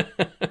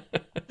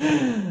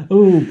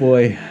 Oh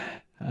boy.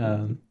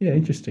 Yeah,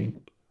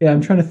 interesting. Yeah,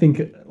 I'm trying to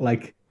think,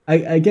 like,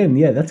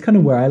 that's kind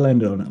of where I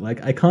landed on it.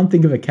 Like, I can't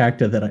think of a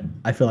character that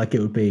I feel like it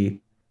would be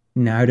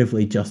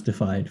narratively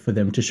justified for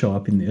them to show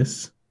up in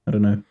this. I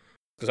don't know.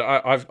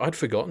 Because I'd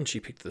forgotten she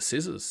picked the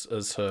scissors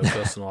as her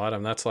personal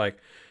item. That's like,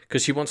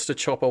 because she wants to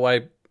chop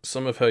away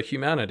some of her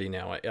humanity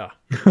now. Like, God,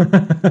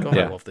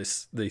 I love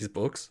these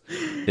books.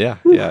 Yeah,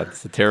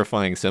 it's a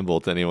terrifying symbol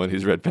to anyone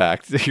who's read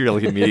Pact. You're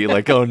like immediately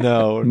like, oh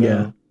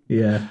no.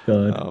 Yeah,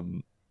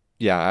 God.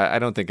 I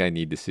don't think I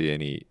need to see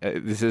any.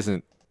 This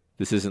isn't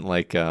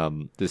like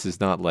this is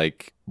not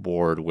like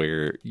Ward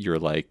where you're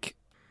like,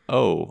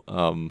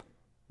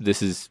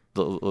 this is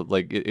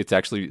like it's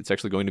actually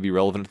going to be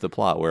relevant to the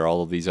plot where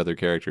all of these other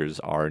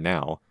characters are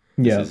now.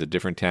 This is a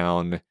different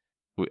town.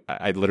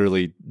 I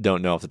literally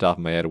don't know off the top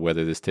of my head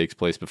whether this takes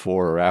place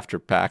before or after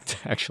Pact,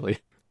 actually.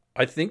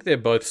 I think they're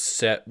both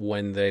set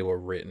when they were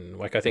written.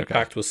 Like, I think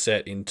Pact was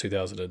set in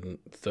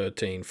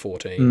 2013,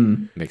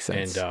 14. Makes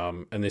sense.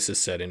 And this is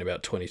set in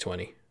about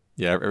 2020.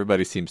 Yeah,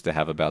 everybody seems to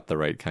have about the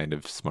right kind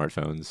of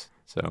smartphones.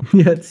 So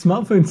yeah,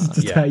 smartphones is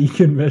just how you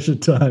can measure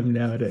time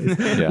nowadays.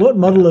 What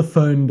model of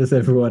phone does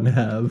everyone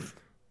have?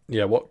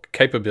 Yeah, what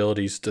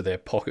capabilities do their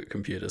pocket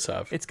computers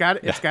have? It's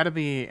got to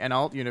be an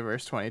alt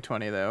universe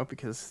 2020 though,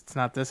 because it's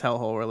not this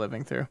hellhole we're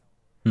living through.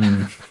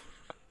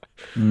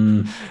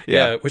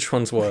 Yeah, which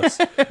one's worse?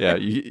 Yeah,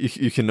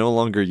 you can no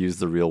longer use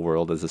the real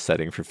world as a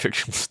setting for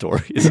fictional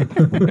stories.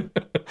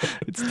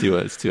 It's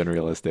too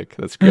unrealistic.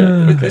 That's great.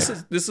 Okay.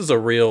 This is a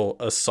real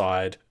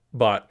aside,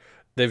 but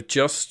they've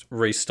just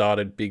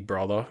restarted Big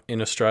Brother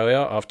in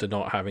Australia after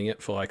not having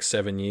it for like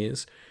 7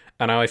 years,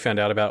 and I only found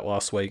out about it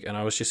last week, and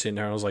I was just sitting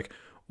there and I was like,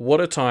 what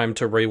a time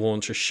to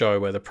relaunch a show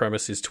where the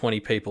premise is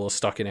 20 people are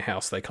stuck in a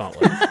house they can't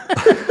leave.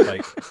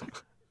 Like,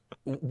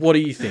 what are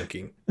you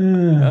thinking?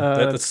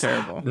 That's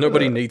terrible.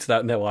 Nobody needs that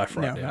in their life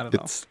right now. Not at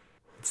all.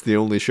 It's the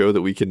only show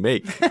that we can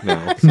make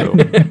now. So.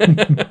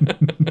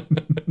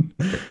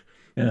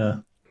 Yeah,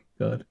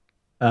 God.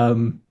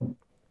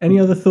 Any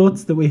other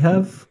thoughts that we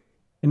have?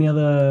 Any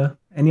other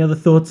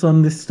thoughts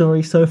on this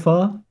story so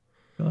far?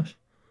 Gosh,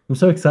 I'm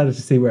so excited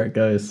to see where it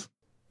goes.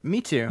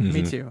 Me too.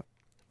 Me too.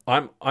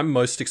 I'm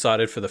most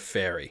excited for the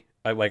fairy.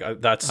 I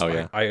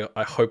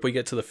hope we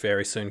get to the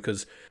fairy soon,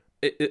 because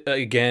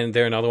again,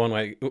 they're another one.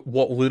 Like,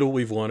 what little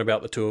we've learned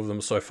about the two of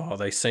them so far,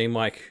 they seem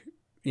like,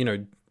 you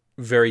know,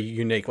 very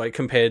unique. Like,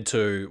 compared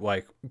to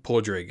like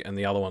Podrick and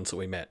the other ones that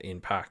we met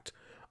in Pact,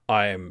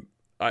 I'm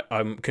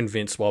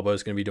convinced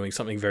Wildbow's going to be doing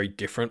something very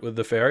different with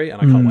the fairy, and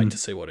I can't wait to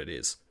see what it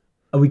is.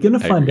 Are we going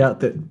to find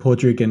out that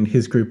Podrick and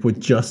his group were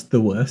just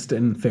the worst,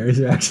 and fairies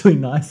are actually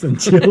nice and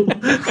chill?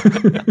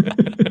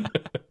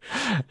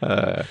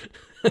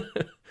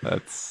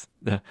 That's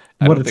I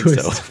don't think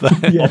twist. So.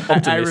 Yeah.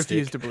 I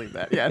refuse to believe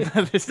that. Yeah,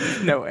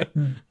 there's no way.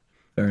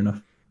 Fair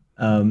enough.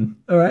 All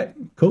right,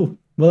 cool.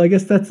 Well, I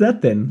guess that's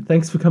that then.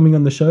 Thanks for coming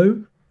on the show.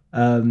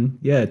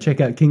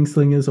 Check out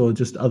Kingslingers or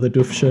just other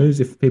Doof shows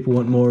if people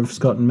want more of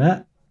Scott and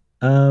Matt.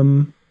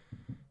 And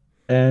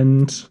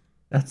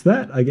that's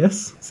that, I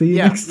guess. See you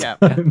next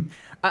time.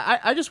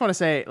 I just want to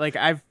say, like,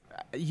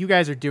 you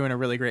guys are doing a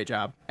really great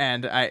job,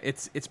 and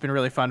it's been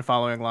really fun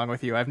following along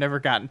with you. I've never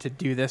gotten to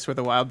do this with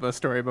a Wildbow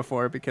story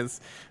before because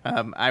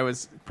I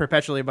was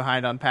perpetually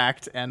behind on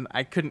Pact, and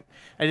I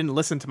didn't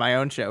listen to my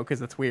own show because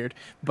that's weird.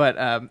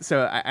 But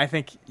so I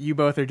think you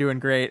both are doing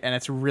great, and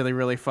it's really,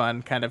 really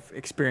fun kind of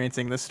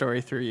experiencing this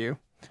story through you.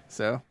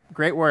 So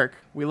great work.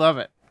 We love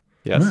it.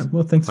 Yes. All right,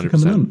 well, thanks 100%. for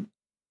coming on.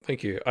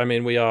 Thank you. I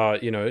mean, we are,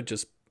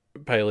 just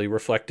palely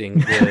reflecting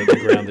the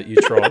ground that you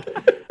trod.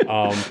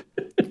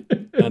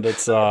 And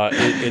it's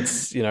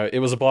it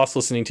was a blast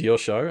listening to your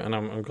show, and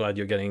I'm glad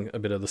you're getting a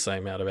bit of the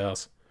same out of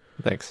ours.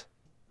 Thanks.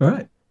 All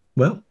right.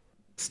 Well,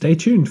 stay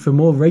tuned for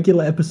more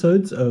regular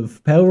episodes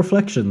of Pale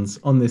Reflections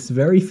on this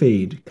very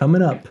feed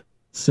coming up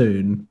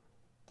soon.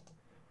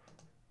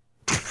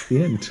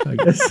 The end, I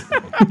guess.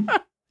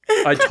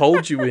 I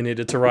told you we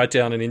needed to write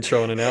down an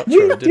intro and an outro,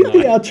 We did didn't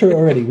the I? outro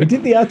already. We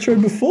did the outro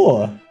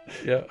before.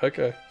 Yeah,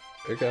 okay.